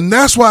 And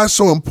that's why it's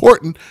so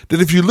important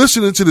that if you're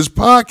listening to this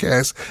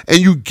podcast and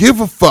you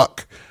give a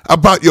fuck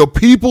about your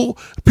people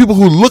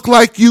who look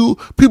like you,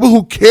 people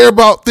who care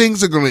about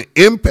things that are going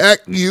to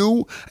impact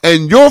you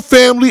and your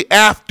family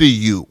after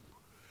you.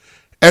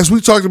 As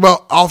we talked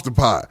about off the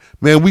pod,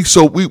 man, we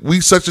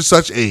such and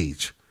such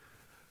age.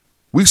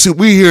 We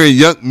hearing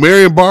young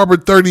Marion Barber,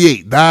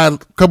 38, died a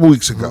couple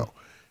weeks ago.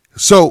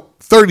 So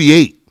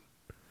 38.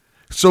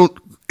 So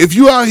if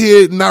you out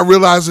here not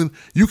realizing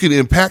you can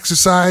impact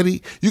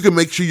society, you can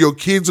make sure your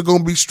kids are going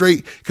to be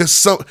straight,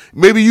 because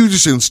maybe you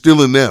just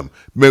instill in them,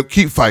 man,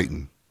 keep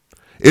fighting.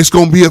 It's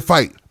going to be a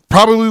fight.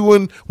 Probably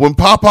when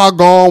Papa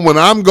gone, when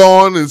I'm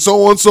gone, and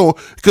so on,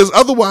 because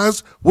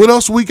otherwise, what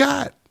else we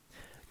got?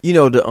 You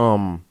know,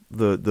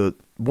 the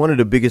one of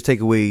the biggest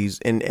takeaways,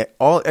 and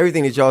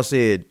everything that y'all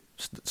said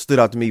stood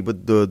out to me,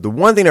 but the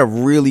one thing that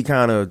really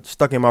kind of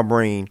stuck in my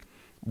brain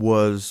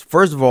was,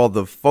 first of all,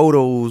 the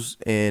photos,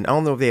 and I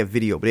don't know if they have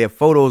video, but they have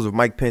photos of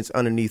Mike Pence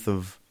underneath,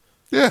 right?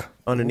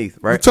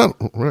 The tunnel,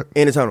 right.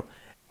 In the tunnel.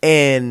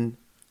 And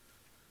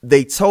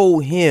they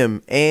told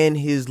him and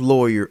his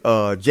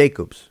lawyer,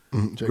 Jacobs,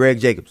 Greg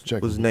Jacobs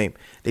was his name.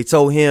 They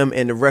told him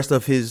and the rest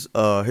of his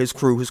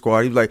crew, his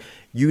squad, he was like,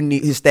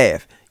 his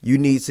staff, you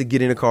need to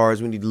get in the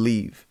cars, we need to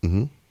leave.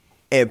 Mm-hmm.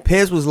 And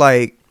Pence was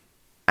like,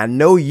 I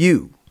know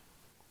you.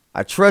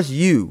 I trust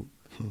you,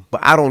 but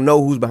I don't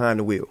know who's behind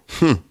the wheel.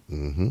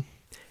 Mm-hmm.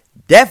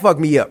 That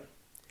fucked me up.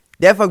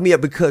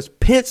 Because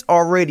Pence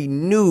already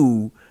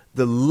knew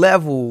the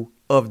level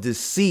of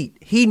deceit.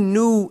 He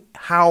knew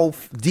how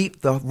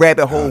deep the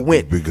rabbit hole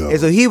went. And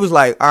so he was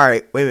like, all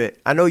right, wait a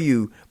minute. I know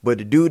you, but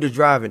the dude that's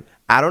driving,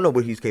 I don't know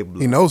what he's capable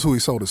of. He knows who he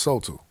sold his soul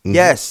to. Mm-hmm.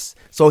 Yes.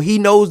 So he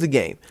knows the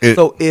game.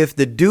 So if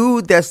the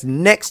dude that's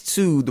next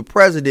to the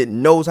president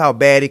knows how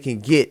bad it can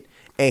get,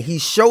 and he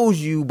shows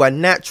you by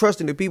not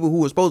trusting the people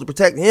who are supposed to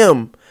protect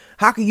him,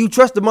 how can you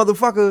trust the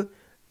motherfucker?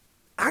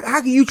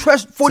 How can you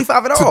trust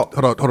 45 at all?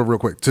 Hold on real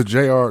quick. To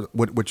JR,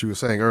 what you were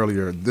saying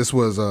earlier, this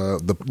was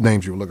the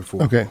names you were looking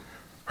for. Okay.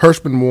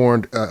 Hirschman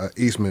warned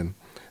Eastman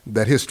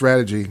that his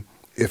strategy,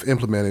 if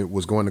implemented,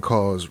 was going to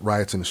cause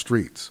riots in the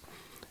streets.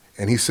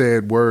 And he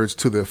said words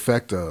to the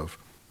effect of,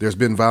 there's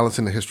been violence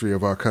in the history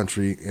of our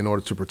country in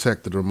order to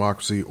protect the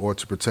democracy or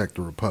to protect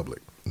the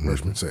republic.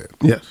 Hirschman said.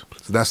 Yes.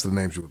 So that's the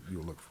names you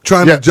look for.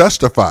 Trying to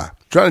justify.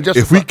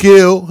 If we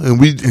kill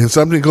and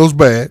something goes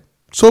bad,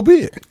 so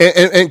be it.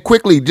 And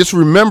quickly, just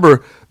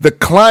remember the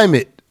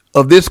climate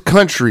of this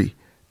country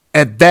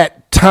at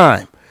that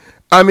time.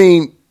 I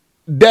mean,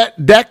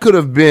 that could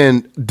have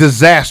been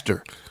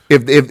disaster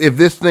if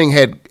this thing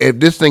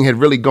had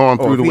really gone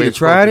through the way it's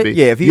tried supposed it. to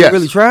be. Yeah, if he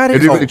really tried it.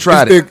 If he really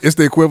tried it. It's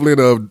the equivalent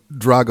of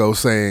Drago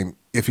saying,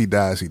 if he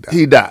dies, he dies.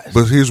 He dies.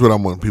 But here's what I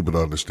want people to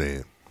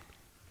understand.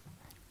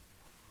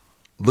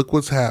 Look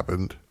what's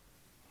happened,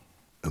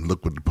 and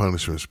look what the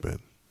punishment's been.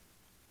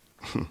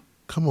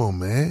 Come on,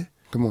 man.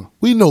 Come on.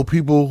 We know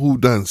people who've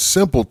done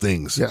simple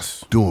things.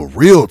 Yes. Doing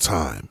real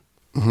time.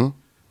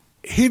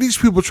 Here these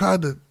people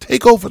tried to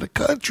take over the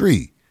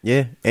country.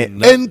 Yeah.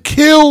 And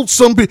killed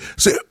some people.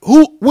 Say,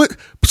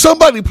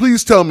 somebody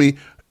please tell me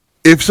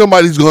if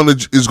somebody's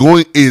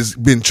is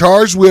been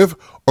charged with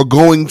or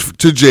going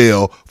to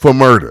jail for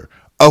murder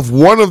of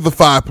one of the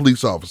 5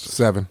 police officers.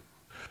 7.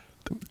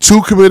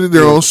 2 committed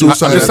their own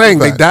suicide. I'm just saying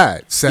they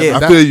died.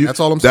 7 I feel you. That's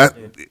all I'm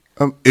saying.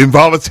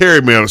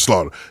 Involuntary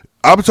manslaughter.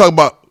 I'm talking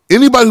about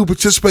anybody who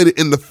participated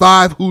in the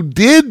 5 who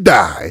did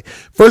die.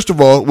 First of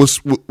all,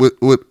 was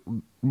with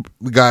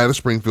the guy at the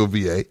Springfield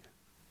VA,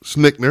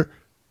 Snickner,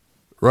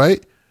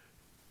 right?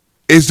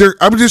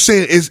 I'm just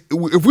saying,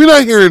 if we're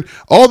not hearing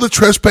all the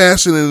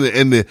trespassing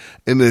and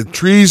the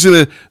treason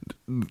and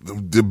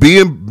the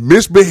being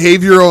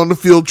misbehavior on the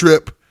field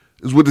trip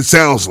is what it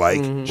sounds like,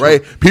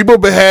 right? People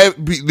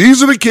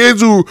these are the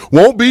kids who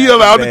won't be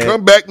allowed to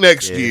come back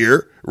next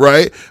year,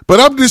 right? But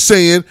I'm just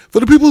saying, for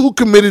the people who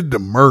committed the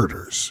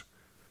murders,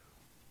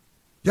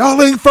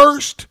 y'all ain't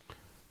first.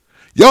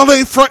 Y'all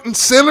ain't front and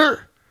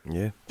center.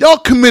 Yeah. Y'all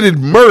committed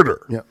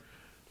murder. Yeah.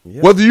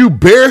 Yep. Whether you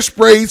bear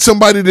sprayed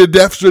somebody to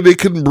death so they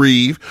couldn't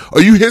breathe,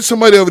 or you hit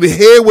somebody over the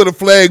head with a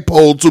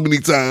flagpole too many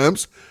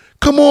times,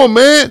 come on,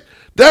 man.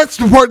 That's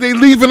the part they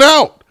leaving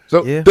out.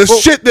 So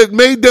Shit that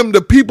made them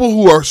the people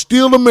who are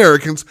still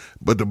Americans,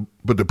 but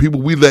the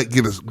people we let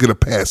get a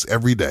pass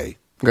every day.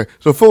 Okay.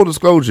 So full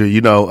disclosure,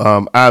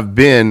 I've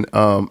been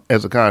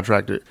as a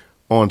contractor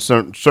on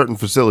certain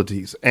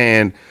facilities,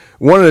 and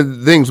one of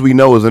the things we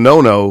know is a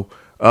no-no.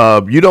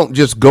 You don't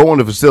just go on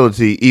the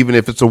facility, even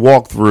if it's a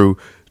walkthrough,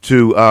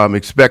 to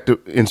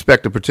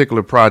inspect a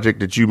particular project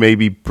that you may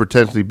be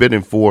potentially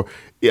bidding for.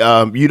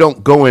 You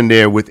don't go in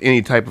there with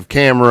any type of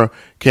camera,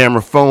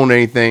 phone,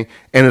 anything,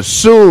 and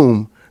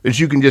assume that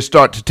you can just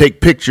start to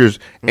take pictures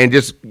and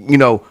just,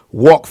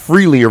 walk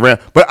freely around.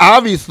 But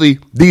obviously,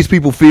 these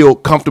people feel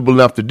comfortable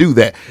enough to do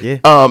that. Yeah.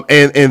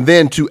 And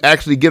then to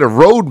actually get a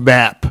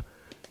roadmap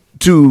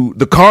to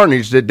the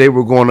carnage that they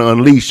were going to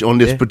unleash on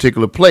this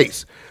particular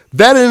place.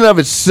 That in and of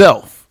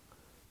itself,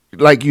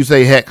 like you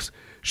say, Hex,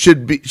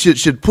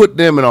 should put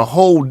them in a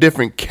whole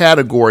different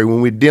category when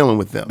we're dealing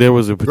with them. There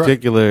was a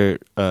particular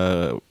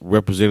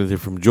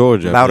representative from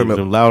Georgia,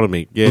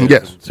 Loudermilk. Yeah.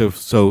 Yes.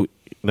 So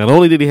not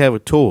only did he have a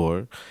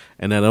tour,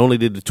 and not only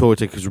did the tour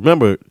take, because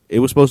remember, it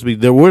was supposed to be,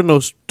 there were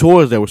no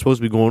tours that were supposed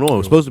to be going on. It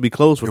was supposed to be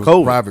closed for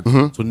COVID.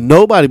 Private. So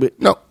nobody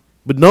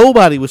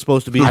was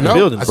supposed to be in the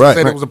building. I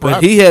said it was a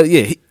private.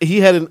 But he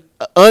had an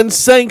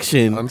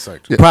unsanctioned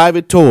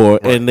private tour,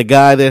 and the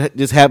guy that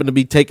just happened to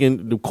be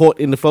taking the court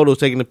in the photos,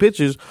 taking the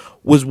pictures,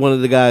 was one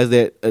of the guys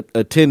that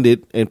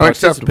attended and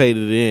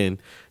participated in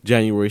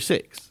January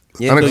 6th.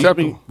 Yeah.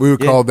 Unacceptable. We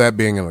would call that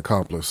being an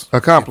accomplice.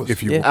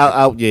 If you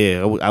I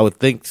would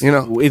think,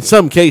 in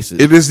some cases.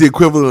 It is the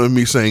equivalent of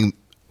me saying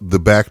the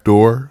back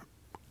door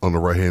on the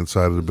right-hand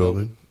side of the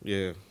building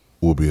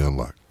will be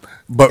unlocked.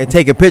 And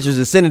taking pictures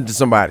and sending it to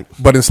somebody.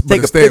 But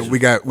instead, we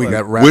got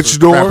rappers, Which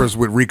door? rappers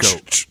with RICO.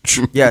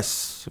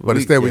 Yes. But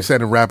instead, we're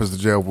sending rappers to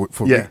jail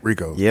for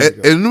RICO. Yeah.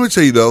 And let me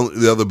tell you, though,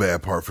 the other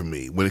bad part for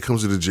me, when it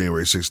comes to the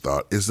January 6th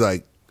thought, is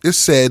like, it's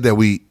sad that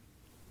we're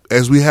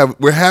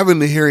having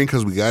the hearing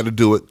because we got to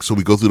do it, so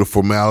we go through the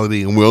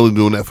formality, and we're only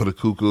doing that for the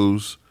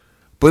cuckoos.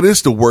 But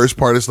it's the worst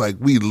part. It's like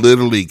we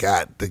literally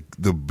got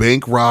the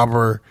bank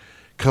robber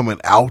coming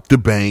out the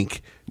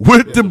bank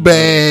with the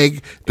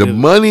bag, the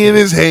money in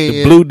his hand.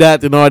 The blue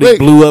dot that already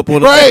blew up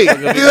on right.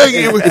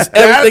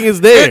 Everything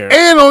is there.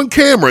 And on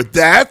camera.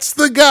 That's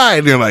the guy.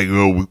 And they're like,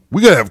 oh,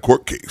 we got to have a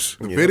court case.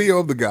 The video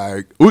of the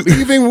guy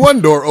leaving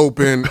one door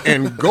open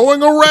and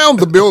going around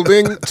the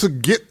building to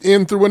get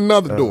in through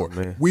another door.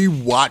 Man. We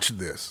watched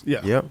this.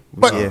 Yeah. Yep.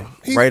 But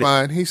he's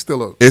fine. He's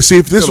still a... And see,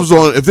 if this was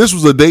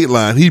a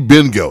Dateline, he'd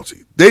been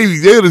guilty. They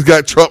just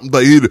got Trump.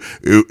 Like,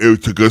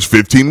 it took us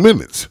 15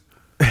 minutes.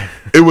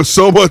 It was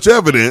so much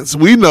evidence.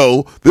 We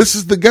know this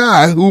is the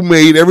guy who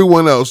made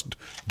everyone else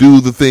do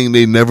the thing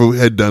they never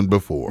had done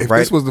before. If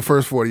this was the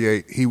first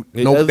 48, they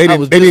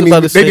didn't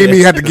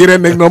even have to get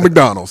in no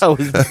McDonald's. I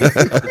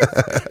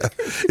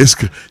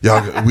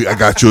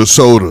got you a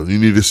soda. You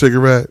need a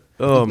cigarette?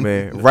 Oh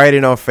man, right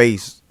in our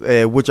face.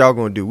 What y'all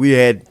gonna do? We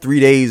had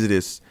 3 days of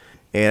this,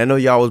 And I know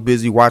y'all was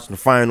busy watching the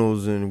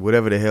finals and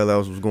whatever the hell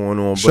else was going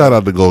on. But shout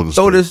out to Golden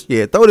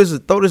State. Throw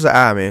this an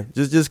eye, man.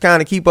 Just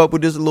kind of keep up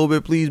with this a little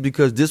bit, please,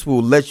 because this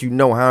will let you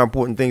know how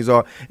important things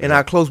are and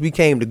how close we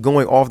came to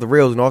going off the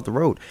rails and off the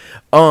road.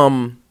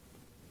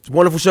 It's a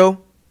wonderful show.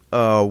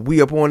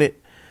 We up on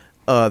it.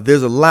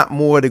 There's a lot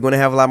more. They're going to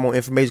have a lot more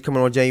information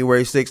coming on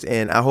January 6th,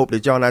 and I hope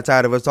that y'all not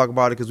tired of us talking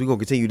about it, because we're going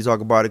to continue to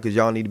talk about it, because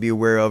y'all need to be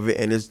aware of it,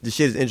 and the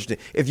shit is interesting.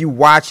 If you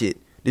watch it,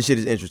 this shit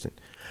is interesting.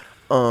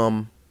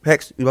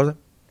 Hex, you about to say?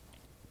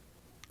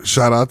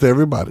 Shout out to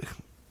everybody.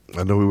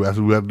 I know we have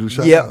to do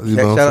shout out. You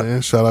know what I'm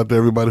saying? Shout out to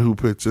everybody who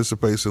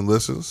participates and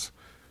listens.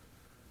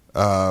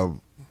 Shout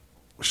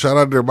out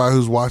to everybody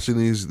who's watching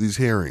these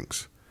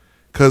hearings,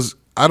 because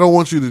I just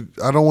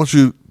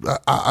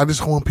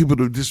want people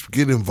to just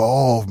get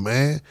involved,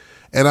 man.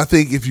 And I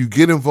think if you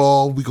get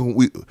involved,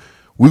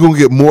 we're gonna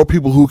get more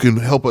people who can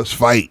help us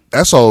fight.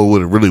 That's all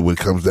what it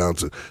comes down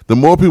to. The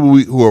more people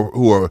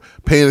who are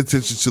paying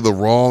attention to the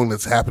wrong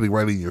that's happening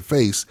right in your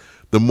face,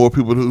 the more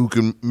people who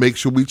can make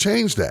sure we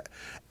change that.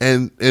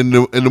 And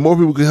the more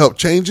people can help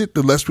change it,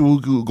 the less people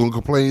are gonna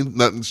complain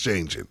nothing's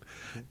changing.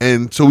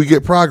 And so we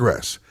get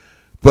progress.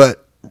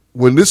 But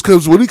when it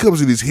comes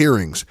to these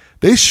hearings,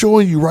 they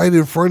showing you right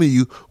in front of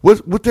you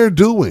what they're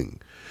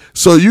doing.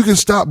 So you can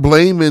stop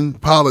blaming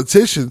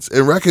politicians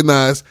and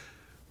recognize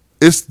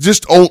it's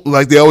just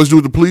like they always do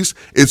with the police.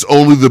 It's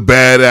only the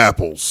bad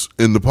apples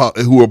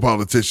who are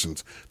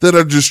politicians that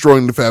are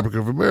destroying the fabric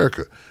of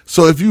America.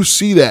 So if you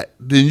see that,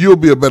 then you'll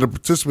be a better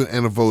participant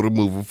and a voter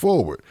moving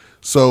forward.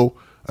 So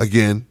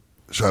again,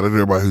 shout out to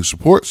everybody who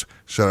supports.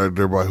 Shout out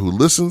to everybody who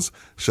listens.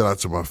 Shout out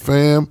to my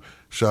fam.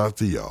 Shout out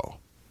to y'all.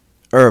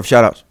 Irv,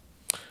 shout outs.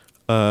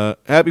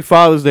 Happy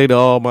Father's Day to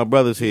all my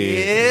brothers here.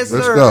 Yes,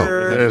 Let's sir. go.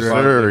 Yes,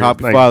 sir.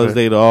 Happy Father's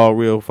Day to all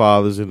real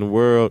fathers in the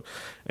world.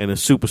 And a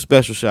super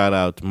special shout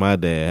out to my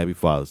dad. Happy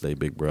Father's Day,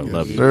 big bro.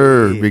 Love you.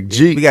 Sir, Big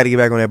G. We got to get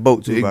back on that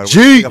boat, too. Big by the way.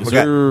 G. I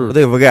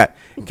think I forgot.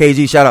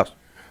 KG, shout outs.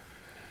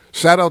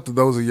 Shout out to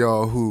those of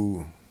y'all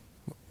who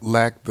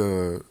lack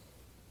the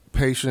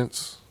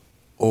patience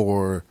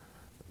or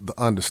the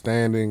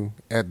understanding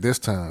at this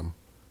time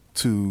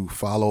to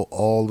follow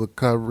all the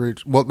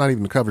coverage. Well, not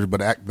even the coverage, but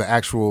the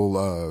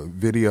actual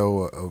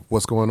video of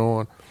what's going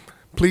on.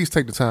 Please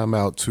take the time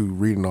out to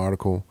read an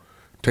article.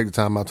 Take the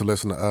time out to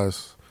listen to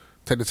us.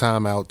 Take the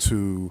time out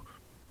to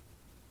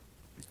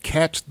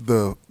catch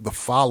the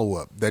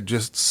follow-up that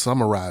just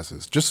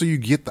summarizes, just so you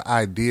get the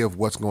idea of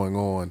what's going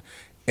on,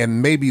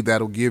 and maybe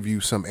that'll give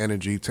you some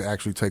energy to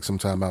actually take some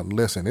time out and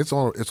listen. It's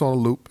on a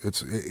loop.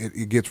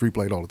 It gets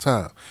replayed all the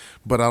time.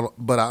 But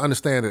I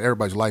understand that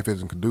everybody's life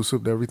isn't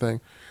conducive to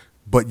everything.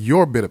 But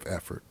your bit of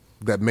effort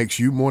that makes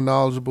you more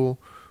knowledgeable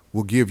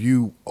will give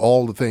you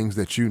all the things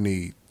that you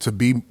need to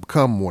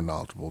become more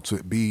knowledgeable,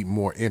 to be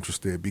more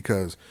interested,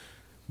 because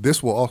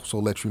this will also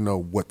let you know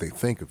what they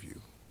think of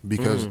you.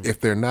 Because if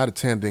they're not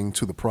attending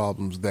to the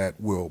problems that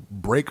will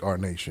break our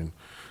nation,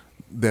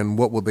 then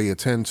what will they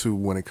attend to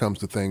when it comes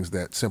to things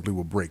that simply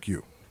will break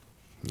you?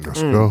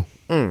 Let's go.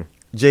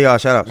 JR,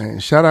 shout out.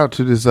 And shout out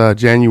to this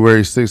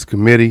January 6th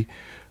committee.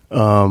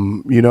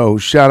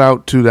 Shout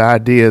out to the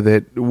idea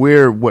that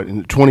we're in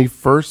the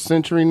 21st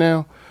century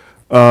now.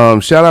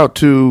 Shout out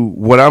to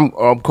what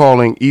I'm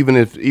calling,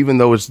 even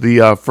though it's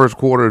the first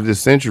quarter of this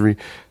century,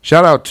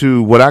 shout out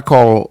to what I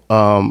call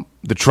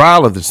the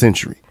trial of the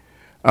century.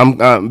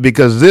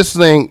 Because this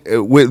thing,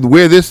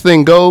 where this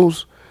thing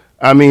goes,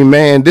 I mean,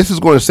 man, this is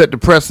going to set the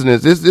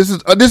precedence. This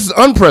is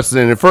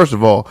unprecedented, first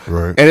of all,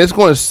 right. And it's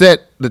going to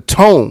set the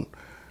tone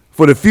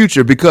for the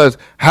future, because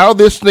how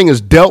this thing is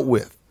dealt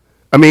with.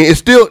 I mean, it's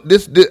still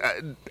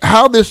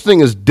how this thing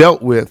is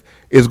dealt with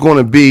is going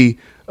to be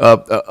a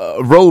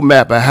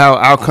roadmap of how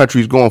our country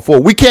is going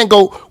forward. We can't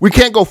go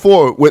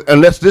forward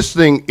unless this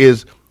thing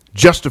is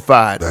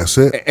justified. That's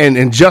it.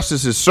 And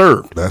justice is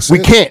served. We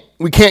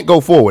can't go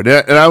forward.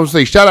 And I would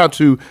say shout out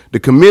to the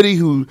committee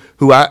who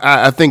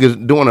I think is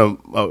doing a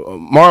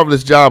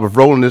marvelous job of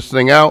rolling this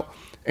thing out.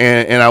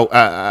 And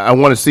I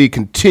want to see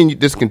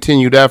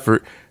continued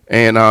effort.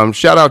 And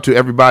shout out to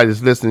everybody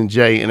that's listening,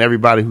 Jay, and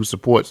everybody who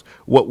supports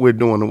what we're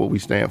doing and what we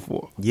stand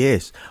for.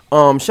 Yes.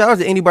 Shout out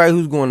to anybody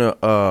who's going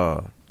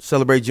to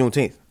celebrate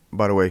Juneteenth.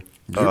 By the way,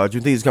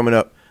 Juneteenth is coming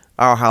up,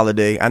 our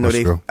holiday. I know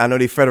they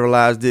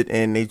federalized it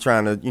and they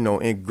trying to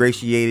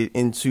ingratiate it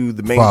into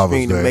the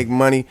mainstream to make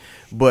money.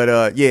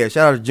 But shout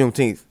out to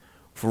Juneteenth.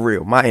 For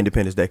real, my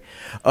Independence Day.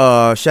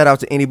 Shout out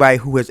to anybody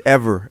who has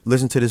ever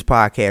listened to this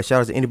podcast.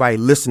 Shout out to anybody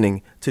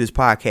listening to this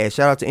podcast.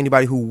 Shout out to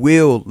anybody who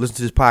will listen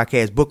to this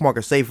podcast. Bookmark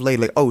a safe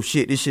later, like, oh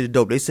shit, this shit is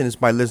dope. They send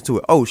somebody to listen to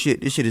it. Oh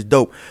shit, this shit is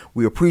dope.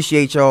 We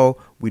appreciate y'all.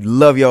 We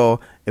love y'all.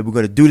 And we're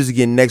going to do this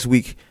again next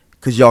week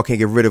because y'all can't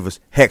get rid of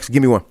us. Hex,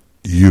 give me one.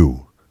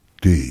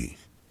 UDK.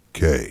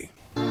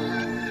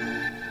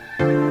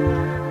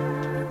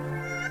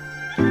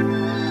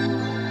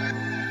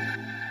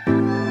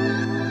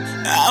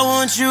 I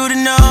want you to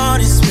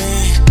notice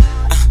me.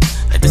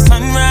 Let the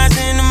sun rise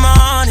in the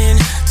morning,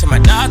 to my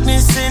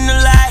darkness in the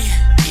light.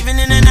 Even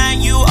in the night,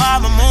 you are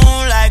my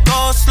moonlight.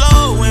 Go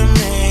slow with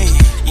me,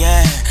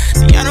 yeah.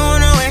 See, I don't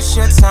wanna waste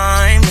your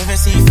time.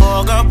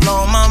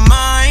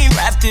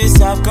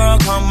 girl,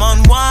 come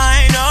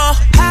unwind.